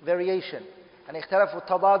variation. And ikhtilaf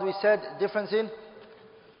al-tadad we said difference in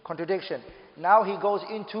contradiction. Now he goes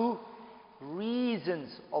into reasons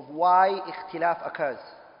of why ikhtilaf occurs,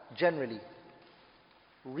 generally.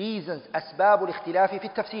 Reasons, أسباب الاختلاف في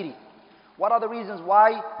التفسير. What are the reasons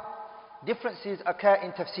why differences occur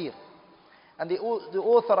in tafsir? And the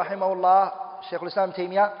author, rahimahullah, Shaykh al-Islam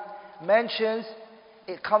Taymiyyah, mentions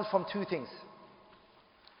it comes from two things.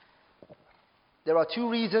 There are two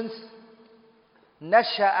reasons.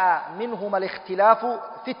 نشأ منهما الاختلاف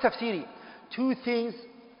في التفسير. Two things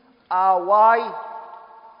are why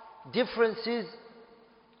differences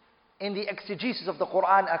in the exegesis of the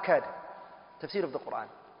Quran occurred. Tafsir of the Quran.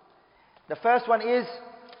 The first one is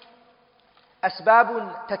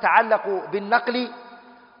أسباب تتعلق بالنقل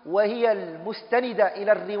وهي المستندة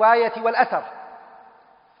إلى الرواية والأثر.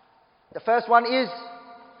 The first one is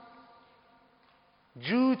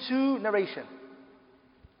due to narration.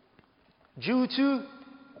 Due to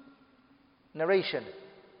narration.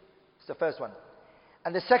 It's the first one.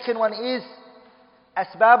 And the second one is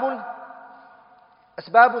أسباب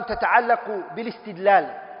تتعلق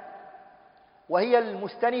بالاستدلال وهي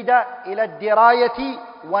المستندة إلى الدراية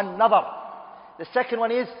والنظر. The second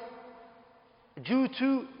one is due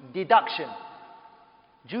to deduction.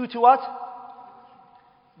 Due to what?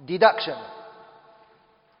 Deduction.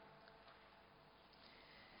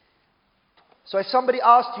 So if somebody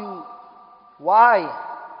asked you why,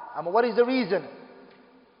 what is the reason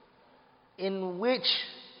in which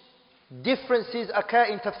differences occur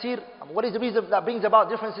in tafsir, what is the reason that brings about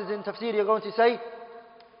differences in tafsir, you're going to say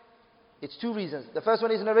it's two reasons. The first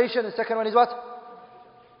one is narration, the second one is what?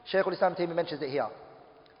 Shaykh al-Islam Taymiyyah mentions it here.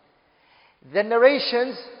 The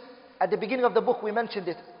narrations, at the beginning of the book we mentioned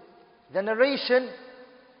it, the narration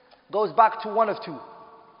goes back to one of two.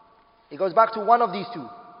 It goes back to one of these two.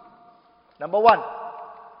 Number one,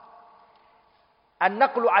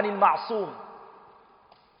 النقل عن المعصوم.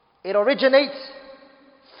 It originates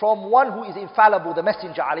from one who is infallible, the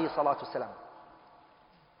Messenger alayhi salatu wasalam.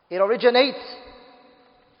 It originates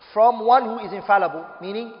from one who is infallible,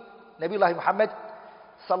 meaning Nabiullah Muhammad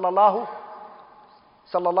sallallahu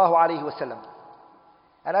alayhi wasallam.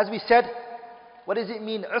 And as we said, what does it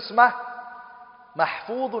mean? عصمة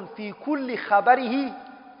محفوظ في كل خبره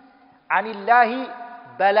عن الله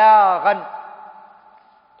بلاغا.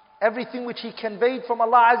 Everything which he conveyed from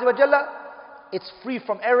Allah Azza wa Jalla, it's free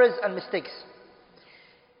from errors and mistakes.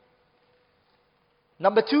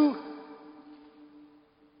 Number two,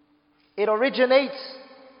 it originates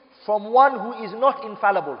from one who is not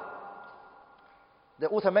infallible. The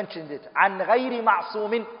author mentioned it. عن غير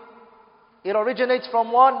معصوم. It originates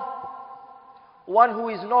from one who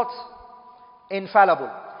is not infallible.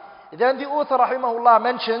 Then the author rahimahullah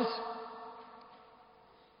mentions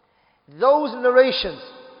those narrations,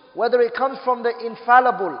 whether it comes from the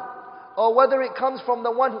infallible or whether it comes from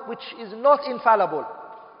the one which is not infallible.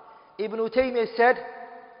 Ibn Taymiyyah said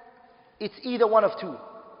it's either one of two.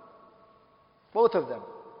 Both of them.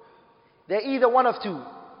 They're either one of two.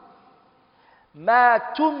 ما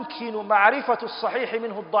تمكن معرفة الصحيح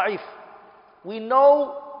منه الضعيف. We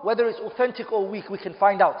know whether it's authentic or weak, we can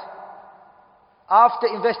find out. After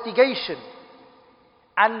investigation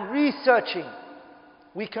and researching,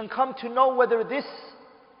 we can come to know whether this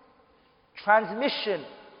transmission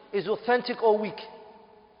is authentic or weak.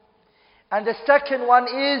 And the second one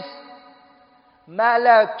is ما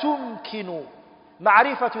لا تمكن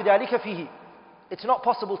معرفة ذلك فيه. It's not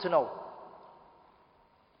possible to know.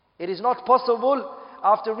 It is not possible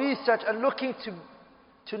after research and looking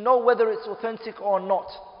to know whether it's authentic or not.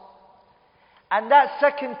 And that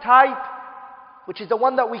second type, which is the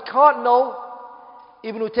one that we can't know,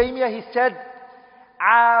 Ibn Taymiyyah, he said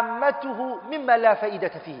عامته مما لا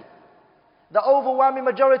فائدة فيه. The overwhelming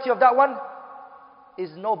majority of that one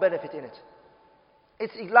is no benefit in it.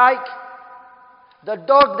 It's like the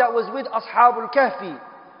dog that was with Ashabul Kahfi.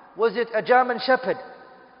 Was it a German Shepherd?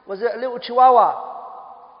 Was it a little Chihuahua?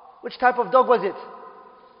 Which type of dog was it?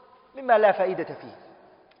 مما لا فائدة فيه.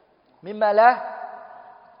 مما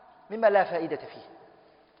لا فائدة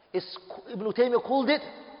فيه. Ibn Taymiyyah called it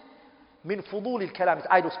من فضول الكلام. It's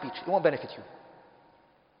idle speech. It won't benefit you.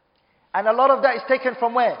 And a lot of that is taken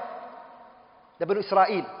from where? The Banu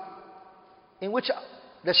Israel, in which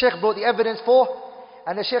the Shaykh brought the evidence for,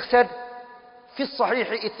 and the Shaykh said, في الصحيح,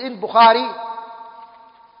 it's in Bukhari,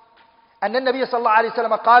 and then Nabi sallallahu alayhi wa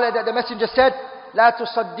sallam قال, that the messenger said, لا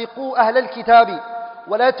تصدقوا أهل الكتاب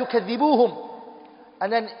ولا تكذبوهم.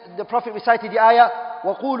 And then the Prophet recited the ayah,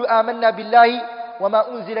 وقولوا آمنا بالله وما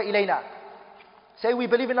أنزل إلينا. Say we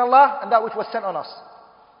believe in Allah and that which was sent on us.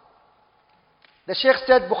 The Shaykh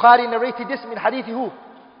said, Bukhari narrated this من حديث who?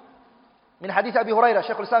 من حديث أبي هريرة.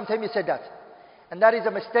 Shaykh al-Islam Taymiyyah said that. And that is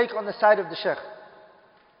a mistake on the side of the Shaykh.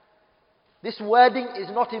 This wording is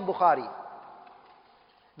not in Bukhari.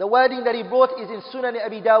 The wording that he brought is in Sunan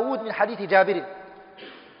Abi Dawood min hadith Jabir.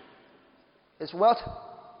 It's what?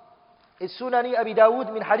 It's Sunan Abi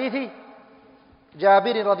Dawood min hadith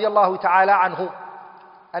Jabir radiyallahu ta'ala anhu.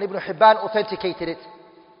 And Ibn Hibban authenticated it.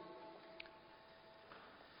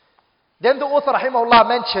 Then the author rahimahullah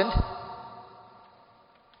mentioned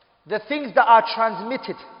the things that are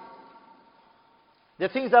transmitted. The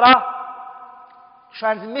things that are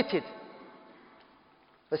transmitted.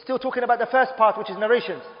 We're still talking about the first part, which is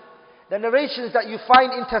narrations. The narrations that you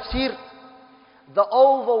find in tafsir, the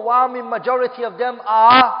overwhelming majority of them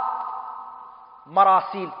are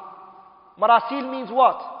marasil. Marasil means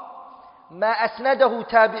what? ما أسنده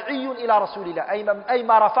تابعي إلى رسول الله أي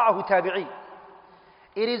ما رفعه تابعي.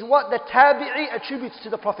 It is what the tabi'i attributes to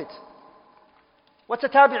the Prophet. What's a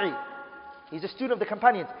tabi'i? He's a student of the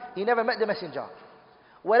companions. He never met the messenger.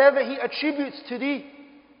 Whatever he attributes to the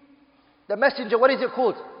messenger, what is it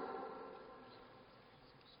called?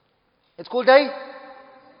 It's called a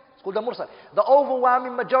mursal. The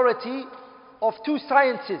overwhelming majority of two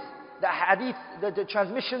sciences, the hadith, the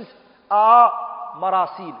transmissions are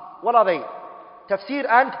marasil. What are they? Tafsir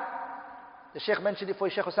and, the Shaykh mentioned it for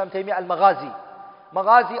Shaykh Islam Taymiyyah, al-Maghazi.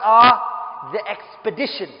 Maghazi are the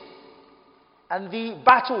expedition and the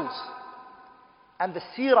battles and the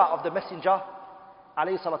seerah of the messenger,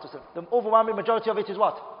 alayhi salatu wasalam. The overwhelming majority of it is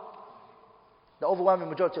what? The overwhelming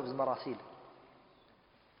majority of it is marasil.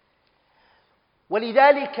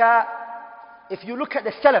 وَلِذَلِكَ, if you look at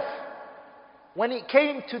the Salaf, when it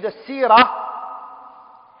came to the seerah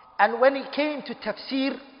and when it came to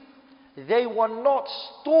tafsir, they were not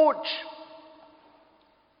staunch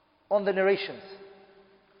on the narrations.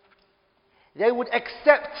 They would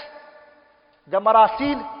accept the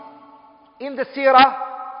marasil in the seerah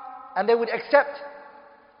and they would accept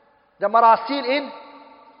the marasil in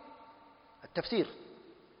التفسير.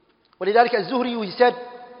 ولذلك الزهري, he said,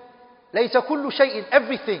 ليس كل شيء,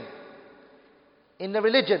 everything in the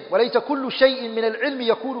religion, وليس كل شيء من العلم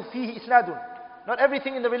يكون فيه إسناد. Not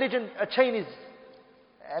everything in the religion, a chain is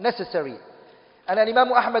necessary. And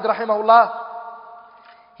Imam Ahmad rahimahullah,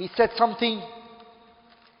 he said something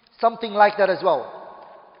like that as well.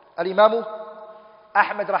 Imam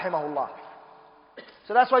Ahmad rahimahullah.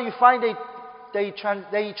 So that's why you find they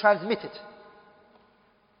transmit it.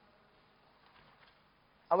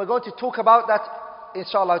 And we're going to talk about that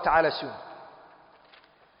inshallah ta'ala soon.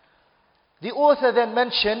 The author then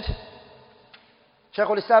mentioned, Shaykh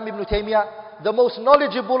al-Islam ibn Taymiyyah, the most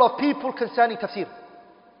knowledgeable of people concerning tafsir.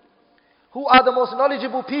 Who are the most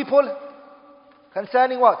knowledgeable people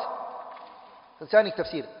concerning what? Concerning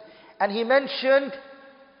tafsir. And he mentioned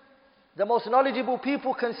the most knowledgeable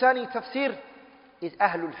people concerning tafsir is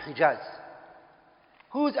Ahlul Hijaz.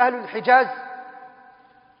 Who is Ahlul Hijaz?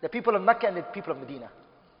 The people of Mecca and the people of Medina.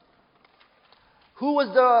 Who was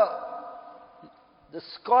the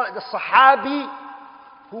Sahabi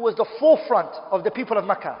who was the forefront of the people of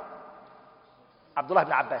Mecca? Abdullah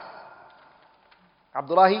ibn Abbas.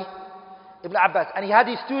 Abdullah ibn Abbas. And he had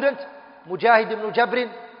his student, Mujahid ibn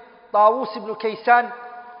Jabrin, Tawus ibn Kaysan,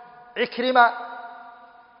 Ikrima,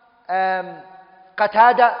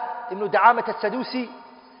 Qatada ibn Da'amat al-Sadusi.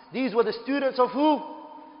 These were the students of who?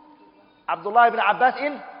 Abdullah ibn Abbas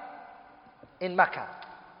in Mecca.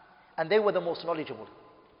 And they were the most knowledgeable.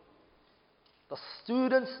 The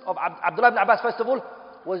students of Abdullah ibn Abbas, first of all,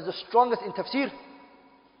 was the strongest in tafsir.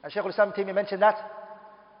 And Shaykh al-Islam Taymiyyah mentioned that.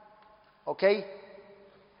 Okay?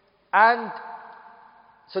 And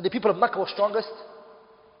so the people of Mecca were strongest.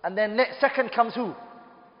 And then second comes who?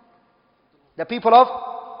 The people of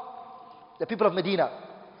Medina.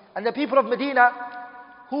 And the people of Medina,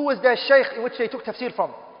 who was their shaykh in which they took tafsir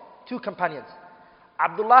from? Two companions.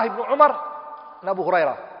 Abdullah ibn Umar and Abu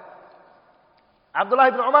Hurairah. Abdullah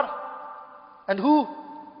ibn Umar and who?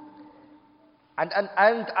 And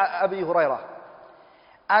Abu Hurairah.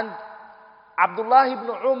 And Abdullah ibn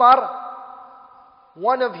Umar,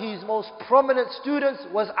 one of his most prominent students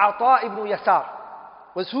was Ata ibn Yasar.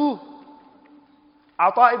 Was who?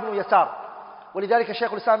 Ata ibn Yasar. ولذلك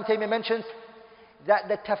Shaykh al-Islam Taymiyyah mentions that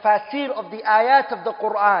the tafasir of the ayat of the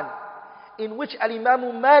Quran in which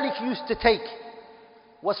Al-Imam Malik used to take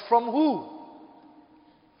was from who?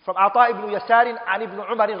 From Ata ibn Yasar and Ibn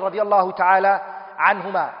Umar radiyallahu ta'ala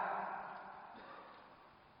anhuma.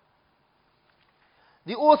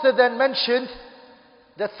 The author then mentioned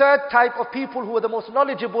the third type of people who were the most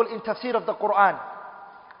knowledgeable in tafsir of the Quran.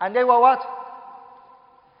 And they were what?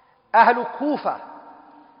 Ahlul Kufa.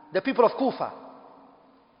 The people of Kufa.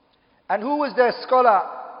 And who was their scholar?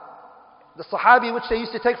 The Sahabi which they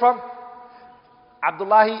used to take from?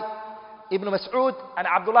 Abdullah ibn Mas'ud. And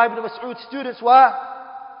Abdullah ibn Mas'ud's students were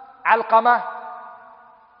Alqamah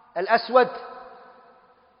Al-Aswad,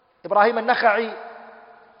 Ibrahim al-Nakha'i,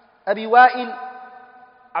 Abi Wa'il,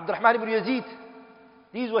 Abdurrahman ibn Yazid.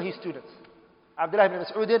 These were his students. Abdullah ibn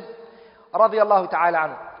Mas'ud radiyallahu ta'ala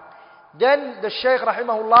anhu. Then the Shaykh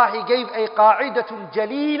rahimahullah, he gave a qa'idatun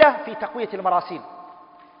jalila fi taqwiyat al-marasil.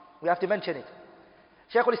 We have to mention it.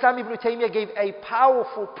 Shaykh al-Islam ibn Taymiyyah gave a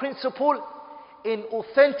powerful principle in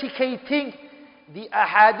authenticating the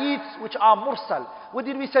ahadiths which are mursal. What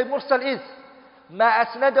did we say mursal is? ما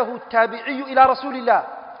أسنده التابعي إلى رسول الله.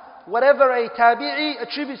 Whatever a tabi'i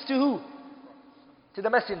attributes to who? To the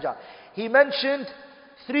messenger. He mentioned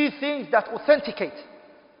 3 things that authenticate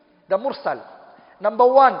the mursal. Number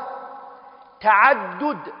 1,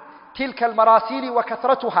 تعدد تلك المراسيل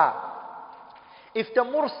وكثرتها. If the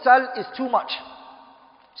mursal is too much,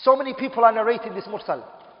 so many people are narrating this mursal,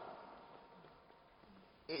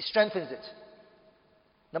 it strengthens it.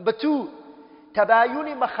 Number 2,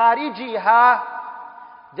 تباين مخارجها.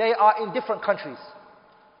 They are in different countries.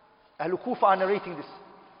 Ahlul Kufa are narrating this.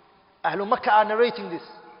 Ahlul Makkah are narrating this.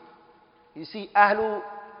 You see, Ahlul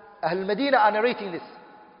Medina are narrating this.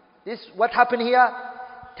 This, what happened here?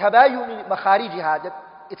 تباين مخارجها. That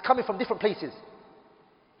it's coming from different places.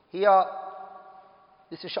 Here,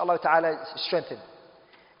 this inshallah ta'ala is strengthened.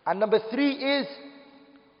 And number 3 is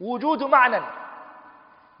وجود معنى.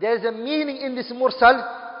 There is a meaning in this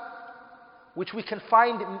mursal which we can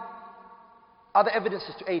find other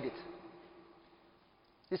evidences to aid it.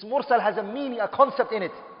 This mursal has a meaning, a concept in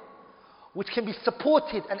it, which can be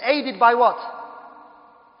supported and aided by what?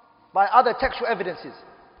 By other textual evidences.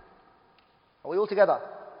 Are we all together?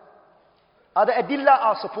 Other adilla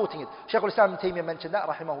are supporting it. Shaykh al-Islam ibn Taymiyyah mentioned that,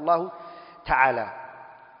 rahimahullah ta'ala.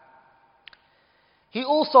 He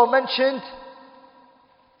also mentioned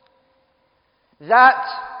that,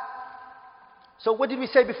 so what did we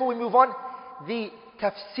say before we move on? The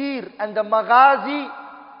tafsir and the maghazi,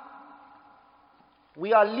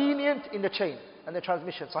 we are lenient in the chain and the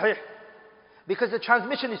transmission, sahih? Because the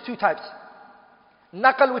transmission is 2 types.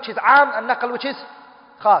 Naqal, which is am, and naqal, which is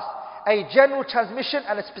khas. A general transmission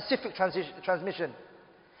and a specific transmission.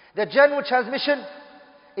 The general transmission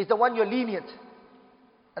is the one you're lenient.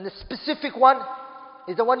 And the specific one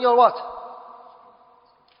is the one you're what?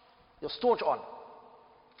 You're staunch on.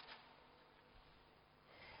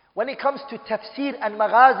 When it comes to tafsir and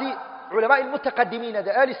maghazi, ulama al-mutaqaddimeen,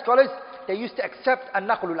 the early scholars, they used to accept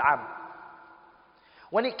an-naql al-am.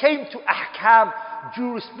 When it came to ahkam,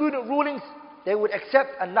 jurisprudent rulings, they would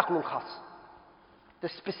accept an-naql al-khas, the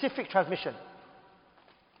specific transmission,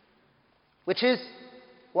 which is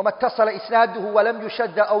وَمَا اتصل إسناده وَلَمْ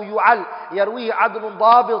يُشَدَّ أَوْ يُعَلْ يَرْوِيهِ عَدْلٌ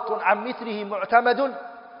ضَابِطٌ عَنْ مِثْلِهِ مُعْتَمَدٌ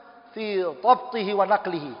فِي ضَبْطِهِ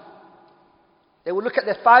وَنَقْلِهِ. They would look at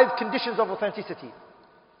the 5 conditions of authenticity.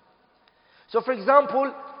 So for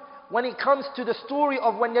example, when it comes to the story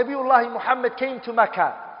of when Nabiullah Muhammad came to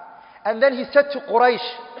Mecca, and then he said to Quraysh,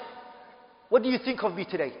 what do you think of me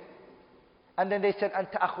today? And then they said,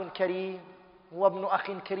 Anta akhun kareem, wa ibnu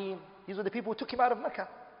akhin kareem. These were the people who took him out of Mecca.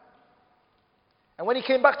 And when he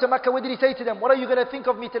came back to Mecca, what did he say to them? What are you going to think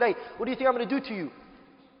of me today? What do you think I'm going to do to you?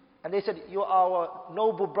 And they said, you are our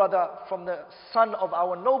noble brother from the son of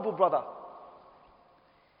our noble brother.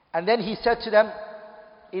 And then he said to them,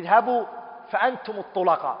 idhabu fa'antum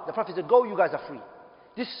at-tulaqa. The Prophet said, go, you guys are free.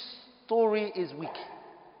 This story is weak.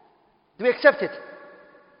 Do we accept it?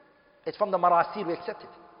 It's from the marasil, we accept it.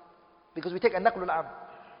 Because we take an-naql al-am.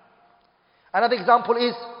 Another example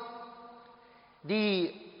is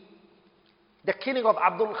the killing of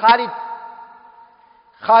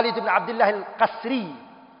Khalid ibn Abdullah al-Qasri.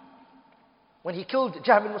 When he killed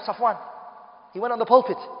Jahm ibn Safwan, he went on the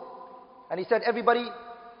pulpit and he said, everybody,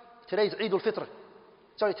 today is Eid al-Fitr.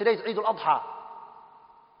 Sorry, today is Eid al-Adha.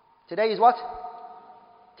 Today is what?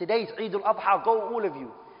 Today is Eid al-Adha. Go all of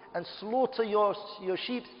you and slaughter your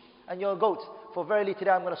sheep and your goats. For verily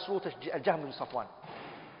today I'm going to slaughter Jahm ibn Safwan.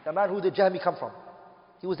 The man who the Jahmi come from.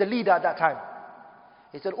 He was the leader at that time.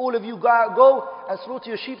 He said, all of you go and slaughter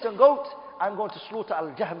your sheep and goats. I'm going to slaughter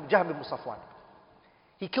Jahm ibn Safwan.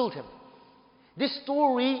 He killed him. This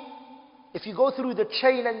story, if you go through the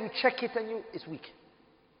chain and you check it, it's weak.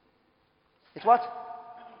 It's what?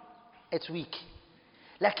 It's weak.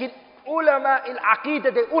 Lakin ulama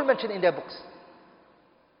al-aqidah, they all mention in their books.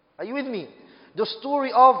 Are you with me? The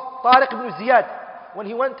story of Tariq ibn Ziyad, when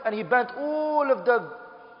he went and he burnt all of the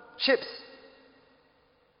ships.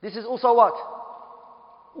 This is also what?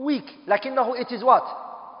 Weak. Lakinnahu, it is what?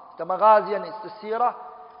 The maghazi and it's the seerah.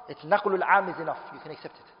 It's naql al-am is enough. You can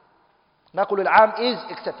accept it. Naql al-am is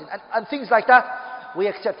accepted. And things like that, we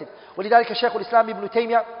accept it. وَلِذَلِكَ Shaykh al-Islam ibn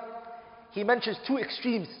Taymiyyah, he mentions 2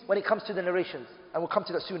 extremes when it comes to the narrations. And we'll come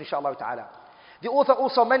to that soon, inshallah ta'ala. The author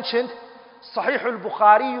also mentioned Sahih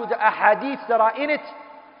al-Bukhari, the ahadith that are in it,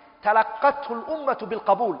 تلقته الأمة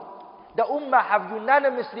بالقبول. The ummah have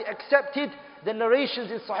unanimously accepted the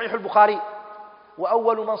narrations in Sahih al-Bukhari.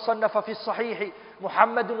 وأول من صنف في الصحيح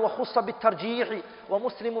محمد وخص بالترجيح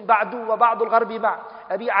ومسلم بعد وبعض الغرب مع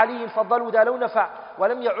أبي علي فضلوا ذا لو نفع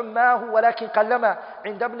ولم يعماه ولكن قلما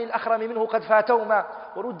عند ابن الأخرم منه قد فاتوما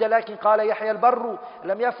ورد لكن قال يحيى البر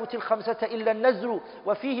لم يفت الخمسة إلا النزر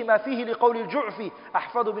وفيه ما فيه لقول الجعف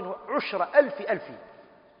أحفظ منه 10,000.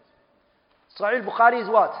 Sahih al-Bukhari is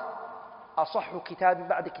what? أصح كتاب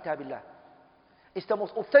بعد كتاب الله. It's the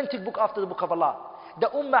most authentic book after the book of Allah. The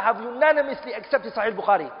ummah have unanimously accepted Sahih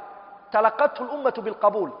al-Bukhari. تلقته الأمة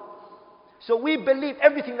بالقبول. So we believe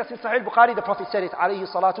everything that's in Sahih al-Bukhari, the Prophet said it, عليه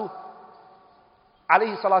الصلاة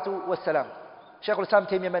والسلام. Shaykh al-Islam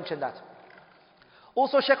Taymiyyah mentioned that.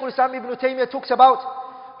 Also Shaykh al-Islam Ibn Taymiyyah talks about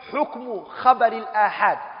حكم خبر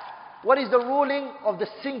الآحاد. What is the ruling of the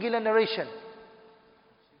singular narration?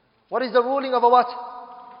 What is the ruling of a what?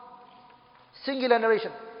 Singular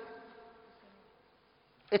narration.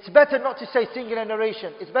 It's better not to say singular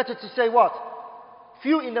narration. It's better to say what?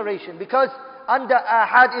 Few in narration. Because under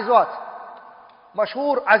ahad is what?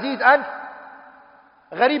 Mashhur, aziz and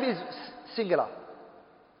gharib is singular.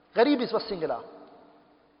 Gharib is what? Singular.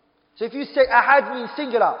 So if you say ahad means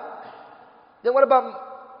singular, then what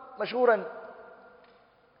about mashhur and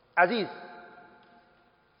aziz?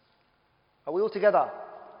 Are we all together?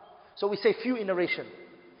 So we say few in narration.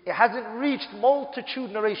 It hasn't reached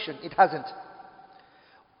multitude narration. It hasn't.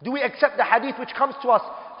 Do we accept the hadith which comes to us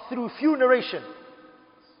through few narration?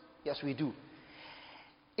 Yes, we do.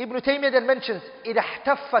 Ibn Taymiyyah then mentions, إِذَا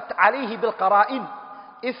احْتَفَّتْ عَلَيْهِ بِالْقَرَائِنِ.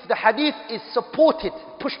 If the hadith is supported,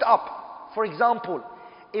 pushed up. For example,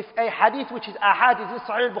 if a hadith which is ahad is in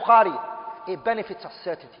Sahih al-Bukhari, it benefits us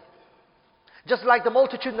certainty. Just like the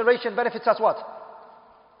multitude narration benefits us what?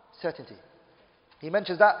 Certainty. He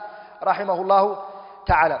mentions that, rahimahullah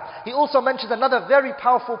ta'ala. He also mentions another very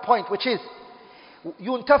powerful point, which is,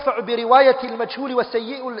 ينتفع برواية المجهول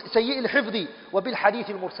وسيء الحفظ وبالحديث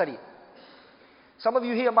المرسل. Some of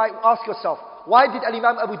you here might ask yourself, why did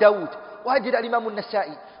Al-Imam Abu Dawud? Why did Al-Imam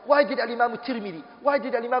Al-Nasa'i? Why did Al-Imam Al-Tirmidhi? Why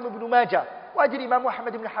did Al-Imam Ibn Majah? Why did Imam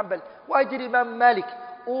Muhammad ibn Hanbal? Why did Imam Malik?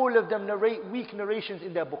 All of them narrate weak narrations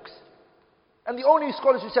in their books. And the only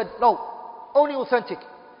scholars who said, no, only authentic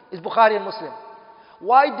is Bukhari and Muslim.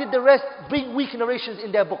 Why did the rest bring weak narrations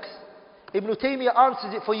in their books? Ibn Taymiyyah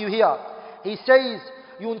answers it for you here. He says,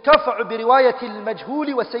 ينتفع برواية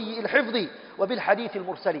المجهول وسيء الحفظ وبالحديث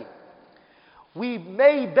المرسل. We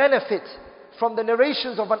may benefit from the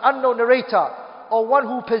narrations of an unknown narrator or one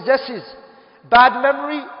who possesses bad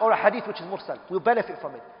memory or a hadith which is mursal. We'll benefit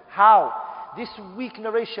from it. How? This weak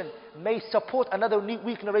narration may support another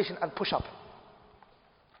weak narration and push up.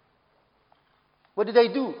 What do they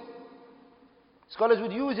do? Scholars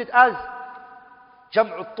would use it as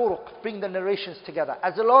Jam'u turuq, bring the narrations together.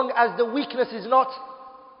 As long as the weakness is not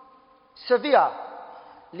severe.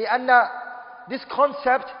 لأن this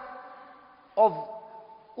concept of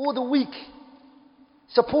all the weak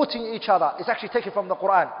supporting each other is actually taken from the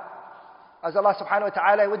Quran. As Allah subhanahu wa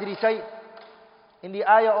ta'ala, what did He say? In the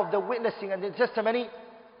ayah of the witnessing and the testimony,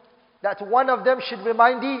 that one of them should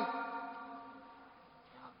remind thee,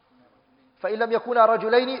 فَإِن لَمْ يَكُونَا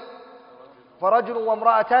رَجُلَيْنِ فَرَجُلٌ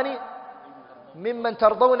وَامْرَأَتَانِ ممن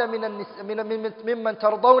ترضون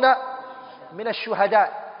من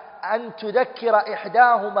الشهداء أن تذكر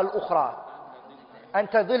إحداهما الأخرى أن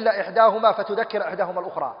تذل إحداهما فتذكر إحداهما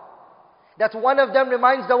الأخرى. That one of them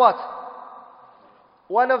reminds the what?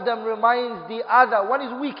 One of them reminds the other. One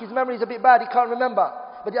is weak, his memory is a bit bad, he can't remember.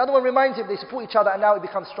 But the other one reminds him, they support each other and now it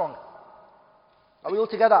becomes strong. Are we all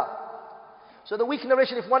together? So the weak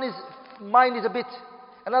narration, if one is mind is a bit,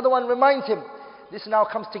 another one reminds him, this now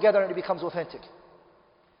comes together and it becomes authentic.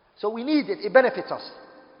 So we need it, it benefits us.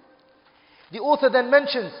 The author then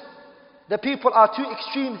mentions the people are two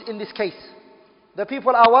extremes in this case. The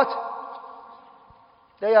people are what?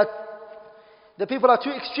 The people are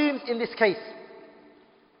two extremes in this case.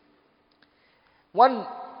 One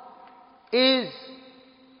is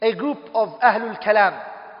a group of Ahlul Kalam,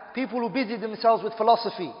 people who busy themselves with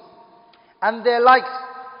philosophy and their likes,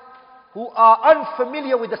 who are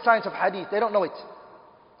unfamiliar with the science of hadith. They don't know it.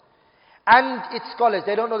 And its scholars,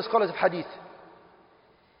 they don't know the scholars of hadith.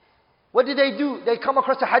 What do? They come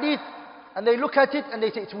across a hadith and they look at it and they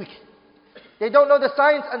say it's weak. They don't know the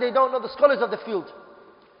science and they don't know the scholars of the field.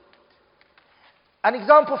 An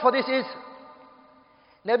example for this is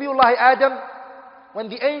Nabiullah Adam, when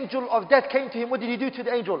the angel of death came to him, what did he do to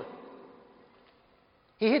the angel?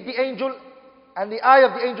 He hit the angel and the eye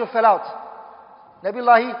of the angel fell out.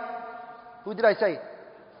 Nabiullah Who did I say?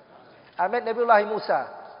 I meant Nabiullah Musa.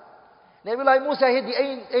 Nabiullah Musa hit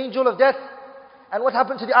the angel of death. And what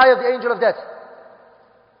happened to the eye of the angel of death?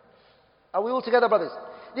 Are we all together, brothers?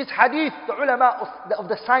 This hadith, the ulama of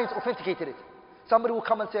the science authenticated it. Somebody will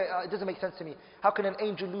come and say, it doesn't make sense to me. How can an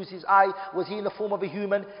angel lose his eye? Was he in the form of a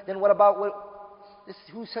human? Then what about...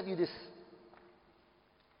 who sent you this?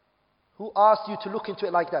 Who asked you to look into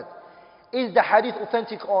it like that? Is the hadith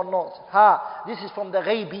authentic or not? This is from the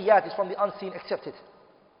ghaybiyat, it's from the unseen, accept it.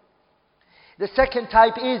 The second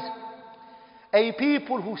type is a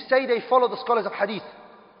people who say they follow the scholars of hadith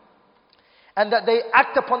and that they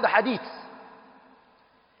act upon the hadiths.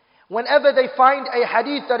 Whenever they find a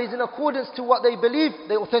hadith that is in accordance to what they believe,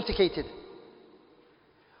 they authenticate it.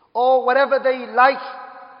 Or whatever they like,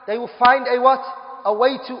 they will find a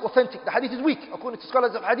way to authenticate. The hadith is weak, according to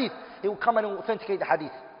scholars of hadith. He will come and authenticate the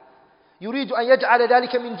hadith. يريد أن يجعل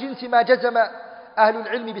ذلك من جنس ما جزم أهل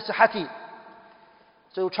العلم بصحته.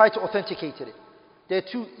 So he will try to authenticate it. There are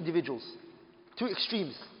two individuals, two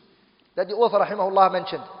extremes that the author rahimahullah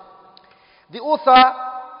mentioned. The author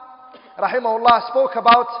rahimahullah spoke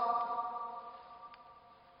about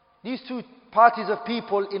these two parties of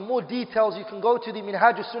people in more details. You can go to the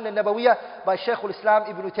Minhaj al-Sunnah al-Nabawiyah by Shaykh al-Islam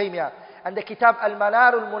Ibn Taymiyyah and the Kitab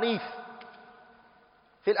al-Manar al-Munif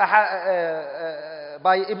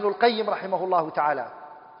by Ibn al-Qayyim rahimahullah ta'ala.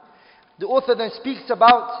 The author then speaks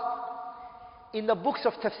about in the books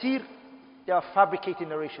of tafsir, there are fabricated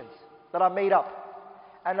narrations that are made up.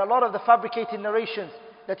 And a lot of the fabricated narrations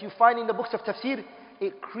that you find in the books of tafsir,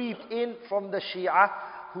 it creeped in from the Shia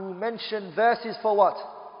who mention verses for what?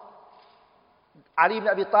 Ali ibn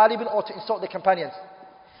Abi Talib or to insult the companions.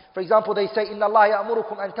 For example, they say, Inna Allah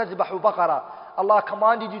ya'murukum an tazbahu baqara. Allah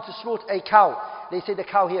commanded you to slaughter a cow. They say the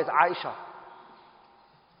cow here is Aisha.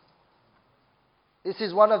 This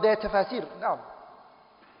is one of their tafasir. No.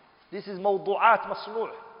 This is mawdu'at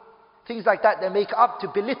masnu'. Things like that they make up to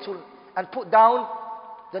belittle and put down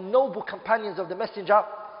the noble companions of the Messenger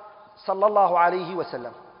sallallahu alayhi wa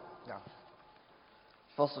sallam.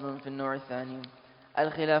 فصل في النوع الثاني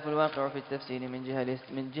الخلاف الواقع في التفسير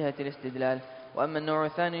من جهة الاستدلال وأما النوع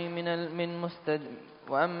الثاني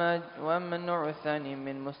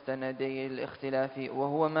من مستندي الاختلاف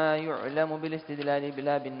وهو ما يعلم بالاستدلال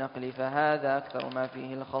بلا بالنقل فهذا أكثر ما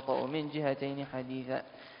فيه الخطأ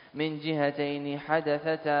من جهتين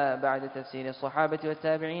حدثتا بعد تفسير الصحابة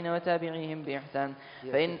والتابعين وتابعيهم بإحسان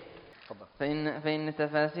فإن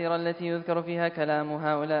التفاسير التي يذكر فيها كلام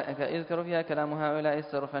هؤلاء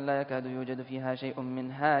صرفا لا يكاد يوجد فيها شيء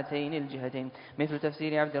من هاتين الجهتين مثل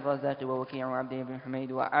تفسير عبد الرزاق ووكيع وعبد بن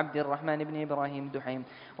حميد وعبد الرحمن بن إبراهيم الدحيم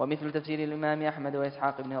ومثل تفسير الإمام أحمد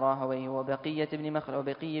وإسحاق بن راهويه وبقي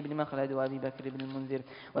بن مخلد وأبي بكر بن المنذر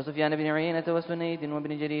وسفيان بن عيينة وسنيد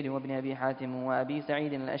وابن جرير وابن أبي حاتم وأبي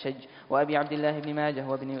سعيد الأشج وأبي عبد الله بن ماجه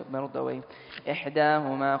وابن مردويه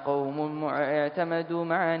إحداهما قوم اعتمدوا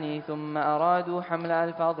معاني ثم أرادوا حمل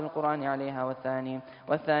ألفاظ القرآن عليها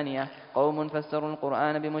والثانية قوم فسروا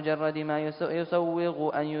القرآن بمجرد ما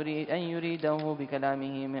يسوغ أن يريده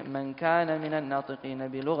بكلامه من كان من الناطقين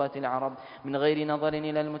بلغة العرب من غير نظر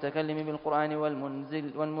إلى المتكلم بالقرآن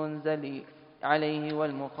والمنزل عليه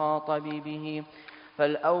والمخاطب به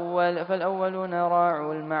فالأولون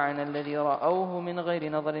راعوا المعنى الذي رأوه من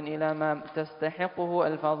غير نظر إلى ما تستحقه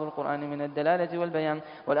ألفاظ القرآن من الدلالة والبيان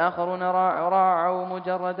والآخرون راعوا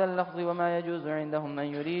مجرد اللفظ وما يجوز عندهم أن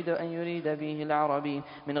يريد به العربي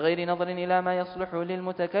من غير نظر إلى ما يصلح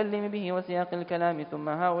للمتكلم به وسياق الكلام ثم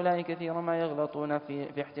هؤلاء كثيرا ما يغلطون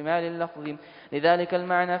في احتمال اللفظ لذلك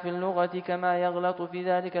المعنى في اللغة كما يغلط في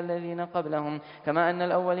ذلك الذين قبلهم كما أن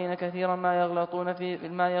الأولين كثيرا ما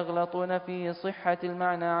يغلطون في صحة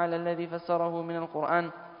المعنى على الذي فسره من القرآن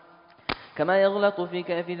كما يغلط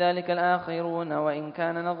في ذلك الآخرون وإن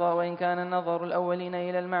كان نظر الأولين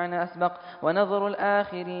إلى المعنى أسبق ونظر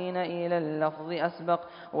الآخرين إلى اللفظ أسبق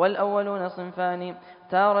والأولون صنفان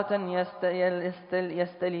تارة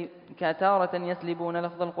يسلبون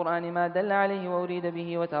لفظ القرآن ما دل عليه وأريد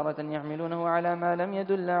به وتارة يحملونه على ما لم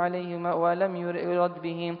يدل عليه ولم يرد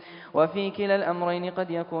به وفي كلا الأمرين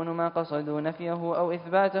قد يكون ما قصدوا نفيه أو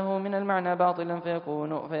إثباته من المعنى باطلا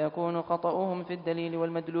فيكون خطأهم في الدليل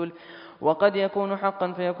والمدلول وقد يكون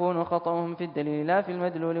حقا فيكون خطأهم في الدليل لا في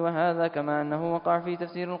المدلول وهذا كما أنه وقع في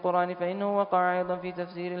تفسير القرآن فإنه وقع أيضا في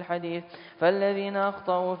تفسير الحديث فالذين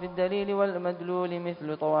أخطأوا في الدليل والمدلول مثل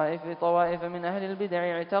مثل طوائف من أهل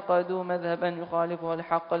البدع اعتقدوا مذهبا يخالفه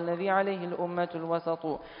الحق الذي عليه الأمة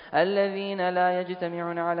الوسط الذين لا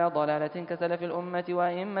يجتمعون على ضلالة كسلف الأمة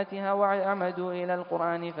وأئمتها، وعمدوا إلى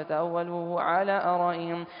القرآن فتأولوه على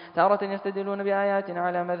آرائهم، تارة يستدلون بآيات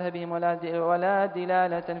على مذهبهم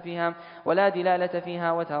ولا دلالة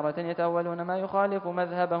فيها، وتارة يتأولون ما يخالف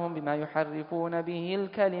مذهبهم بما يحرفون به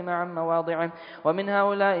الكلمة عن مواضعه. ومن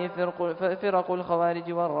هؤلاء فرق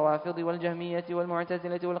الخوارج والروافض والجهمية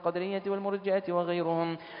والمعتزلة والقدرية والمرجئة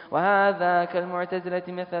وغيرهم. وهذا كالمعتزلة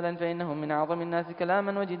مثلا، فإنهم من أعظم الناس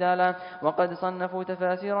كلاما وجدالا، وقد صنفوا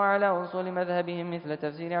تفاسير على أصول مذهبهم، مثل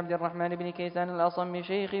تفسير عبد الرحمن بن كيسان الأصم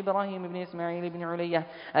شيخ إبراهيم بن إسماعيل بن علية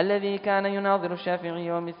الذي كان يناظر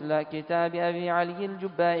الشافعي، ومثل كتاب أبي علي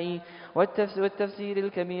الجبائي، والتفسير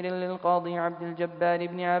الكبير للقاضي عبد الجبار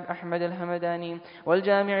بن أحمد الهمداني،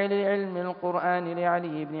 والجامع لعلم القرآن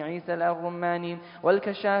لعلي بن عيسى الرماني،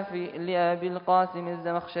 والكشاف لأبي القاسم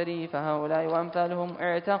الزمخشري. فهؤلاء وأمثالهم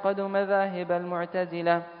اعتقدوا مذاهب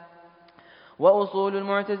المعتزلة. وأصول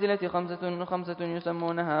المعتزلة خمسة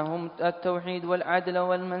يسمونها هم التوحيد والعدل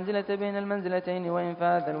والمنزلة بين المنزلتين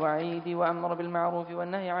وإنفاذ الوعيد وأمر بالمعروف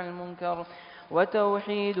والنهي عن المنكر.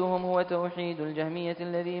 وتوحيدهم هو توحيد الجهمية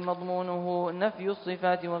الذي مضمونه نفي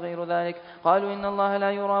الصفات وغير ذلك. قالوا إن الله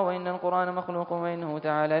لا يرى، وإن القرآن مخلوق، وإنه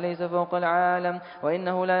تعالى ليس فوق العالم،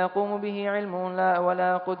 وإنه لا يقوم به علم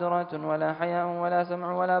ولا قدرة ولا حياء ولا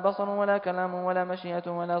سمع ولا بصر ولا كلام ولا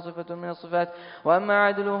مشيئة ولا صفة من الصفات. وأما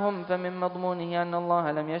عدلهم فمن مضمونه أن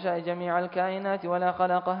الله لم يشأ جميع الكائنات ولا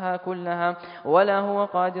خلقها كلها، ولا هو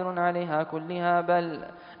قادر عليها كلها،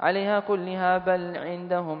 بل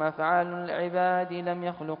عندهم أفعال العباد لم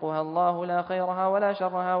يخلقها الله لا خيرها ولا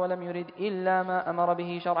شرها، ولم يرد إلا ما أمر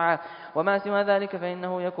به شرعا، وما سوى ذلك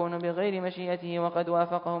فإنه يكون بغير مشيئته. وقد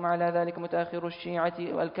وافقهم على ذلك متأخر الشيعة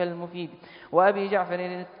والكالمفيد وأبي جعفر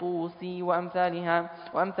الطوسي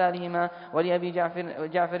وأمثالهما. ولأبي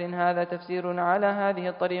جعفر هذا تفسير على هذه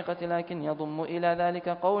الطريقة، لكن يضم إلى ذلك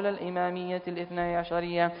قول الإمامية الاثنى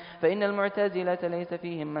عشرية، فإن المعتزلة ليس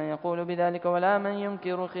فيهم من يقول بذلك ولا من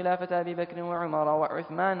ينكر خلافة أبي بكر وعمر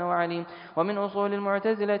وعثمان وعلي. ومن أصول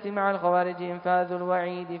المعتزلة مع الخوارج إنفاذ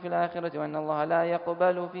الوعيد في الآخرة، وأن الله لا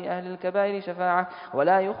يقبل في أهل الكبائر شفاعة،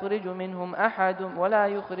 ولا يخرج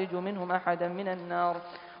منهم أحدا من النار.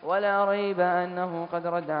 ولا ريب أنه قد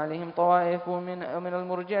رد عليهم طوائف من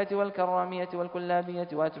المرجئة والكرامية والكلابية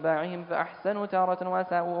وأتباعهم، فأحسنوا تارة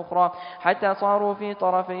وأساءوا أخرى، حتى صاروا في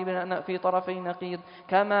طرفي نقيض،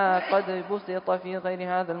 كما قد بسط في غير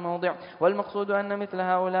هذا الموضع. والمقصود أن مثل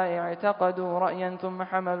هؤلاء اعتقدوا رأيا ثم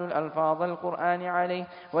حملوا الألفاظ القرآن عليه،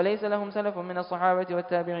 وليس لهم سلف من الصحابة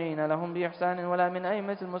والتابعين لهم بإحسان، ولا من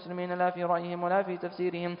أئمة المسلمين، لا في رأيهم ولا في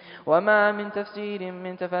تفسيرهم. وما من تفسير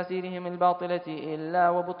من تفاسيرهم الباطلة إلا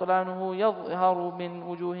وبطلانه يظهر من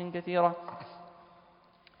وجوه كثيرة،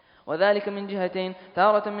 وذلك من جهتين: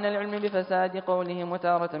 تارة من العلم بفساد قولهم،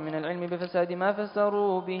 وتارة من العلم بفساد ما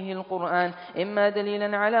فسروا به القرآن، إما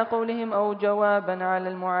دليلا على قولهم أو جوابا على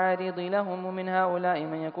المعارض لهم. ومن هؤلاء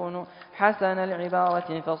من يكون حسن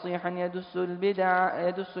العبارة فصيحا يدس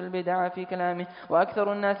البدع في كلامه،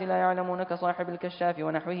 وأكثر الناس لا يعلمون كصاحب الكشاف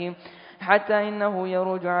ونحوه، حتى إنه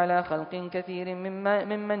يروج على خلق كثير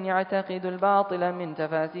ممن يعتقد الباطل من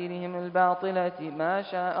تفاسيرهم الباطلة ما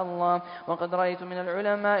شاء الله. وقد رأيت من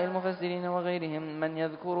العلماء المفسرين وغيرهم من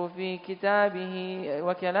يذكر في كتابه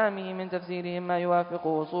وكلامه من تفسيرهم ما يوافق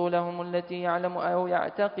أصولهم التي يعلم أو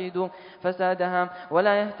يعتقد فسادها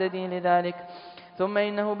ولا يهتدي لذلك. ثم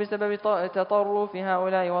إنه بسبب تطرف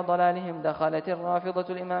هؤلاء وضلالهم دخلت الرافضة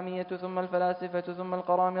الإمامية، ثم الفلاسفة، ثم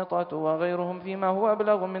القرامطة وغيرهم فيما هو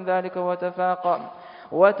أبلغ من ذلك،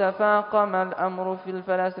 وتفاقم الأمر في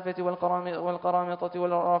الفلاسفة والقرامطة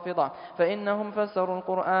والرافضة، فإنهم فسروا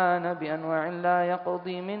القرآن بأنواع لا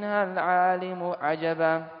يقضي منها العالم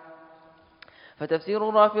عجبا. فتفسير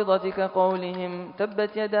الرافضة كقولهم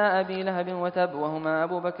تبت يدا أبي لهب وتب، وهما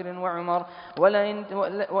أبو بكر وعمر،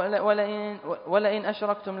 ولئن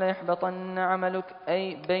أشركتم ليحبطن عملك،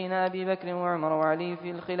 أي بين أبي بكر وعمر وعلي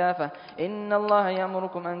في الخلافة. إن الله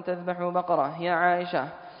يأمركم أن تذبحوا بقرة يا عائشة،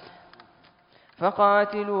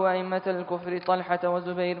 فقاتلوا أئمة الكفر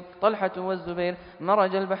طلحة والزبير،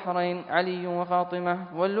 مرج البحرين علي وفاطمة،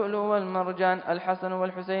 واللؤلؤ والمرجان الحسن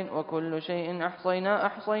والحسين، وكل شيء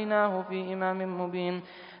أحصيناه في إمام مبين.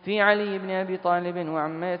 في علي بن أبي طالب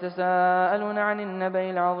وعما يتساءلون عن النبأ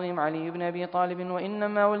العظيم. علي بن أبي طالب: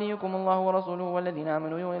 وإنما وليكم الله ورسوله والذين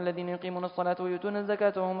آمنوا والذين يقيمون الصلاة ويؤتون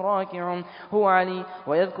الزكاة وهم راكعون، هو علي.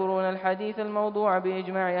 ويذكرون الحديث الموضوع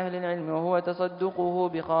بإجماع أهل العلم، وهو تصدقه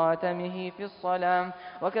بخاتمه في الصلاة.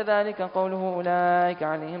 وكذلك قوله: أولئك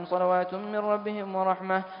عليهم صلوات من ربهم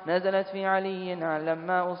ورحمة، نزلت في علي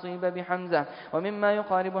لما أصيب بحمزة. ومما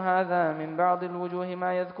يقارب هذا من بعض الوجوه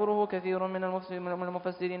ما يذكره كثير من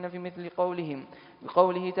المفسرين في مثل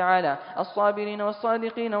قوله تعالى: الصابرين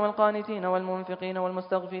والصادقين والقانتين والمنفقين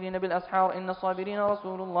والمستغفرين بالأسحار إن الصابرين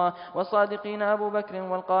رسول الله، والصادقين أبو بكر،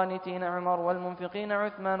 والقانتين عمر، والمنفقين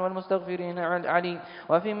عثمان، والمستغفرين علي.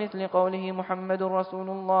 وفي مثل قوله: محمد رسول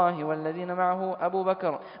الله والذين معه أبو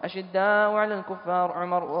بكر، أشداء على الكفار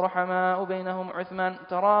عمر، ورحماء بينهم عثمان،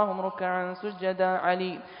 تراهم ركعا سجدا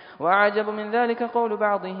علي. وأعجب من ذلك قول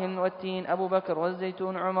بعضهم: والتين أبو بكر،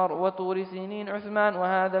 والزيتون عمر، وطور سينين عثمان،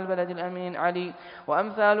 وهذا البلد الأمين علي.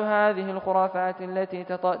 وأمثال هذه الخرافات التي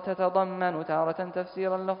تتضمن تارة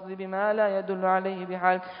تفسير اللفظ بما لا يدل عليه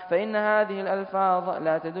بحال، فإن هذه الألفاظ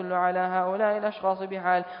لا تدل على هؤلاء الأشخاص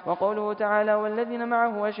بحال. وقوله تعالى: والذين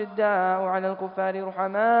معه أشداء على الكفار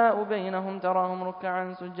رحماء بينهم تراهم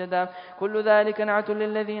ركعا سجدا، كل ذلك نعت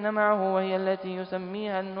للذين معه، وهي التي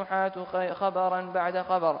يسميها النحاة خبرا بعد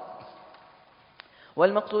خبر.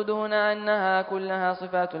 والمقصود هنا أنها كلها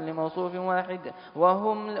صفات لموصوف واحد،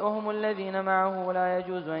 وهم الذين معه، لا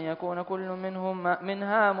يجوز أن يكون كل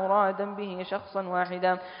منها مرادا به شخصا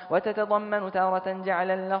واحدا. وتتضمن تارة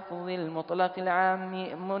جعل اللفظ المطلق العام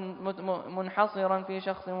منحصرا في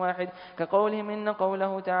شخص واحد، كقولهم: إن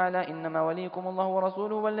قوله تعالى: إنما وليكم الله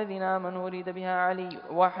ورسوله والذين آمنوا، أريد بها علي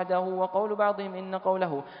وحده. وقول بعضهم: إن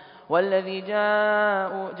قوله: والذي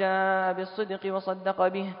جاء بالصدق وصدق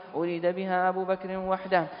به، أريد بها أبو بكر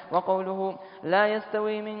وحده. وقوله: لا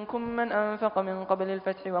يستوي منكم من أنفق من قبل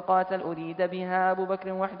الفتح وقاتل، أريد بها أبو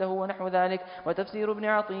بكر وحده، ونحو ذلك. وتفسير ابن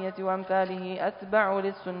عطية وأمثاله أتبع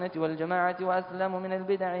للسنة والجماعة وأسلم من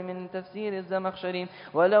البدع من تفسير الزمخشري.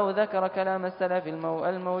 ولو ذكر كلام السلف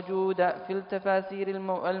الموجود في التفاسير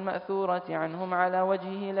المأثورة عنهم على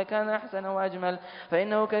وجهه لكان أحسن وأجمل،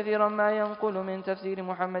 فإنه كثيرا ما ينقل من تفسير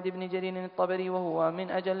محمد بن جرير الطبري، وهو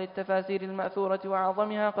من أجل التفاسير المأثورة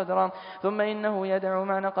وأعظمها قدرا. ثم إنه يدع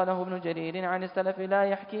ما نقله ابن جرير عن السلف لا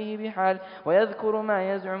يحكيه بحال، ويذكر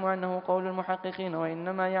ما يزعم أنه قول المحققين،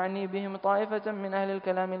 وإنما يعني بهم طائفة من أهل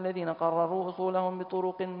الكلام الذين قرروا أصولهم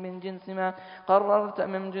بطرق من جنس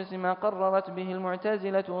ما قررت به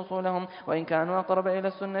المعتزلة أصولهم، وإن كانوا أقرب إلى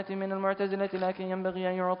السنة من المعتزلة، لكن ينبغي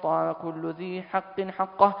أن يعطى كل ذي حق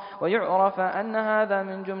حقه، ويعرف أن هذا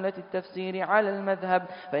من جملة التفسير على المذهب.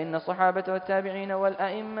 فإن الصحابة والتابعين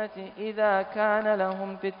والأئمة إذا كان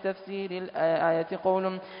لهم في التفسير الآية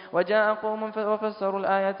قول، وجاء قوم وفسروا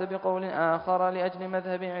الآية بقول آخر لأجل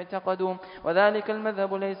مذهب اعتقدوا، وذلك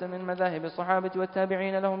المذهب ليس من مذاهب الصحابة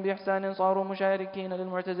والتابعين لهم بإحسان، صاروا مشاركين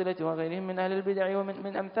للمعتزلة وغيرهم من أهل البدع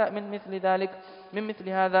من مثل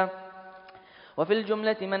هذا. وفي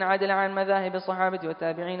الجملة من عدل عن مذاهب الصحابة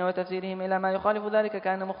والتابعين وتفسيرهم إلى ما يخالف ذلك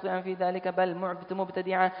كان مخطئا في ذلك، بل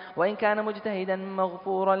مبتدعا، وإن كان مجتهدا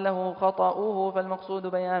مغفورا له خطأه. فالمقصود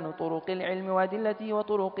بيان طرق العلم وأدلته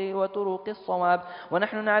وطرق الصواب.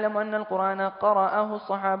 ونحن نعلم أن القرآن قرأه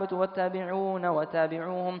الصحابة والتابعون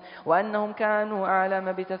وتابعوهم، وأنهم كانوا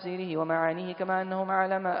أعلم بتفسيره ومعانيه، كما أنهم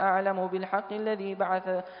أعلم بالحق الذي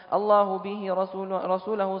بعث الله به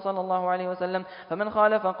رسوله صلى الله عليه وسلم. فمن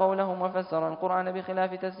خالف قولهم وفسر القرآن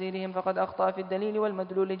بخلاف تفسيرهم فقد أخطأ في الدليل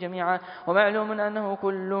والمدلول جميعا. ومعلوم أنه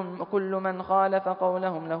كل من خالف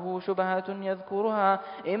قولهم له شبهات يذكرها،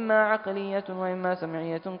 إما عقلية وإما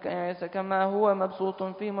سمعية، كما هو مبسوط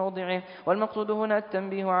في موضعه. والمقصود هنا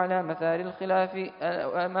التنبيه على مثار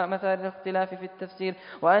الاختلاف في التفسير،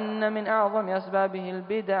 وأن من أعظم أسبابه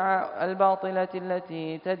البدع الباطلة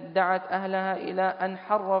التي دعت أهلها إلى أن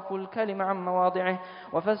حرفوا الكلم عن مواضعه،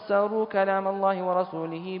 وفسروا كلام الله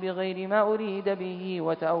ورسوله بغير ما أريد به،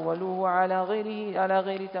 وتأولوه على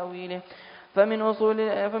غير تأويله. فمن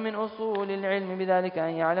أصول العلم بذلك أن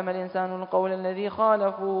يعلم الإنسان القول الذي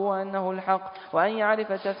خالفه وأنه الحق، وأن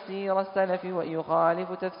يعرف تفسير السلف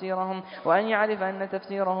ويخالف تفسيرهم، وأن يعرف أن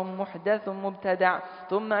تفسيرهم محدث مبتدع،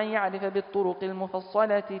 ثم أن يعرف بالطرق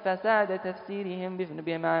المفصلة فساد تفسيرهم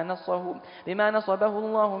بما نصبه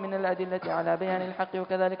الله من الأدلة على بيان الحق.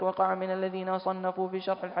 وكذلك وقع من الذين صنفوا في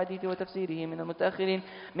شرح الحديث وتفسيره من المتأخرين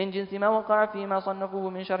من جنس ما وقع فيما صنفوه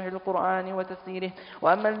من شرح القرآن وتفسيره.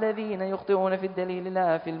 وأما الذين يخطئون يرجعون في الدليل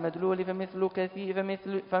لا في المدلول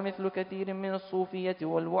فمثل كثير من الصوفية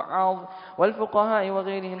والوعاظ والفقهاء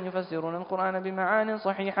وغيرهم يفسرون القرآن بمعان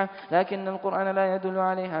صحيحة لكن القرآن لا يدل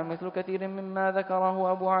عليها مثل كثير مما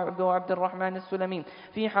ذكره أبو عبد الرحمن السلمي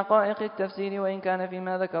في حقائق التفسير وإن كان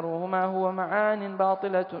فيما ذكروه ما هو معان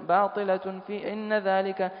باطلة في إن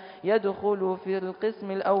ذلك يدخل في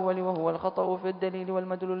القسم الأول وهو الخطأ في الدليل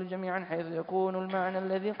والمدلول جميعا حيث يكون المعنى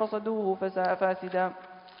الذي قصدوه فاسدا.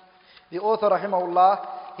 The author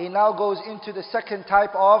rahimahullah, he now goes into the second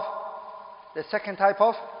type of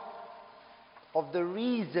the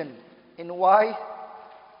reason in why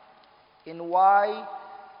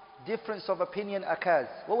difference of opinion occurs.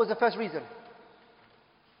 What was the first reason?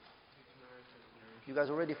 You guys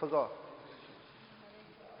already forgot.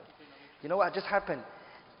 You know what just happened?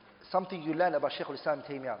 Something you learn about Shaykh al-Islam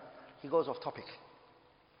Taymiyyah. He goes off topic.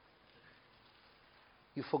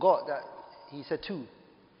 You forgot that he said two.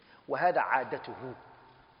 وَهَذَا عَادَتُهُ.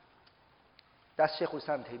 That's Shaykh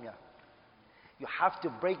al-Islam Taymiyyah. You have to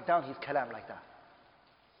break down his kalam like that.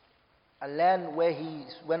 And learn where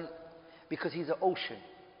because he's an ocean.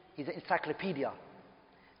 He's an encyclopedia.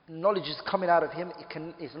 Knowledge is coming out of him,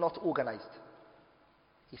 it's not organized.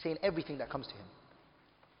 He's saying everything that comes to him.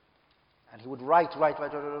 And he would write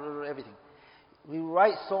everything. We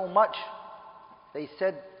write so much, they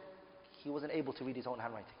said he wasn't able to read his own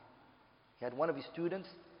handwriting. He had one of his students,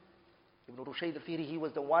 Ibn Rushayd al-Fihri, he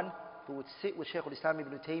was the one who would sit with Shaykh al-Islam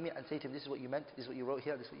Ibn Taymiyyah and say to him, this is what you meant, this is what you wrote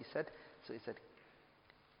here, this is what you said. So he said,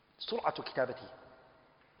 Sur'atu kitabati,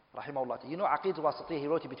 rahimahullah. You know Aqeedah Wasatiyah, he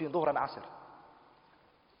wrote it between Dhuhr and Asr.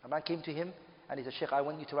 A man came to him and he said, Shaykh, I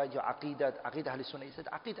want you to write your Aqeedah Ahl Sunnah. He said,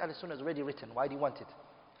 Aqeedah Ahl Sunnah is already written, why do you want it?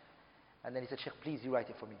 And then he said, Shaykh, please you write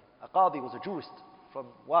it for me. A Qadi was a jurist from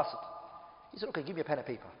Wasit. He said, okay, give me a pen and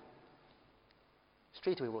paper.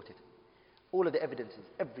 Straight away wrote it. All of the evidences,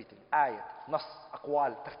 everything, ayat, nas,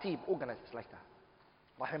 aqwal, tartib, organized like that.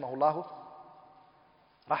 Rahimahullahu,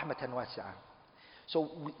 rahmatan wasi'ah. So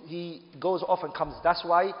he goes off and comes. That's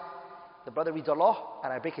why the brother reads Allah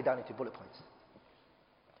and I break it down into bullet points.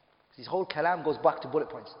 His whole kalam goes back to bullet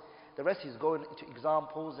points. The rest he's going into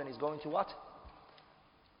examples and he's going to what?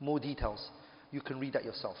 More details. You can read that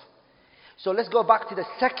yourself. So let's go back to the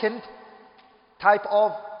second type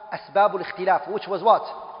of asbabul ikhtilaf, which was what?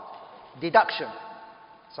 Deduction.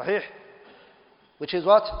 Sahih. Which is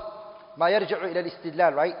what? Ma yarji'u ila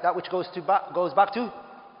al-istidlal, right? That which goes back to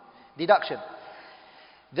deduction.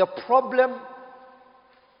 The problem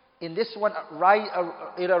in this one,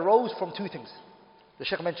 it arose from two things. The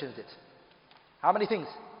Shaykh mentions it. How many things?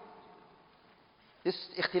 This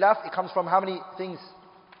ikhtilaf, it comes from how many things?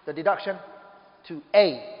 The deduction to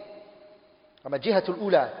A. From a jihatul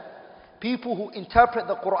ula. People who interpret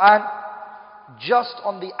the Quran just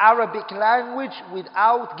on the Arabic language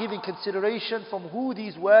without giving consideration from who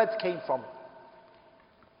these words came from.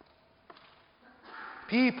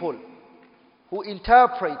 People who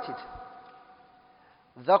interpreted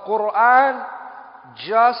the Quran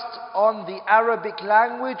just on the Arabic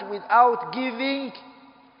language without giving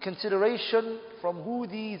consideration from who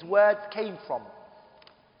these words came from.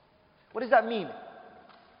 What does that mean?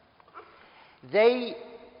 They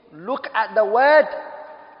look at the word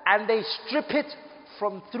and they strip it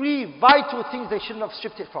from three vital things they shouldn't have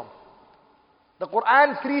stripped it from. The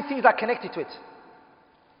Quran, three things are connected to it.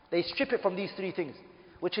 They strip it from these three things.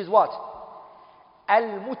 Which is what?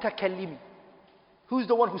 Al-Mutakallimi. Who's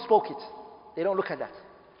the one who spoke it? They don't look at that.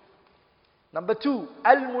 Number two,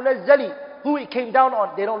 Al-Munazzali. Who it came down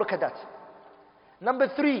on? They don't look at that. Number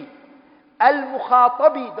three,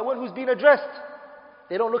 Al-Mukhatabi. The one who's been addressed.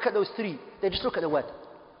 They don't look at those three. They just look at the word.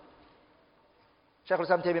 Shaykh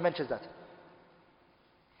al-Islam Taymiyyah mentions that.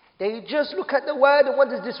 They just look at the word and what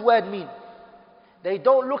does this word mean? They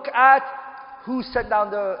don't look at who said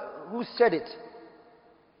it.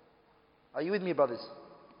 Are you with me, brothers?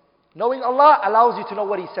 Knowing Allah allows you to know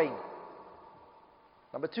what He's saying.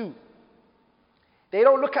 Number two, they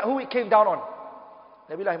don't look at who it came down on.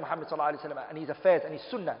 Nabiullah Muhammad sallallahu alaihi wasallam and his affairs and his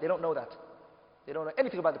sunnah. They don't know that. They don't know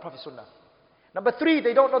anything about the Prophet's sunnah. Number three,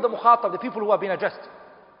 they don't know the mukhatab, the people who are being addressed.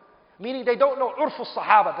 Meaning they don't know urf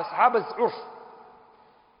al-sahaba, the sahaba's urf.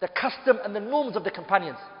 The custom and the norms of the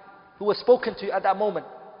companions who were spoken to at that moment.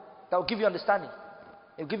 That will give you understanding.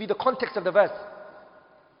 It will give you the context of the verse.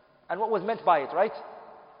 And what was meant by it, right?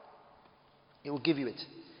 It will give you it.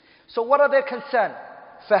 So what are their concern?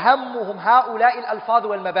 فَهَمُّهُمْ هَؤُلَاءِ الْأَلْفَاظُ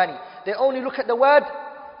وَالْمَبَانِي. They only look at the word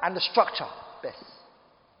and the structure. Best.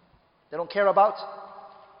 They don't care about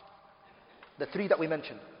the three that we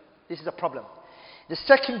mentioned. This is a problem. The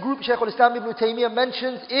second group Shaykh al-Islam Ibn Taymiyyah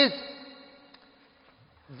mentions is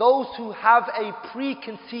those who have a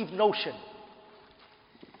preconceived notion.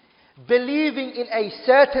 believing in a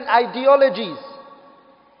certain ideologies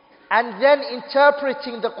and then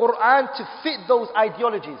interpreting the Quran to fit those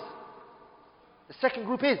ideologies. The second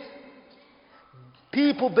group is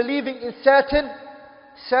people believing in certain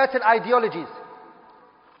ideologies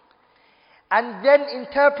and then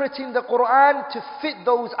interpreting the Quran to fit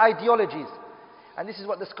those ideologies. And this is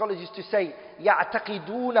what the scholars used to say,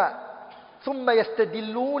 يَعْتَقِدُونَ ثُمَّ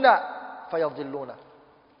يَسْتَدِلُّونَ فَيَضِلُّونَ.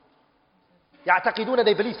 يَعْتَقِدُونَ,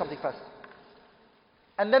 they believe something first.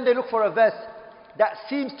 And then they look for a verse that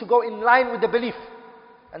seems to go in line with the belief.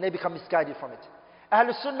 And they become misguided from it.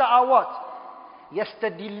 Ahlul Sunnah are what?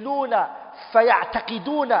 يَسْتَدِلُّونَ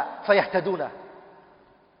فَيَعْتَقِدُونَ فَيَهْتَدُونَ.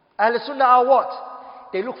 Ahlul Sunnah are what?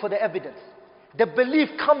 They look for the evidence. The belief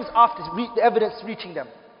comes after the evidence reaching them.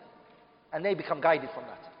 And they become guided from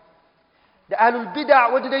that. The Ahlul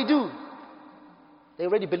Bid'ah, what do? They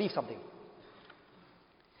already believe something.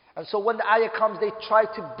 And so when the ayah comes, they try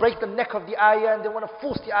to break the neck of the ayah and they want to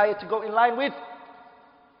force the ayah to go in line with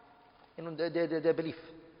their belief.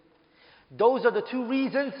 Those are the two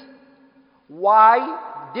reasons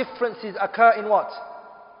why differences occur in what?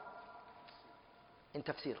 In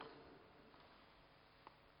tafsir.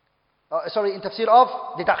 In tafsir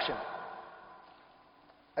of deduction.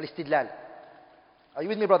 Al-istidlal. Are you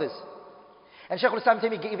with me, brothers? And Shaykh al-Islam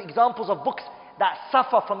gave examples of books that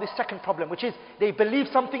suffer from this second problem, which is they believe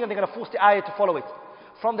something and they're going to force the ayah to follow it.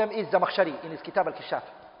 From them is Zamakhshari in his Kitab al-Kishaf.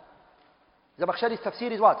 Zamakhshari's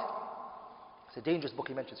tafsir is what? It's a dangerous book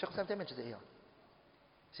he mentions. Shaykh al-Islam mentions it here.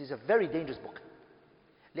 This is a very dangerous book.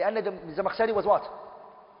 لأن Zamakhshari was what?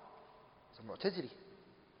 It's a Mu'tazili.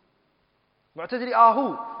 Mu'tazili are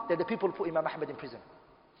who? They're the people who put Imam Ahmad in prison.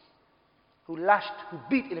 Who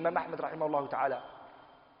beat Imam Ahmad rahimahullah ta'ala.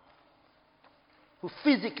 Who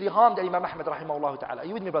physically harmed Imam Ahmad rahimahullah ta'ala. Are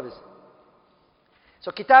you with me, brothers?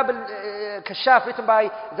 So Kitab al-Kashaf written by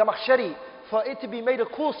Zamakhshari, for it to be made a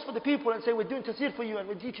course for the people and say, we're doing tafsir for you and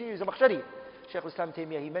we're teaching you Zamakhshari. Shaykh al-Islam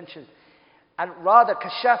Taymiyyah, he mentions, and rather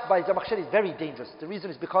Kashaf by Zamakhshari is very dangerous. The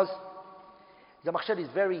reason is because Zamakhshari is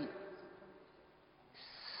very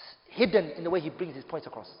hidden in the way he brings his points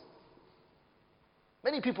across.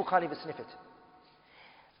 Many people can't even sniff it.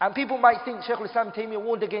 And people might think Shaykh al-Islam Taymiyyah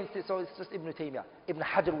warned against it, so it's just Ibn Taymiyyah. Ibn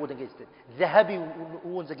Hajar warned against it. Zahabi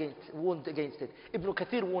warned against it. Ibn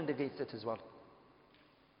Kathir warned against it as well.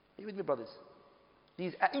 Are you with me, brothers?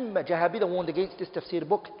 These A'imma Jahabida warned against this tafsir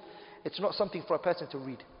book. It's not something for a person to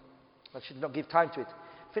read. I should not give time to it.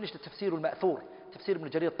 Finish the Tafsir al-Ma'thur. Tafsir ibn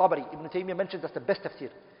Jarir al-Tabari. Ibn Taymiyyah mentions that's the best tafsir.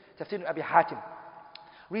 Tafsir ibn Abi Hatim.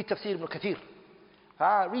 Read Tafsir ibn Kathir.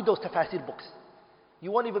 Read those tafsir books.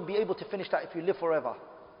 You won't even be able to finish that if you live forever.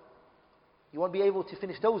 You won't be able to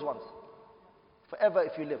finish those ones forever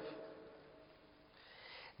if you live.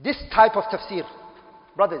 This type of tafsir,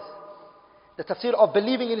 brothers, the tafsir of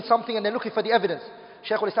believing in something and then looking for the evidence.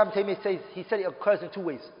 Shaykh al-Islam Taymiyyah says, he said it occurs in two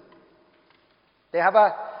ways. They have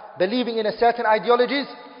a believing in a certain ideologies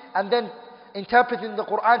and then interpreting the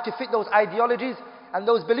Quran to fit those ideologies and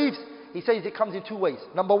those beliefs. He says it comes in two ways.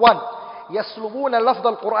 Number one, يَسْلُبُونَ لَفْظَ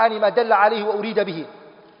الْقُرْآنِ مَا دَلَّ عَلَيْهِ وَأُرِيدَ بِهِ.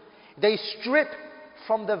 They strip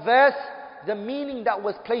from the verse the meaning that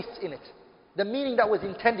was placed in it. The meaning that was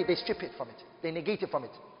intended, they strip it from it. They negate it from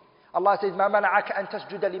it. Allah says, مَا مَنَعَكَ أَن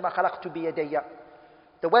تَسْجُدَ لِمَا خَلَقْتُ بِيَدَيَّ.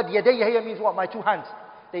 The word يَدَيَّ here means what? My two hands.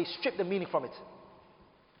 They strip the meaning from it.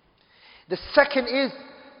 The second is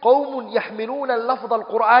قَوْمٌ يَحْمِلُونَ اللَّفْظَ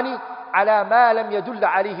الْقُرْآنِ عَلَى مَا لَمْ يَدُلَّ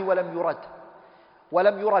عَلَيْهِ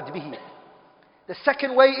وَلَمْ يُرَدْ بِهِ. The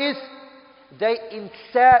second way is they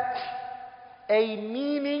insert a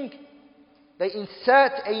meaning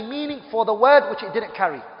for the word which it didn't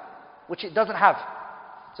carry, which it doesn't have.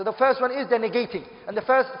 So the first one is they're negating, and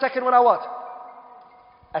the second one are what?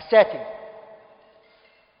 Asserting.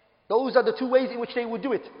 Those are the two ways in which they would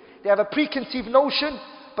do it. They have a preconceived notion,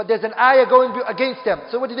 but there's an ayah going against them.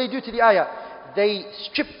 So what do they do to the ayah? They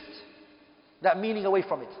stripped that meaning away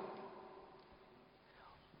from it.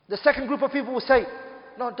 The second group of people will say,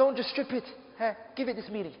 no, don't just strip it. Give it this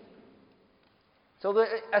meaning. So they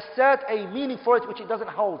assert a meaning for it which it doesn't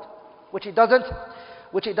hold, which it doesn't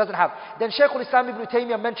have. Then Shaykh al-Islam Ibn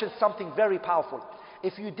Taymiyyah mentions something very powerful.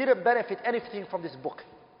 If you didn't benefit anything from this book,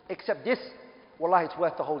 except this, wallahi, it's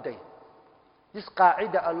worth the whole day. This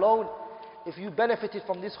qa'idah alone, if you benefited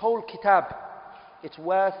from this whole kitab, it's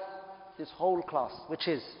worth this whole class, which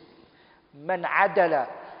is من عدل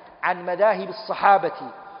عن مذاهب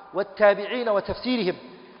الصحابة والتابعين وتفسيرهم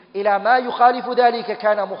إلى ما يخالف ذلك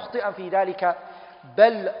كان مخطئا في ذلك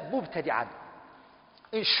بل مبتدعا.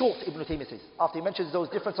 In short, Ibn Taymiyyah says, after he mentions those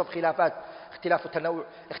difference of khilafat, اختلاف التنوع,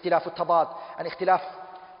 اختلاف التضاد, and اختلاف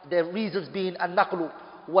the reasons being النقل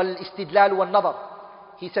والاستدلال والنظر,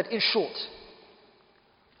 He said, in short,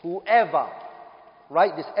 whoever,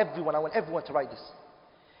 write this, everyone, I want everyone to write this.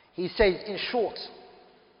 He says, in short,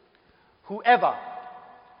 whoever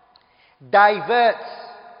diverts,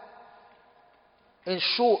 in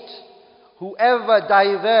short, whoever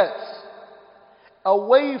diverts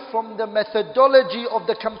away from the methodology of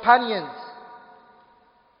the companions,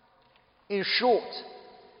 in short,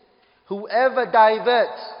 whoever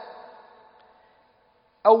diverts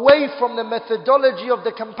away from the methodology of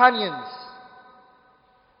the companions,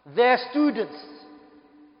 their students,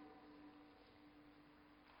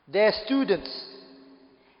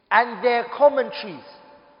 and their commentaries,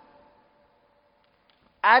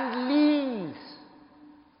 and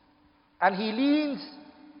he leans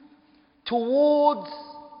towards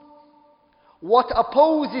what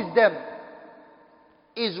opposes them,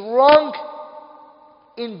 is wrong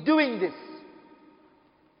in doing this.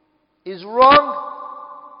 Is wrong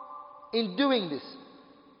in doing this.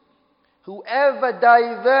 Whoever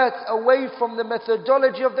diverts away from the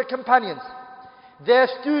methodology of the companions, their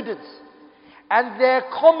students, and their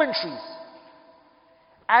commentaries,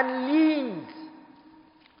 and leans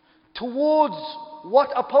towards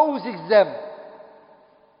what opposes them,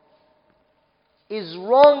 is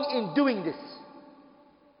wrong in doing this.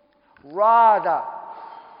 Rather,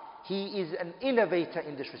 he is an innovator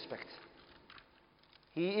in this respect.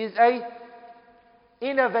 He is an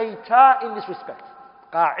innovator in this respect.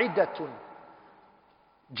 قاعدة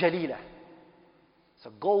جليلة. It's a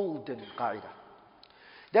golden qa'idah.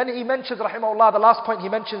 Then he mentions, rahimahullah, the last point he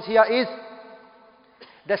mentions here is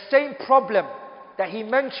the same problem that he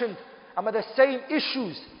mentioned, the same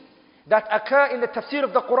issues that occur in the tafsir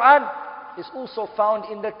of the Quran is also found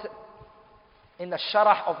in the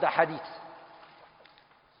sharah of the hadith.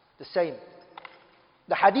 The same.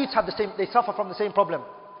 The hadiths have the same, they suffer from the same problem.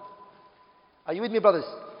 Are you with me, brothers?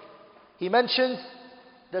 He mentions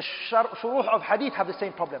the shuruh of hadith have the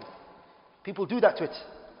same problem. People do that to it.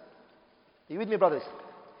 Are you with me, brothers?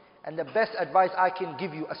 And the best advice I can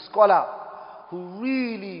give you, a scholar who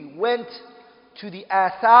really went to the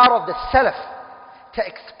athar of the salaf to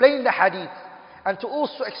explain the hadith, and to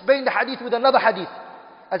also explain the hadith with another hadith.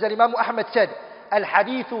 As Imam Ahmad said,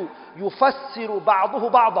 al-hadithu yufassiru ba'duhu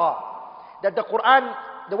ba'da. That the Quran,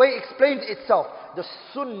 the way it explains itself, the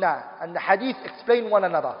sunnah and the hadith explain one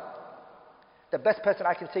another. The best person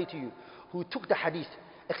I can say to you, who took the hadith,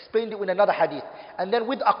 explained it with another hadith, and then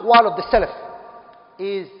with aqwal of the salaf,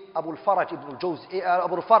 is Abu al-Faraj ibn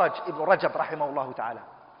Rajab rahimahullah ta'ala.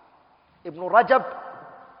 Ibn Rajab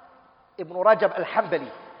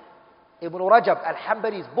al-Hanbali. Ibn Rajab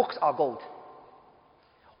al-Hanbali's books are gold.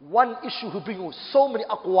 One issue who brings you so many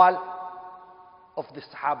aqwal of the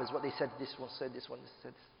Sahabas, what they said, this one said, this one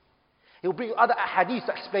said this. He will bring you other hadiths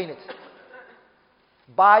to explain it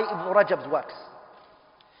by Ibn Rajab's works.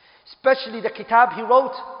 Especially the kitab he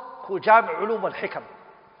wrote called Jami' Ulum al-Hikam,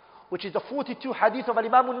 which is the 42 hadith of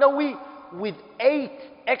Imam al-Nawawi with 8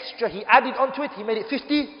 extra he added onto it. He made it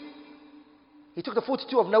 50. He took the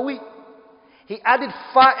 42 of Nawawi, he added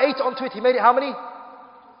 8 onto it. He made it how many?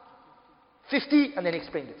 50, and then he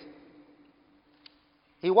explained it.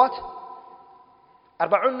 He what?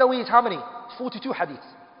 Arba'un Nawawi is how many? It's 42 hadiths.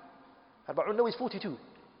 Arba'un Nawawi is 42.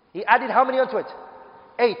 He added how many onto it?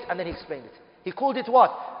 8, and then he explained it. He called it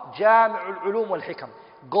what? Jami'ul Ulum wal Hikam.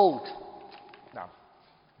 Gold. Now.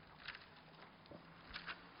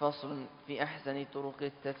 فصل في أحسن طرق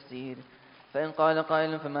التفسير. فإن قال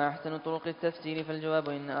قائل فما أحسن طرق التفسير؟ فالجواب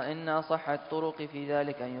إن أصح الطرق في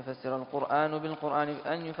ذلك أن يفسر القرآن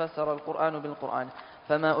بالقرآن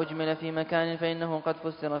فما أجمل في مكان فإنه قد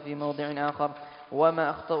فسر في موضع آخر وما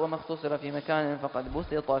اختصر في مكان فقد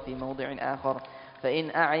بسط في موضع آخر.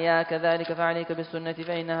 فإن أعياك ذلك فعليك بالسنة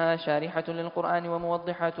فإنها شارحة للقرآن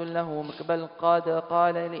وموضحة له. بل قد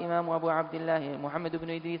قال الإمام أبو عبد الله محمد بن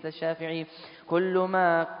إدريس الشافعي كل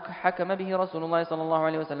ما حكم به رسول الله صلى الله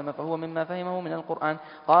عليه وسلم فهو مما فهمه من القرآن.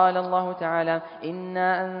 قال الله تعالى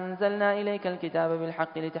إنا أنزلنا إليك الكتاب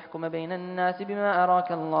بالحق لتحكم بين الناس بما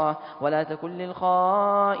أراك الله ولا تكن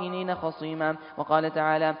للخائنين خصيما. وقال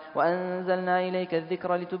تعالى وأنزلنا إليك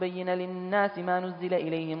الذكر لتبين للناس ما نزل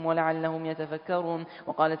إليهم ولعلهم يتفكرون.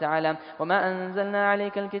 وقال تعالى وما أنزلنا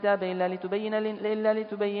عليك الكتاب إلا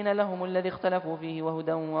لتبين لهم الذي اختلفوا فيه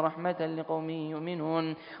وهدى ورحمة لقوم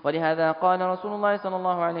يؤمنون. ولهذا قال رسول الله صلى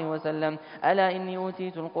الله عليه وسلم ألا إني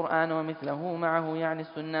أوتيت القرآن ومثله معه، يعني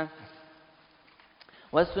السنة.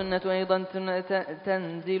 والسنة أيضا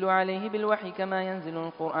تنزل عليه بالوحي كما ينزل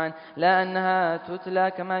القرآن، لا أنها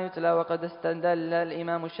تتلى كما يتلى. وقد استدل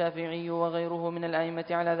الإمام الشافعي وغيره من الأئمة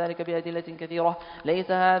على ذلك بأدلة كثيرة،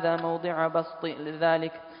 ليس هذا موضع بسط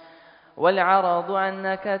ذلك. والعرض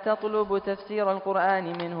أنك تطلب تفسير القرآن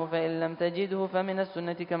منه، فإن لم تجده فمن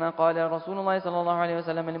السنة، كما قال رسول الله صلى الله عليه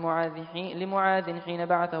وسلم لمعاذ حين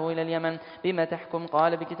بعثه إلى اليمن: بما تحكم؟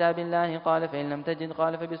 قال: بكتاب الله. قال: فإن لم تجد؟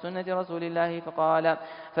 قال: فبسنة رسول الله. فقال: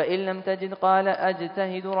 فإن لم تجد؟ قال: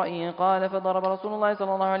 أجتهد رأيي. قال: فضرب رسول الله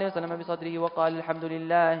صلى الله عليه وسلم بصدره وقال: الحمد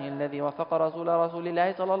لله الذي وفق رسول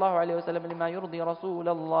الله صلى الله عليه وسلم لما يرضي رسول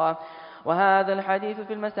الله. وهذا الحديث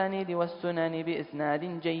في المسانيد والسنن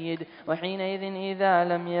بإسناد جيد. وحينئذ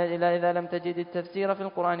إذا لم تجد التفسير في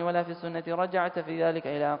القرآن ولا في السنة، رجعت في ذلك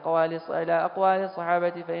إلى أقوال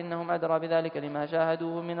الصحابة، فإنهم أدرى بذلك لما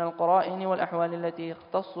شاهدوه من القرائن والأحوال التي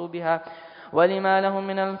اختصوا بها، ولما لهم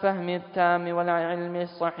من الفهم التام والعلم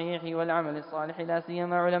الصحيح والعمل الصالح، لا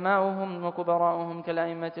سيما علماؤهم وكبراؤهم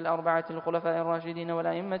كالأئمة الأربعة الخلفاء الراشدين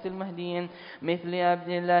والأئمة المهديين مثل عبد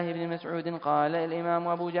الله بن مسعود. قال الإمام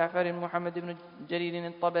أبو جعفر محمد بن جرير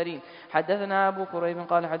الطبري: حدثنا أبو كريب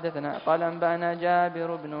قال أنبأنا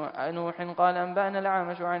جابر بن نوح قال أنبأنا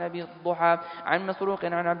الأعمش عن أبي الضحى عن مسروق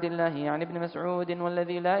عن عبد الله عن ابن مسعود: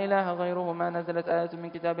 والذي لا إله غيره ما نزلت آية من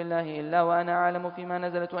كتاب الله إلا وأنا أعلم فيما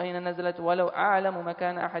نزلت وأين نزلت، ولو أعلم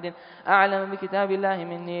مكان أحد أعلم بكتاب الله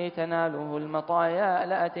مني تناله المطايا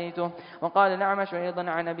لأتيته. وقال الأعمش أيضا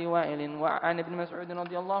عن أبي وائل وعن ابن مسعود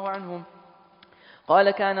رضي الله عنه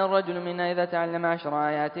قال: كان الرجل منا إذا تعلم 10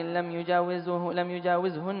 آيات لم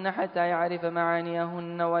يجاوزهن حتى يعرف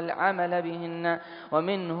معانيهن والعمل بهن.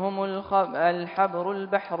 ومنهم الحبر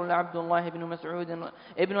البحر عبد الله بن مسعود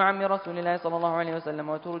ابن عم رسول الله صلى الله عليه وسلم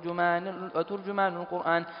وترجمان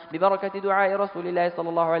القرآن، ببركة دعاء رسول الله صلى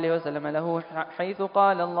الله عليه وسلم له، حيث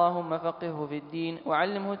قال: اللهم فقهه في الدين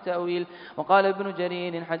وعلمه التأويل. وقال ابن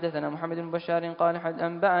جرير: حدثنا محمد بن بشار قال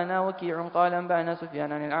أنبأنا وكيع قال أنبأنا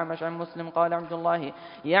سفيان عن الأعمش عن مسلم قال عبد الله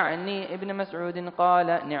يعني ابن مسعود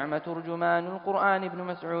قال: نعم ترجمان القرآن ابن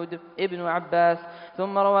مسعود ابن عباس.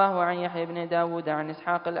 ثم رواه عن يحيى بن داود عن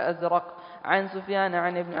إسحاق الأزرق عن سفيان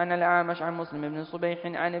عن الأعمش عن مسلم بن صبيح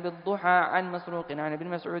عن أبي الضحى عن مسروق عن ابن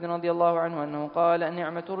مسعود رضي الله عنه أنه قال: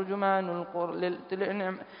 نعم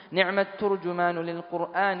الترجمان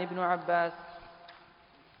للقرآن ابن عباس.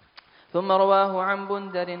 ثم رواه عن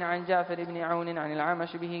بندر عن جعفر بن عون عن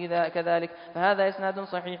الأعمش به كذلك. فهذا إسناد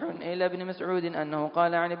صحيح إلى ابن مسعود أنه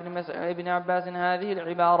قال عن ابن عباس هذه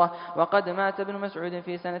العبارة. وقد مات ابن مسعود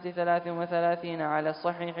في سنة 33 على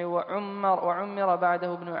الصحيح، وعمر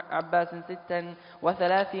بعده ابن عباس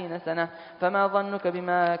 36 سنة. فما ظنك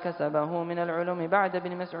بما كسبه من العلوم بعد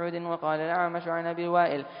ابن مسعود؟ وقال الأعمش عن أبي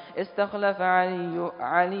وائل: استخلف علي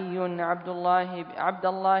عبد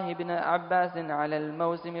الله بن عباس على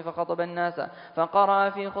الموسم فخطب الناس، فقرأ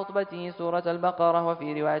في خطبته سورة البقرة،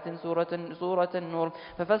 وفي رواية سورة النور،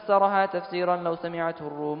 ففسرها تفسيرا لو سمعته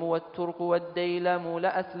الروم والترك والديلم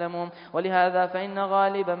لأسلموا. ولهذا فإن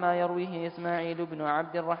غالب ما يرويه إسماعيل بن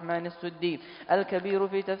عبد الرحمن السدي الكبير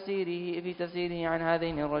في تفسيره عن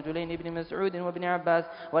هذين الرجلين ابن مسعود وابن عباس،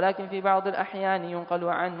 ولكن في بعض الأحيان ينقل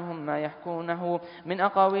عنهم ما يحكونه من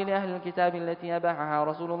أقاويل أهل الكتاب التي أباحها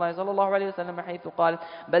رسول الله صلى الله عليه وسلم، حيث قال: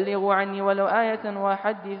 بلغوا عني ولو آية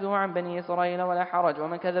وحدثوا عن بني إسرائيل ولا حرج،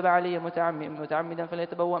 ومن كذب علي متعمدا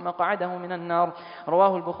فليتبوأ مقعده من النار.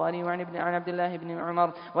 رواه البخاري عن عبد الله بن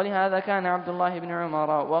عمر. ولهذا كان عبد الله بن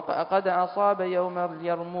عمر وقد أصاب يوم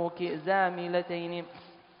اليرموك زاملتين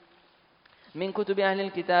من كتب أهل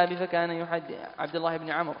الكتاب، فكان يحدث عبد الله بن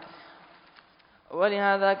عمرو.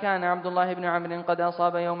 ولهذا كان عبد الله بن عمرو قد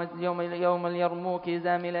أصاب يوم اليرموك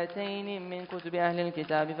زاملتين من كتب أهل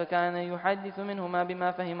الكتاب، فكان يحدث منهما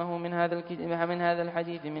بما فهمه من هذا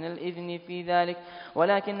الحديث من الإذن في ذلك.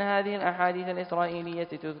 ولكن هذه الأحاديث الإسرائيلية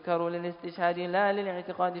تذكر للاستشهاد لا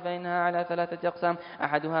للاعتقاد، فإنها على 3 أقسام: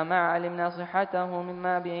 أحدها ما علمنا صحته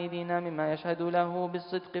مما بأيدينا مما يشهد له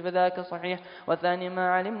بالصدق فذاك صحيح، والثاني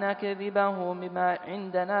ما علمنا كذبه مما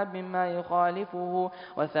عندنا مما يخالفه،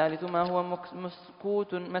 والثالث ما هو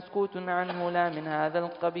مسكوت عنه لا من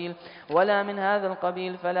هذا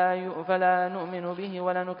القبيل فلا نؤمن به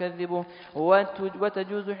ولا نكذبه،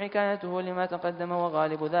 وتجوز حكايته لما تقدم،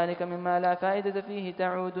 وغالب ذلك مما لا فائدة فيه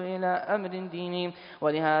تعود إلى أمر ديني.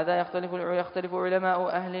 ولهذا يختلف علماء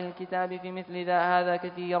أهل الكتاب في مثل هذا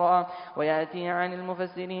كثيرا، ويأتي عن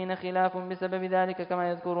المفسرين خلاف بسبب ذلك، كما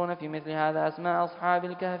يذكرون في مثل هذا أسماء أصحاب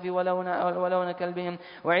الكهف ولون كلبهم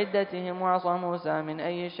وعدتهم وعصا موسى من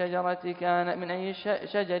أي شجرة من أي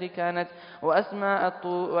شجر كانت، وأسماء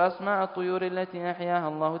الطيور التي أحياها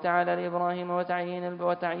الله تعالى لإبراهيم،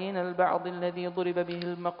 وتعيين البعض الذي ضرب به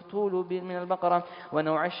المقتول من البقرة،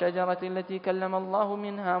 ونوع الشجرة التي كلم الله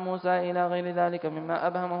منها موسى، إلى غير ذلك مما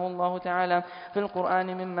أبهمه الله تعالى في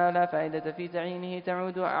القرآن مما لا فائدة في تعيينه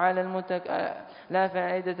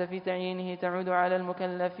تعود على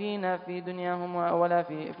المكلفين في دنياهم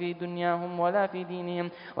ولا في دينهم،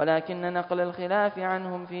 ولكن نقل الخلاف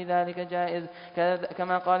عنهم في ذلك جائز،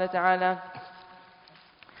 كما قال تعالى: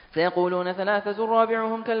 سيقولون 3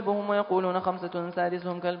 رابعهم كلبهم، ويقولون 5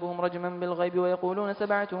 سادسهم كلبهم رجما بالغيب، ويقولون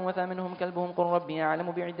 7 وثامنهم كلبهم، قل ربي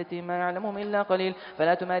أعلم بعدتهم ما يعلمهم إلا قليل،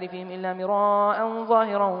 فلا تمار فيهم إلا مراء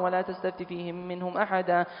ظاهرا ولا تستفت فيهم منهم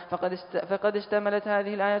أحدا. فقد اشتملت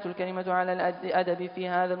هذه الآية الكريمة على الأدب في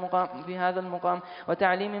هذا المقام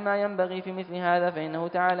وتعليم ما ينبغي في مثل هذا، فإنه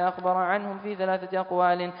تعالى أخبر عنهم في 3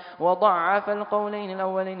 أقوال، وضعف القولين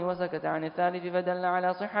الأولين وسكت عن الثالث، فدل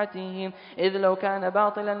على صحته، إذ لو كان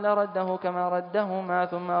باطلا لرده كما ردهما،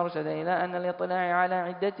 ثم أرشد إلى أن الاطلاع على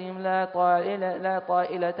عدتهم لا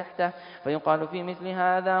طائل تحته، فيقال في مثل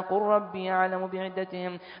هذا: قل ربي أعلم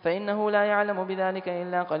بعدتهم، فإنه لا يعلم بذلك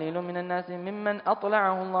إلا قليل من الناس ممن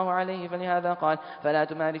أطلعه الله عليه، فلهذا قال: فلا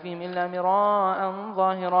تمار فيهم إلا مراء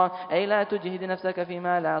ظاهرا، أي لا تجهد نفسك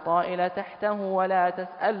فيما لا طائل تحته، ولا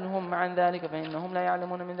تسألهم عن ذلك، فإنهم لا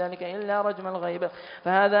يعلمون من ذلك إلا رجم الغيب.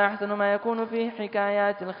 فهذا أحسن ما يكون في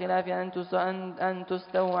حكايات الخلاف، أن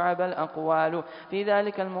تستوعب الأقوال في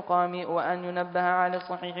ذلك المقام، وأن ينبه على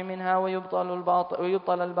الصحيح منها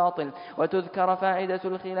ويبطل الباطل، وتذكر فائدة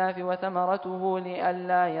الخلاف وثمرته،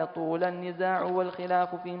 لئلا يطول النزاع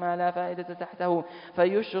والخلاف فيما لا فائدة تحته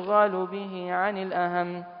فيشغل به عن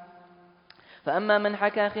الأهم. فأما من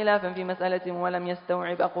حكى خلافا في مسألة ولم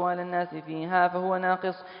يستوعب أقوال الناس فيها فهو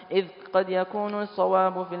ناقص، إذ قد يكون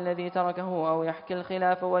الصواب في الذي تركه، أو يحكي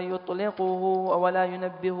الخلاف ويطلقه ولا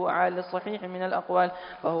ينبه على الصحيح من الأقوال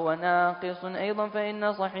فهو ناقص أيضا،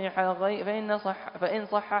 فإن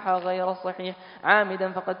صحح غير الصحيح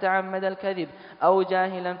عامدا فقد تعمد الكذب، أو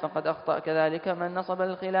جاهلا فقد أخطأ. كذلك من نصب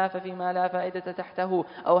الخلاف فيما لا فائدة تحته،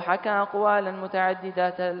 أو حكى أقوالا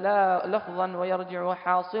متعددة لا لفظا ويرجع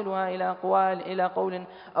حاصلها إلى قول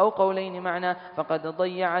أو قولين معنى، فقد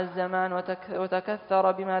ضيع الزمان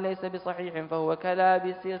وتكثر بما ليس بصحيح، فهو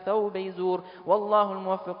كلابس ثوب زور، والله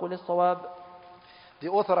الموفق للصواب. The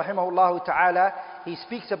author rahimahullah ta'ala, he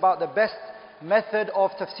speaks about the best method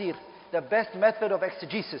of tafsir, the best method of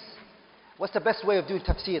exegesis. What's the best way of doing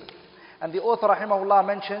tafsir? And the author rahimahullah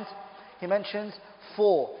mentions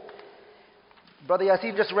 4. Brother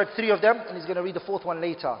Yasin just read 3 of them, and he's going to read the 4th one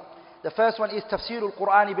later. The first one is tafsir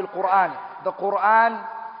al-Qur'an bil-Qur'an. The Qur'an,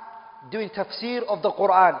 doing tafsir of the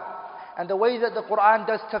Qur'an. And the way that the Qur'an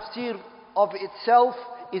does tafsir of itself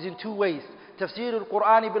is in 2 ways. Tafsir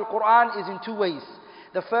al-Qur'an bil-Qur'an is in 2 ways.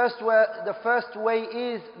 The first way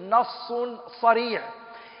is nassun sarih.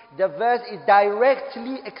 The verse is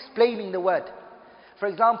directly explaining the word. For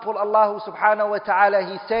example, Allah subhanahu wa ta'ala,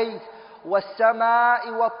 He says, وَالسَّمَاءِ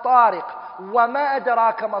وَالطَّارِقِ وَمَا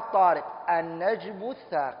أَدْرَاكَ مَا الطَّارِقِ النَّجْمُ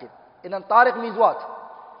الثَّاقِبِ. And then tariq means what?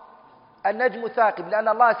 النَّجْمُ الثَّاقِبِ. And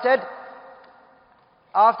Allah said,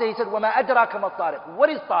 after He said, وَمَا أَدْرَاكَ مَا الطَّارِقِ. What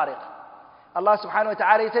is tariq? Allah subhanahu wa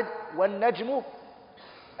ta'ala, He said, وَالنَّجْمُ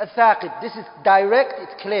الثَّاقِبِ. This is direct,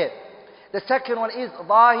 it's clear. The second one is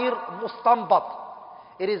ظاهر مستنبط.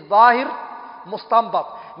 It is ظاهر مستنبط,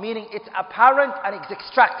 meaning it's apparent and it's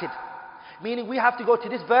extracted. Meaning we have to go to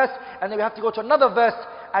this verse and then we have to go to another verse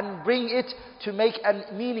and bring it to make a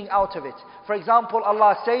meaning out of it. For example,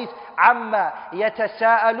 Allah says, عَمَّا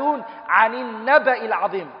يَتَسَاءَلُونَ عَنِ النَّبَإِ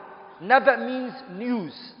الْعَظِيمِ. Naba means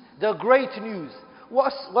news, the great news.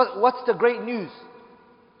 What's the great news?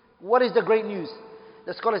 What is the great news?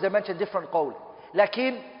 The scholars, they mention different qawl.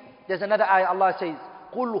 Lakin, there's another ayah, Allah says,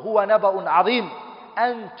 قُلْ هُوَ نَبَأٌ عَظِيمٌ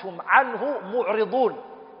أَنْتُمْ عَنْهُ مُعْرِضُونَ.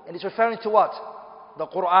 And it's referring to what? The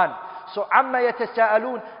Qur'an. So, عَمَّا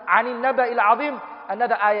يَتَسَاءَلُونَ عَنِ النَّبَإِ الْعَظِيمِ.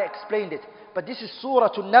 Another ayah explained it. But this is Surah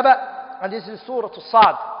An-Naba and this is Surah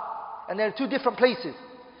As-Sad. And there are 2 different places.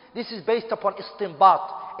 This is based upon istinbat.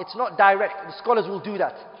 It's not direct. The scholars will do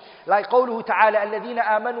that. Like قوله تعالى الذين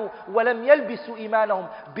آمنوا ولم يلبسوا إيمانهم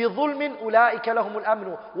بظلم أولئك لهم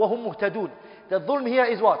الأمن وهم مهتدون. The dhulm here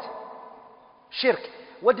is what? Shirk.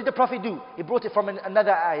 What did the Prophet do? He brought it from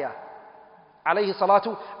another ayah. عليه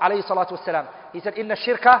الصلاة والسلام. He said إن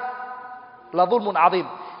الشرك لظلم عظيم.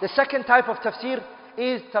 The second type of tafsir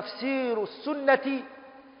is tafsir sunnati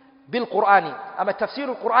bil Qur'ani. Tafsir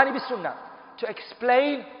al-Qur'ani bil sunnah. To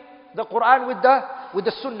explain the Qur'an with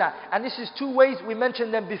the sunnah. And this is 2 ways, we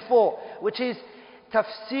mentioned them before, which is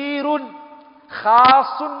tafsirun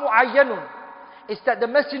khasun mu'ayyanun. It's that the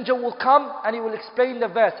messenger will come and he will explain the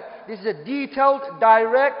verse. This is a detailed,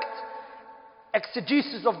 direct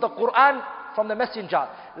exegesis of the Quran from the messenger.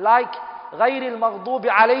 Like, غَيْرِ الْمَغْضُوبِ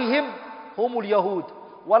عَلَيْهِمْ هُمُ الْيَهُودِ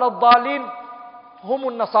وَلَا الضَّالِينَ هُمُ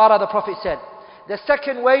النَّصَارَى, the Prophet said. The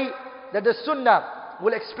second way that the Sunnah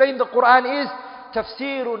will explain the Quran is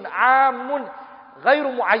تَفْسِيرٌ عَامٌ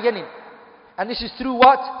غَيْرُ مُعَيَّنٍ. And this is through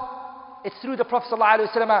what? It's through the Prophet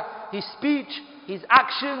ﷺ, his speech, his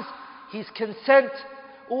actions, his consent,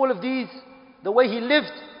 all of these, the way he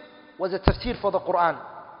lived was a tafsir for the Quran.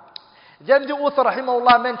 Then the author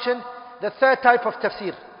rahimahullah mentioned the third type of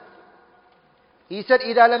tafsir. He said,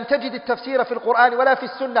 إِذَا لَمْ تَجِدِ التَّفْسِيرَ فِي الْقُرْآنِ وَلَا فِي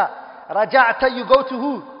السُّنَّةِ رَجَعْتَ, you go to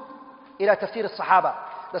who? إِلَى تَفْسِير الصَّحَابَةِ.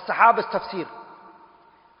 The Sahaba's tafsir.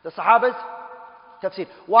 The Sahaba's tafsir.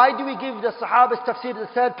 Why do we give the Sahaba's tafsir the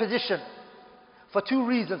third position? For two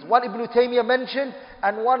reasons. One Ibn Taymiyyah mentioned,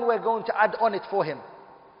 and one we're going to add on it for him.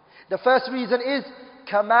 The first reason is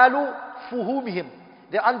كَمَالُ فُهُومِهِمْ.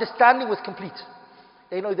 Their understanding was complete.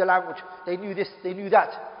 They know the language. They knew this, they knew that.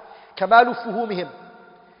 كَمَالُ فُهُومِهِمْ.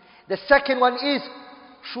 The second one is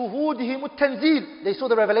شُهُودِهِمُ التَّنزِيلِ. They saw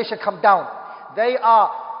the revelation come down. They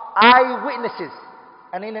are eyewitnesses.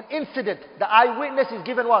 And in an incident, the eyewitness is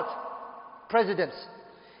given what? Precedence.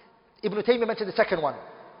 Ibn Taymiyyah mentioned the second one,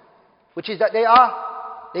 which is that they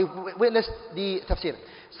witnessed the tafsir.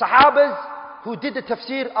 Sahabas who did the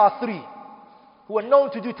tafsir are three, who are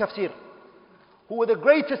known to do tafsir, who were the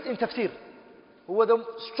greatest in tafsir, who were the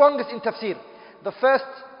strongest in tafsir. The first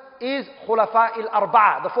is Khulafa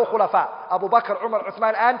al-Arba'a, the four Khulafa, Abu Bakr, Umar,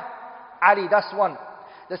 Uthman and Ali, that's one.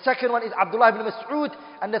 The second one is Abdullah ibn Mas'ud,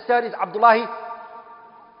 and the third is Abdullah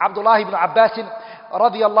ibn Abbas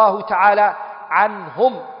radiyallahu ta'ala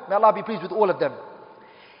anhum. May Allah be pleased with all of them.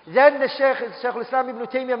 Then the Shaykh al-Islam ibn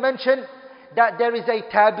Taymiyyah mentioned that there is a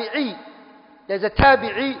tabi'i. There's a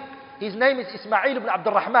tabi'i, his name is Ismail ibn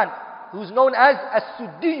Abdulrahman, who's known as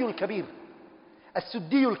As-Suddi al-Kabir.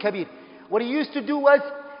 As-Suddi al-Kabir. What he used to do was,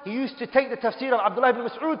 he used to take the tafsir of Abdullah ibn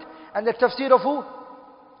Mas'ud and the tafsir of who?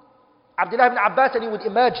 Abdullah ibn Abbas, and he would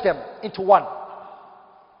merge them into one.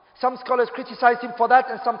 Some scholars criticized him for that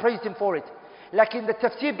and some praised him for it. Like in the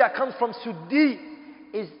tafsir that comes from Suddi,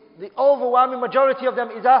 is the overwhelming majority of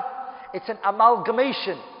them is it's an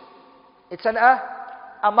amalgamation. It's an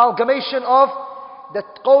amalgamation of the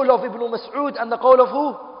qawl of Ibn Mas'ud and the qawl of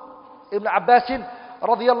who? Ibn Abbas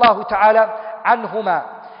radiyallahu ta'ala anhuma.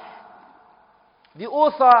 The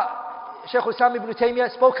author, Shaykh al-Islam ibn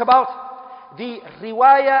Taymiyyah, spoke about the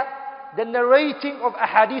riwayah, the narrating of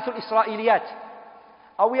ahadith al-Isra'iliyat.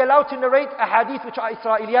 Are we allowed to narrate ahadith which are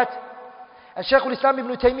Isra'iliyat? And Shaykh al-Islam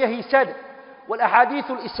ibn Taymiyyah, he said, وَالْأَحَادِيثُ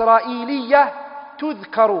الْإِسْرَائِيلِيَّةِ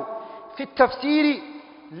تُذْكَرُ فِي التَّفْسِيرِ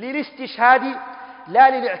لِلِاسْتِشْهَادِ لَا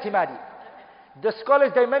لِلْإِعْتِمَادِ. The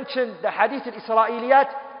scholars, they mention the hadith al-Isra'iliyat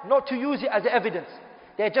not to use it as evidence.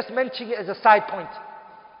 They're just mentioning it as a side point.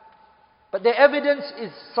 But the evidence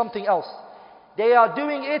is something else. They are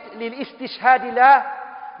doing it لِلْإِسْتِشْهَادِ لَا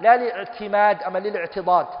لِلْإِعْتِمَادِ أما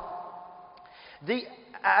لِلْإِعْتِضَادِ. The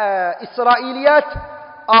Isra'iliyat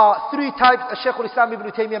are three types, as Shaykh al-Islam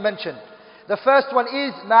ibn Taymiyyah mentioned. The first one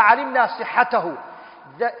is مَا عَلِمْنَا صِحَّتَهُ.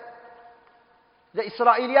 The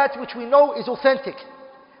Isra'iliyat which we know is authentic.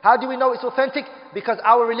 How do we know it's authentic? Because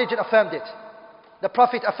our religion affirmed it. The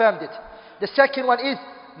Prophet affirmed it. The second one is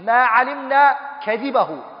مَا عَلِمْنَا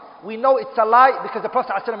كَذِبَهُ. We know it's a lie because the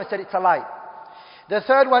Prophet ﷺ said it's a lie. The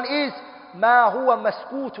third one is مَا هُوَ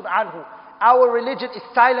مَسْكُوتٌ عَنْهُ. Our religion is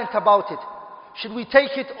silent about it. Should we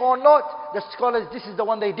take it or not? The scholars, this is the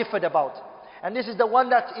one they differed about. And this is the one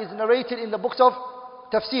that is narrated in the books of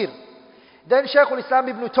tafsir. Then Shaykh al-Islam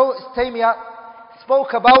ibn Taymiyyah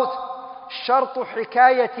spoke about شرط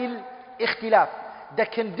حكاية الاختلاف, the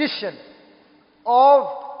condition of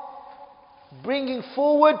bringing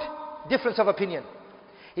forward difference of opinion.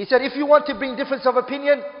 He said, if you want to bring difference of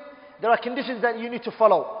opinion, there are conditions that you need to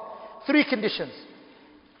follow. Three conditions.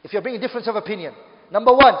 If you're bringing difference of opinion.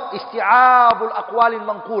 Number one, استيعاب الأقوال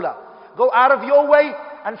المنقولة. Go out of your way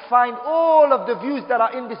and find all of the views that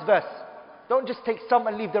are in this verse. Don't just take some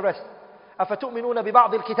and leave the rest. أفتؤمنون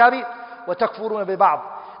ببعض الكتاب وتكفرون ببعض.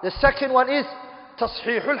 The second one is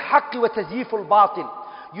تصحيح الحق وتزييف الباطل.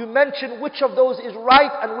 You mention which of those is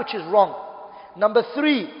right and which is wrong. Number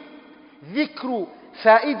three, ذكر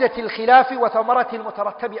فائدة الخلاف وثمرة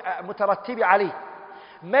المترتب عليه.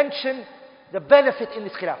 Mention the benefit in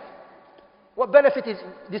this khilaf. What benefit is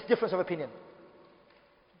this difference of opinion?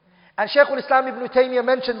 And Shaykh al-Islam ibn Taymiyyah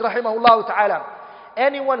mentioned, rahimahullah ta'ala,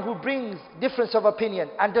 anyone who brings difference of opinion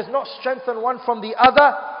and does not strengthen one from the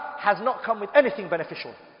other has not come with anything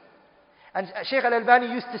beneficial. And Shaykh al-Albani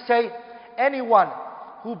used to say, anyone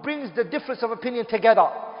who brings the difference of opinion together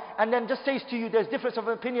and then just says to you there's difference of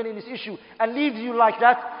opinion in this issue and leaves you like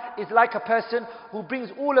that is like a person who brings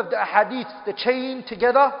all of the ahadith, the chain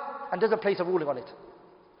together and doesn't place a ruling on it.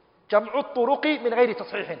 جمع الطرق من غير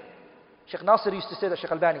تصحيح. Sheikh Nasir used to say that,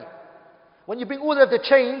 Sheikh Albani. When you bring all of the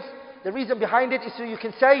chains, the reason behind it is so you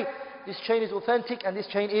can say this chain is authentic and this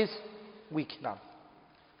chain is weak. Now.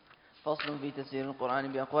 فصل في تفسير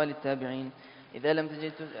القرآن بأقوال التابعين. إذا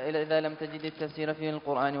لم تجد التفسير في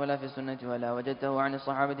القرآن ولا في السنة ولا وجدته عن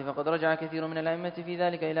الصحابة فقد رجع كثير من الأئمة في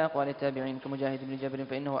ذلك إلى أقوال التابعين كمجاهد بن جبر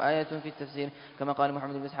فإنه آية في التفسير كما قال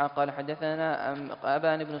محمد بن إسحاق قال حدثنا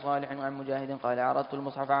أبان بن صالح عن مجاهد قال عرضت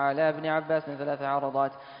المصحف على ابن عباس 3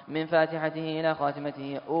 عرضات من فاتحته إلى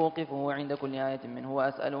خاتمته أوقفه عند كل آية منه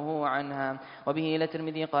وأسأله عنها. وبه إلى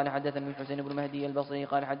الترمذي قال حدثنا الحسين بن مهدي البصري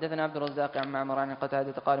قال حدثنا عبد الرزاق عن معمر عن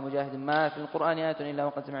قتادة قال مجاهد ما في القرآن آية إلا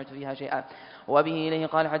وقد سمعت فيها شيئا. وبه إليه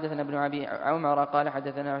قال حدثنا ابن أبي عمر قال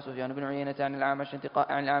حدثنا سفيان بن عيينة عن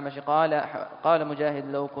الأعمش قال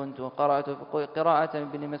مجاهد لو كنت قرأت قراءة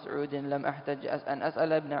ابن مسعود لم أحتج أن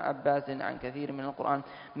أسأل ابن عباس عن كثير من القرآن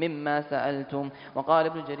مما سألتم. وقال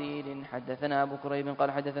ابن جرير حدثنا أبو كريب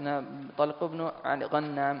قال حدثنا طلق بن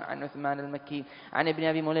غنام عن عثمان المكي عن ابن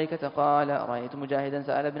أبي مليكة قال رأيت مجاهدا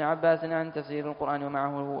سأل ابن عباس عن تفسير القرآن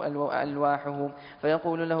ومعه ألواحه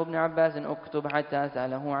فيقول له ابن عباس اكتب حتى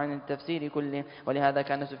سأله عن التفسير كله. ولهذا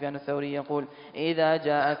كان سفيان الثوري يقول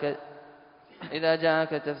إذا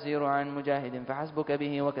جاءك تفسير عن مجاهد فحسبك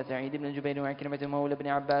به وكسعيد بن الجبير وعكرمة مولى بن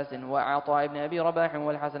عباس وعطاء بن أبي رباح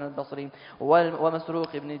والحسن البصري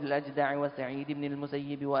ومسروق بن الأجدع وسعيد بن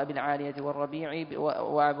المسيب وأبي العالية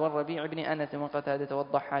والربيع بن أنس وقتادة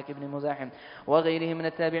والضحاك بن مزاحم وغيرهم من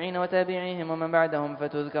التابعين وتابعيهم ومن بعدهم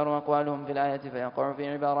فتذكر أقوالهم في الآية فيقع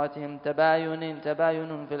في عباراتهم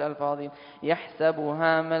تباين في الألفاظ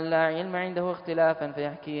يحسبها من لا علم عنده اختلافا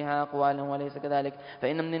فيحكيها أقوالا وليس كذلك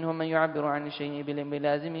فإن منهم من يعبر عن الشيء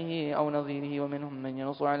بلازمه أو نظيره ومنهم من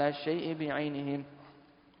ينص على الشيء بعينه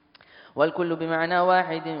والكل بمعنى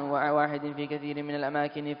واحد في كثير من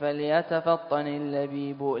الأماكن فليتفطن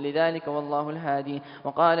اللبيب لذلك والله الهادي.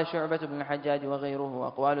 وقال شعبة بن الحجاج وغيره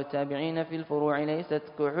أقوال التابعين في الفروع ليست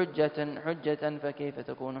حجة فكيف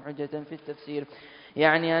تكون حجة في التفسير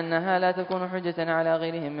يعني أنها لا تكون حجة على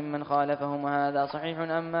غيرهم ممن خالفهم وهذا صحيح.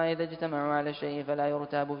 أما إذا اجتمعوا على الشيء فلا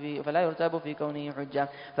يرتاب في كونه حجة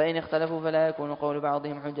فإن اختلفوا فلا يكون قول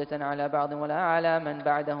بعضهم حجة على بعض ولا على من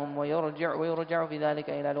بعدهم ويرجع في ذلك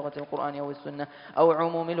إلى لغة القرآن أو السنة أو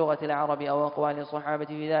عموم لغة العرب أو أقوال الصحابة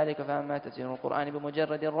في ذلك. فأما تفسير القرآن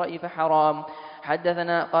بمجرد الرأي فحرام.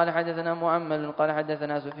 حدثنا مؤمل قال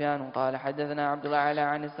حدثنا سفيان قال حدثنا عبد الله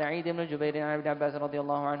عن السعيد بن الجبير عن ابن عباس رضي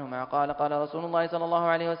الله عنهما قال رسول الله صلى الله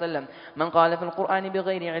عليه وسلم من قال في القرآن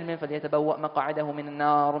بغير علم فليتبوأ مقعده من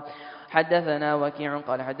النار. حدثنا وكيع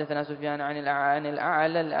قال حدثنا سفيان عن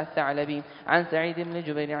الأعلى الثعلبي عن سعيد بن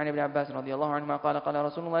الجبير عن ابن عباس رضي الله عنهما قال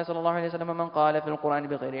رسول الله صلى الله عليه وسلم من قال في القرآن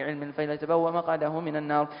بغير علم فليتبوأ مقعده من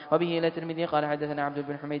النار. وبه إلى الترمذي قال حدثنا عبد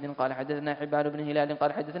بن حميد قال حدثنا حبان بن هلال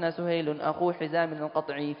قال حدثنا سهيل أخو حزام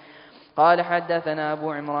القطعي قال حدثنا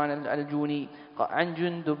أبو عمران الجوني عن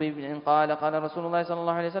جندب قال رسول الله صلى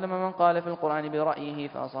الله عليه وسلم من قال في القرآن برأيه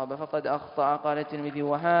فأصاب فقد أخطأ. قال الترمذي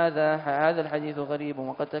هذا الحديث غريب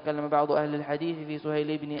وقد تكلم بعض أهل الحديث في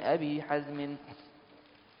سهيل بن أبي حزم.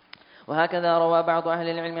 وهكذا روى بعض أهل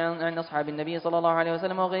العلم عن أصحاب النبي صلى الله عليه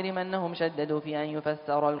وسلم وغيرهم أنهم شددوا في أن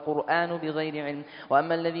يفسر القرآن بغير علم.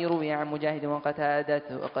 وأما الذي روي عن مجاهد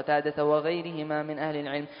وقتادة وغيرهما من أهل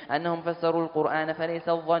العلم أنهم فسروا القرآن فليس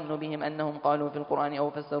الظن بهم أنهم قالوا في القرآن أو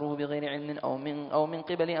فسروه بغير علم أو من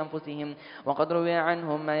قبل أنفسهم. وقد روي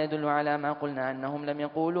عنهم ما يدل على ما قلنا أنهم لم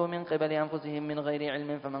يقولوا من قبل أنفسهم من غير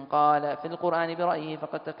علم. فمن قال في القرآن برأيه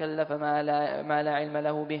فقد تكلف ما لا علم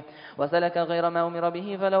له به وسلك غير ما أمر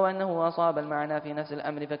به فلو أنه أصاب المعنى في نفس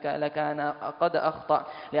الأمر لكان قد أخطأ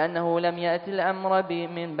لأنه لم يأتي الأمر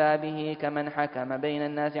من بابه كمن حكم بين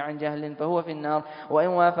الناس عن جهل فهو في النار وإن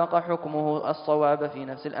وافق حكمه الصواب في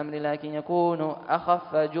نفس الأمر لكن يكون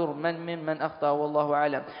أخف جرما ممن أخطأ والله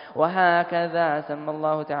أعلم. وهكذا سمى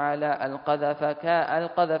الله تعالى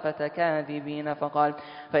القذفة كاذبين فقال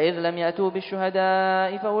فإذ لم يأتوا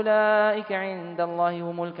بالشهداء فأولئك عند الله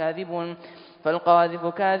هم الكاذبون. فالقاذف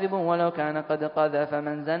كاذب ولو كان قد قذف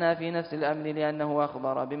من زنى في نفس الأمر لأنه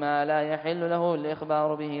أخبر بما لا يحل له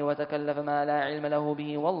الإخبار به وتكلف ما لا علم له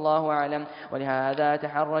به والله أعلم. ولهذا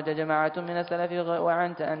تحرج جماعة من السلف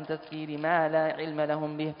وعنت أن تذكير ما لا علم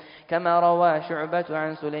لهم به كما روى شعبة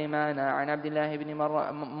عن سليمان عن عبد الله بن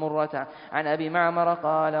مرة عن أبي معمر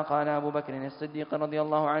قال أبو بكر الصديق رضي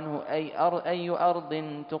الله عنه أي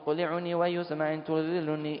أرض تقلعني وأي سماء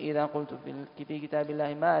تذلني إذا قلت في كتاب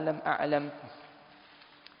الله ما لم أعلم.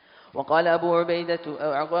 وقال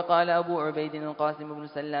أبو عبيد القاسم بن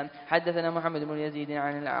سلام حدثنا محمد بن يزيد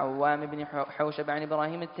عن العوام بن حوشب عن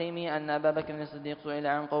إبراهيم التيمي أن أبا بكر الصديق سئل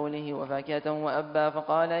عن قوله وفاكهة وأبا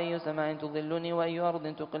فقال أي سماء تظلني وأي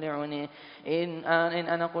أرض تقلعني إن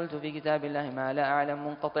أنا قلت في كتاب الله ما لا أعلم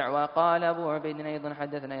منقطع. وقال أبو عبيد أيضا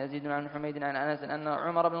حدثنا يزيد عن حميد عن أنس أن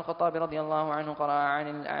عمر بن الخطاب رضي الله عنه قرأ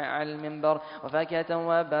عن المنبر وفاكهة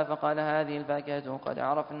وأبا فقال هذه الفاكهة قد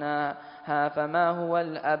عرفناها فما هو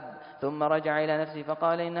الأب؟ ثم رجع إلى نفسه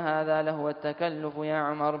فقال إن هذا لهو التكلف يا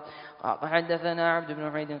عمر. حدثنا عبد بن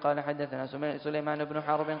حميد قال حدثنا سليمان بن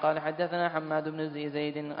حرب قال حدثنا حماد بن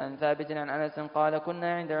زيد عن ثابت عن أنس قال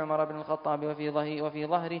كنا عند عمر بن الخطاب وفي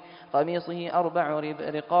ظهر قميصه 4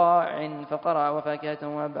 رقاع فقرأ وفاكهة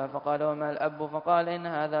وأبا فقال وما الأب؟ فقال إن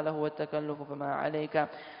هذا لهو التكلف فما عليك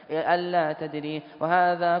ألا تدري.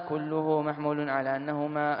 وهذا كله محمول على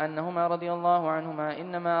أنهما رضي الله عنهما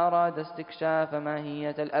إنما أراد استكشاف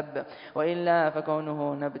ماهية الأب، وإلا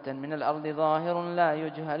فكونه نبتا من الأرض ظاهر لا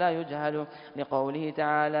يجهل لقوله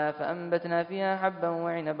تعالى فأنبتنا فيها حبا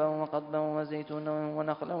وعنبا وقضبا وزيتونا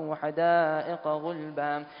ونخلا وحدائق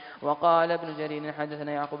غلبا. وقال ابن جرير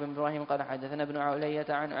حدثنا يعقوب بن إبراهيم قال حدثنا ابن علية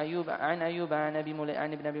عن أيوب عن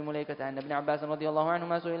ابن أبي مليكة عن ابن عباس رضي الله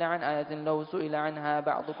عنهما سئل عن آية لو سئل عنها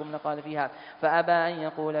بعضكم لقال فيها فأبى أن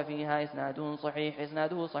يقول فيها إسناده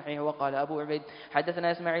صحيح. وقال أبو عبيد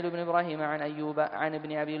حدثنا إسماعيل بن إبراهيم عن أيوب عن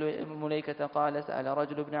ابن أبي مليكة قال سأل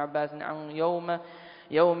رجل ابن عباس عن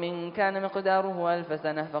يوم كان مقداره 1000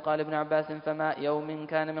 سنة فقال ابن عباس فما يوم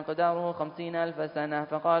كان مقداره 50,000 سنة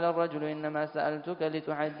فقال الرجل إنما سألتك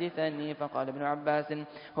لتحدثني فقال ابن عباس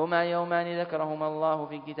هما يومان ذكرهما الله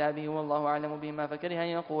في كتابه والله أعلم بهما فكره أن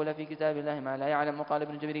يقول في كتاب الله ما لا يعلم. وقال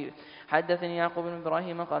ابن جبريل حدثني يعقوب بن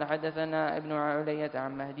إبراهيم قال حدثنا ابن علية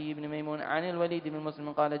عن مهدي بن ميمون عن الوليد بن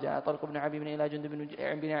مسلم قال جاء طلق بن حبيب إلى جندب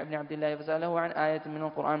بن عبد الله فسأله عن آية من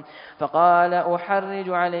القرآن فقال أحرج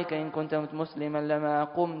عليك إن كنت مسلما لما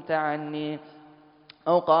قمت عني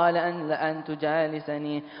أو قال أن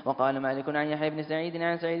تجالسني. وقال مالك عن يحيى بن سعيد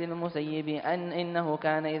عن سعيد بن المسيب إنه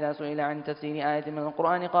كان إذا سئل عن تفسير آية من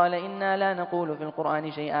القرآن قال إنا لا نقول في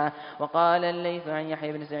القرآن شيئا. وقال الليث عن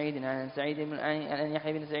يحيى بن سعيد عن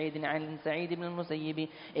سعيد بن المسيب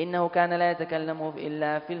إنه كان لا يتكلم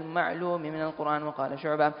إلا في المعلوم من القرآن. وقال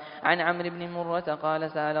شعبة عن عمرو بن مرة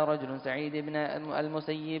قال سأل رجل سعيد بن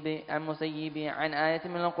المسيب عن آية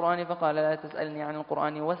من القرآن فقال لا تسألني عن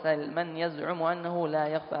القرآن وسل من يزعم أنه لا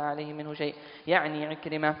يخفى عليه منه شيء يعني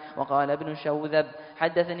عكرمة. وقال ابن شوذب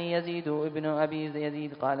حدثني يزيد ابن أبي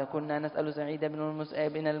يزيد قال كنا نسأل سعيد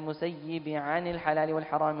بن المسيب عن الحلال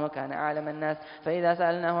والحرام وكان أعلم الناس فإذا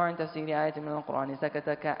سألناه عن تفسير آية من القرآن سكت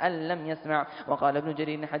كأن لم يسمع. وقال ابن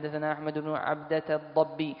جرير حدثنا أحمد بن عبدة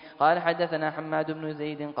الضبي قال حدثنا حماد بن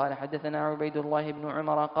زيد قال حدثنا عبيد الله بن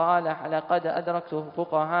عمر قال لقد أدركت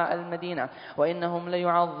فقهاء المدينة وإنهم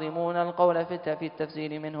ليعظمون القول في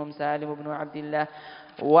التفسير منهم سالم بن عبد الله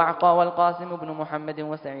وعقى والقاسم بن محمد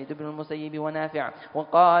وسعيد بن المسيب ونافع.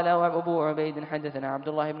 وقال أبو عبيد حدثنا عبد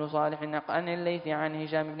الله بن صالح عن الليث عن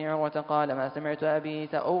هشام بن عروة قال ما سمعت أبي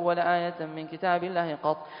تأول آية من كتاب الله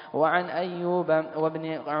قط. وعن أيوب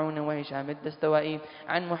وابن عون وهشام الدستوائي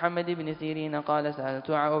عن محمد بن سيرين قال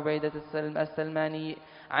سألت عبيدة السلماني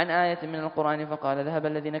عن آية من القرآن فقال ذهب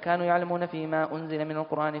الذين كانوا يعلمون فيما أنزل من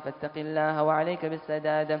القرآن فاتق الله وعليك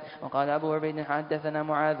بالسداد. وقال أبو عبيد حدثنا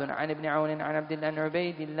معاذ عن ابن عون عن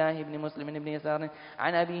عبيد الله بن مسلم بن يسار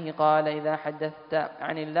عن أبيه قال إذا حدثت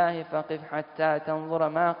عن الله فقف حتى تنظر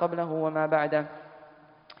ما قبله وما بعده.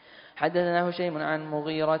 حدثنا هشيم عن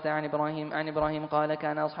مغيرة عن إبراهيم قال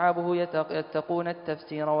كان أصحابه يتقون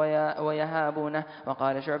التفسير ويهابونه.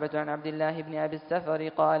 وقال شعبة عن عبد الله بن أبي السفر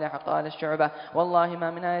قال الشعبة والله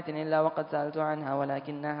ما من آية إلا وقد سألت عنها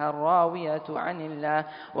ولكنها الراوية عن الله.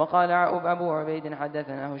 وقال أبو عبيد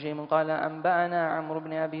حدثنا هشيم قال أنبأنا عمرو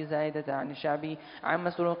بن أبي زايدة عن الشعبي عن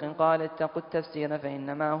مسروق قال اتقوا التفسير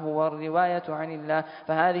فإنما هو الرواية عن الله.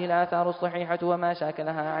 فهذه الآثار الصحيحة وما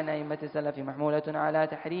شاكلها عن أئمة السلف محمولة على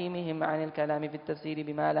تحريمهم عن الكلام في التفسير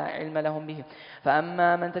بما لا علم لهم به.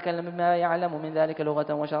 فأما من تكلم بما يعلم من ذلك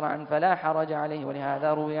لغة وشرعا فلا حرج عليه.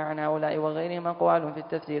 ولهذا روي عن هؤلاء وغيرهم أقوال في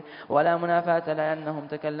التفسير ولا منافاة لأنهم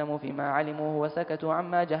تكلموا فيما علموه وسكتوا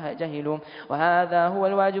عما جهلوا. وهذا هو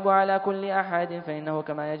الواجب على كل أحد فإنه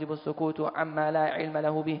كما يجب السكوت عما لا علم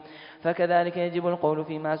له به فكذلك يجب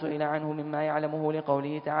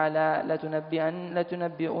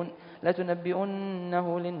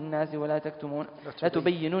لتنبئنه للناس ولا تكتمون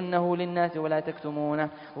لتبيننه للناس ولا تكتمونه.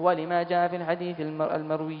 ولما جاء في الحديث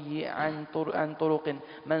المروي عن طرق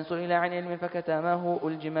من سئل عن علم فكتمه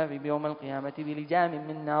ألجم بيوم القيامة بلجام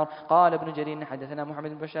من نار. قال ابن جرير حدثنا محمد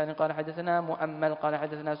بن بشار قال حدثنا مؤمل قال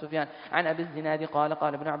حدثنا سفيان عن أبي الزناد قال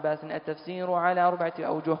قال ابن عباس التفسير على 4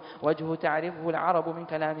 أوجه: وجه تعرفه العرب من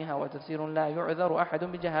كلامها، وتفسير لا يعذر أحد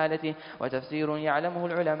بجهالته، وتفسير يعلمه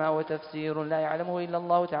العلماء، وتفسير لا يعلمه إلا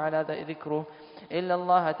الله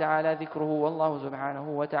تعالى ذكره والله سبحانه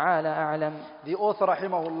وتعالى أعلم. The author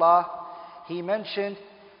rahimahullah, he mentioned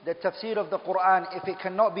the tafsir of the Quran. If it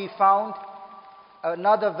cannot be found,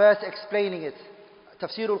 another verse explaining it.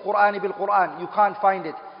 Tafsir al-Qur'ani bil-Quran, you can't find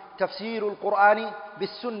it. Tafsir al-Qur'ani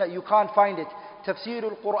bis-Sunnah, you can't find it. Tafsir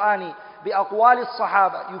al-Qur'ani bi-Aqwal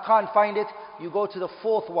al-Sahaba, you can't find it. You go to the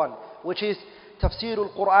 4th one, which is Tafsir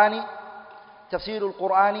al-Qur'ani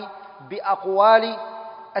bi-Aqwali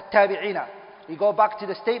al-Tabi'ina. We go back to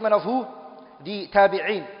the statement of who? The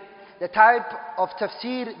Tabi'in. The type of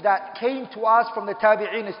tafsir that came to us from the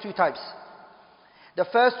Tabi'in is 2 types. The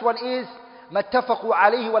first one is مَتَّفَقُوا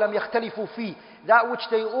عَلَيْهِ وَلَمْ يَخْتَلِفُوا فِيهِ, that which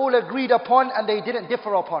they all agreed upon and they didn't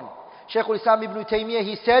differ upon. Shaykh al-Islam ibn Taymiyyah,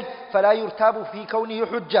 he said, فَلَا يُرْتَابُ فِي كَوْنِهِ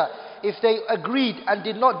حُجَّةً. If they agreed and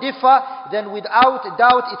did not differ, then without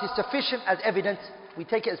doubt it is sufficient as evidence. We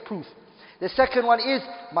take it as proof. The second one is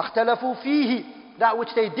مَخْتَلَفُوا فِيهِ, that which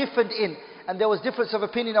they differed in, and there was difference of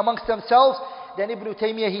opinion amongst themselves. Then Ibn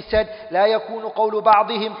Taymiyyah, he said, لا يكون قول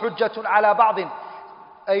بعضهم حجة على بعض.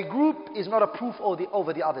 A group is not a proof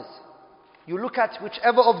over the others. You look at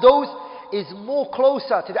whichever of those is more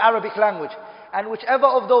closer to the Arabic language, and whichever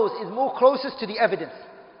of those is more closest to the evidence.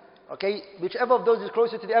 Okay, whichever of those is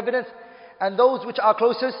closer to the evidence, and those which are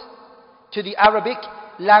closest to the Arabic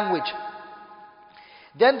language.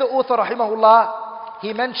 Then the author rahimahullah,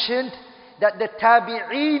 he mentioned that the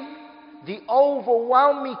Tabi'een, the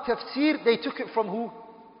overwhelming tafsir, they took it from who?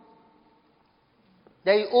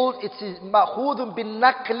 It's مَأْخُوذٌ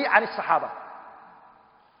بِالنَّقْلِ عَنِ الصَّحَابَةِ.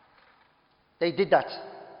 They did that.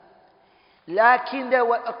 Lakin there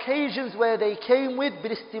were occasions where they came with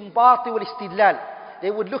بِالِاسْتِنْبَاطِ وَالِاسْتِدْلَالِ.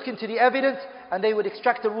 They would look into the evidence and they would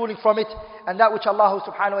extract a ruling from it, and that which Allah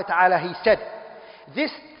subhanahu wa ta'ala, he said.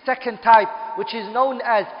 This second type, which is known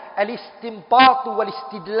as al-istinbat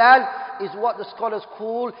wal-istidlal, is what the scholars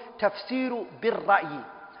call tafsiru bir-ra'yi.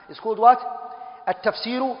 It's called what?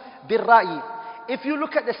 At-tafsiru bir-ra'yi. If you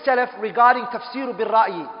look at the Salaf regarding tafsiru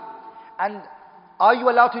bir-ra'yi, and are you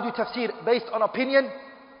allowed to do tafsir based on opinion?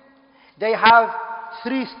 They have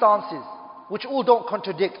 3 stances, which all don't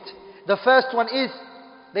contradict. The first one is,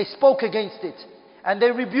 they spoke against it, and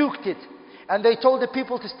they rebuked it, and they told the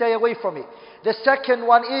people to stay away from it. The second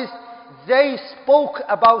one is, they spoke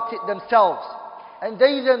about it themselves, and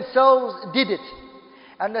they themselves did it.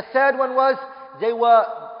 And the third one was, they were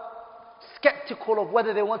skeptical of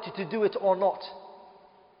whether they wanted to do it or not.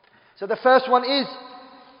 So the first one is,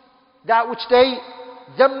 that which they,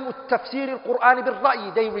 ذَمُّ التَّفْسِيرِ الْقُرْآنِ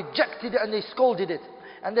بِالرَّأْيِ, they rejected it and they scolded it.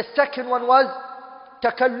 And the second one was,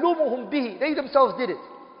 تَكَلُّمُهُمْ بِهِ, they themselves did it.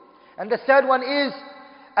 And the third one is,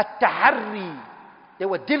 التَّحَرِّي, they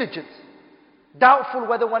were diligent, doubtful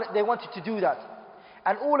whether they wanted to do that.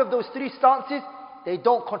 And all of those 3 stances, they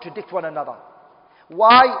don't contradict one another.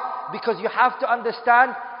 Why? Because you have to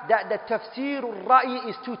understand that the tafsir al-ra'i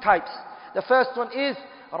is 2 types. The first one is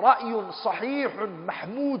ra'yun sahihun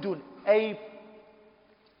mahmudun, a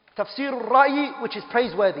tafsir al-ra'i which is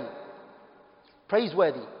praiseworthy.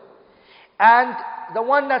 Praiseworthy. And the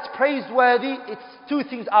one that's praiseworthy, it's 2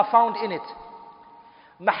 things are found in it.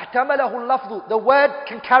 Mahtamalahu al-lafdhu, the word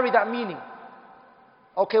can carry that meaning.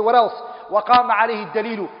 Okay, what else? وَقَامَ عَلَيْهِ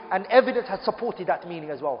الدَّلِيلُ, and evidence has supported that meaning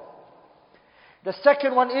as well. The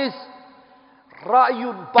second one is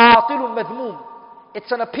رَأْيٌ بَاطِلٌ مَذْمُومٌ.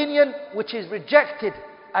 It's an opinion which is rejected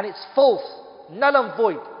and it's false, null and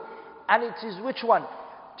void. And it is which one?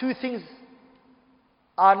 2 things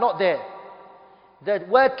are not there. The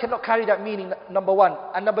word cannot carry that meaning, number 1.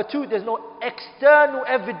 And number 2, there's no external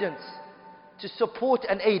evidence to support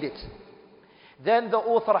and aid it. Then the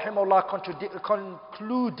author rahimahullah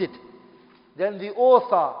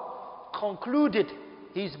concluded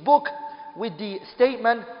his book with the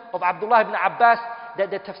statement of Abdullah ibn Abbas that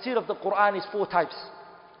the tafsir of the Quran is 4 types.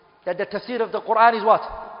 That the tafsir of the Quran is what?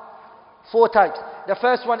 4 types. The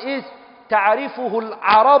first one is تَعْرِفُهُ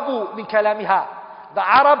الْعَرَبُ مِنْ كَلَامِهَا. The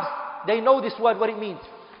Arabs, they know this word, what it means.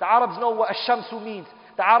 The Arabs know what الشَّمْسُ means.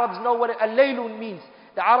 The Arabs know what al-laylu means.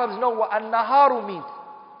 The Arabs know what al-naharu means.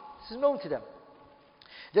 This is known to them.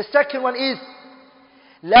 The second one is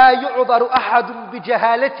لا يعذر أحد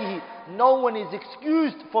بجهالته. No one is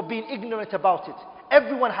excused for being ignorant about it.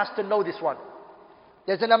 Everyone has to know this one.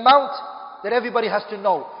 There's an amount that everybody has to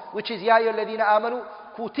know, which is, Ya ayyuhalladhina amanu,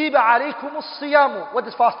 kutiba alaykumus siyamu. What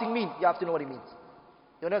does fasting mean? You have to know what it means.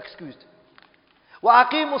 You're not excused. Wa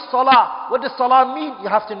aqimus salah. What does salah mean? You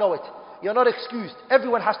have to know it. You're not excused.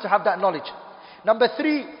 Everyone has to have that knowledge. Number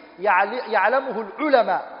 3, ya'lamuhu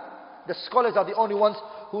al-ulama. The scholars are the only ones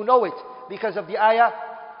who know it because of the ayah.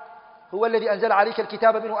 هو الذي أنزل عليك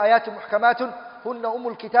الكتاب منه آيات محكمات هن أم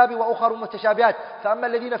الكتاب وأخر متشابهات فأما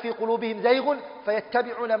الذين في قلوبهم زيغ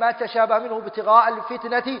فيتبعون ما تشابه منه ابتغاء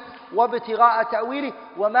الفتنة وابتغاء تأويله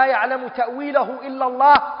وما يعلم تأويله إلا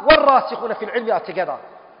الله والراسخون في العلم are together.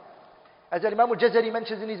 As Imam al-Jazari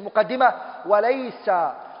mentions in his muqaddimah,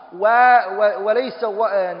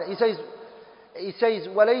 he says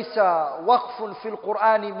وليس وقف في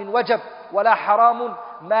القرآن من وجب ولا حرام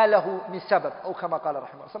ما له من سبب أو كما قال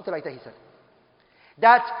رحمه الله. Something like that he said.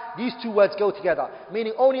 That these two words go together,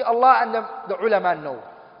 meaning only Allah and the ulama know.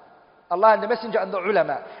 Allah and the Messenger and the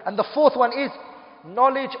ulama. And the fourth one is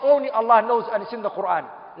knowledge only Allah knows, and it's in the Quran.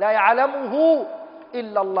 لا يعلمه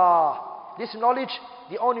إلا الله. This knowledge,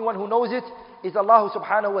 the only one who knows it is Allah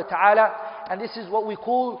subhanahu wa ta'ala. And this is what we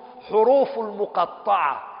call حروف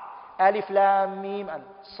المقطعة. Alif, Lam, Mim, and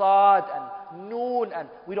Sad, and Noon, and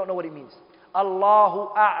we don't know what it means. Allahu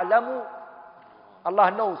a'lamu.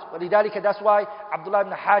 Allah knows. ولذلك, that's why Abdullah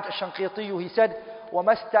ibn Hajj al-Shanqiti, he said,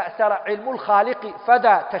 وَمَا اسْتَأْثَرَ عِلْمُ الْخَالِقِ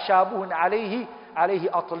فَذَا تَشَابُهٌ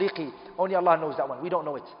عَلَيْهِ أَطْلِقِ. Only Allah knows that one. We don't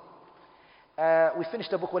know it. We finished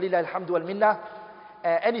the book, وَلِلَّهِ الْحَمْدُ وَالْمِنَّةِ.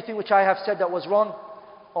 Anything which I have said that was wrong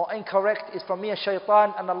or incorrect is from me and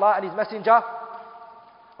shaitan, and Allah and His Messenger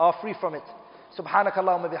are free from it. سبحانك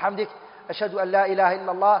اللهم بحمدك أشهد أن لا إله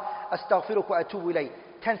إلا الله أستغفرك وأتوب إليك.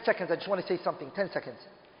 10 seconds, I just want to say something. 10 seconds.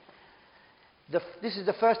 This is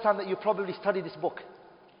the first time that you probably study this book,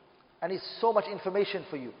 and it's so much information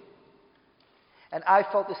for you. And I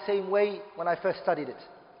felt the same way when I first studied it.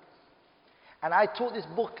 And I taught this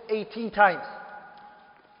book 18 times.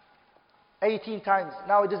 18 times.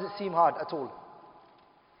 Now it doesn't seem hard at all.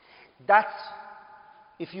 That's,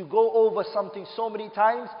 if you go over something so many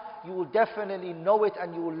times, you will definitely know it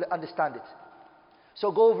and you will understand it.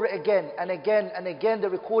 So go over it again and again and again, the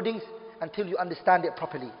recordings, until you understand it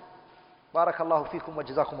properly. Barakallahu feekum wa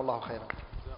jazakum Allahu khairan.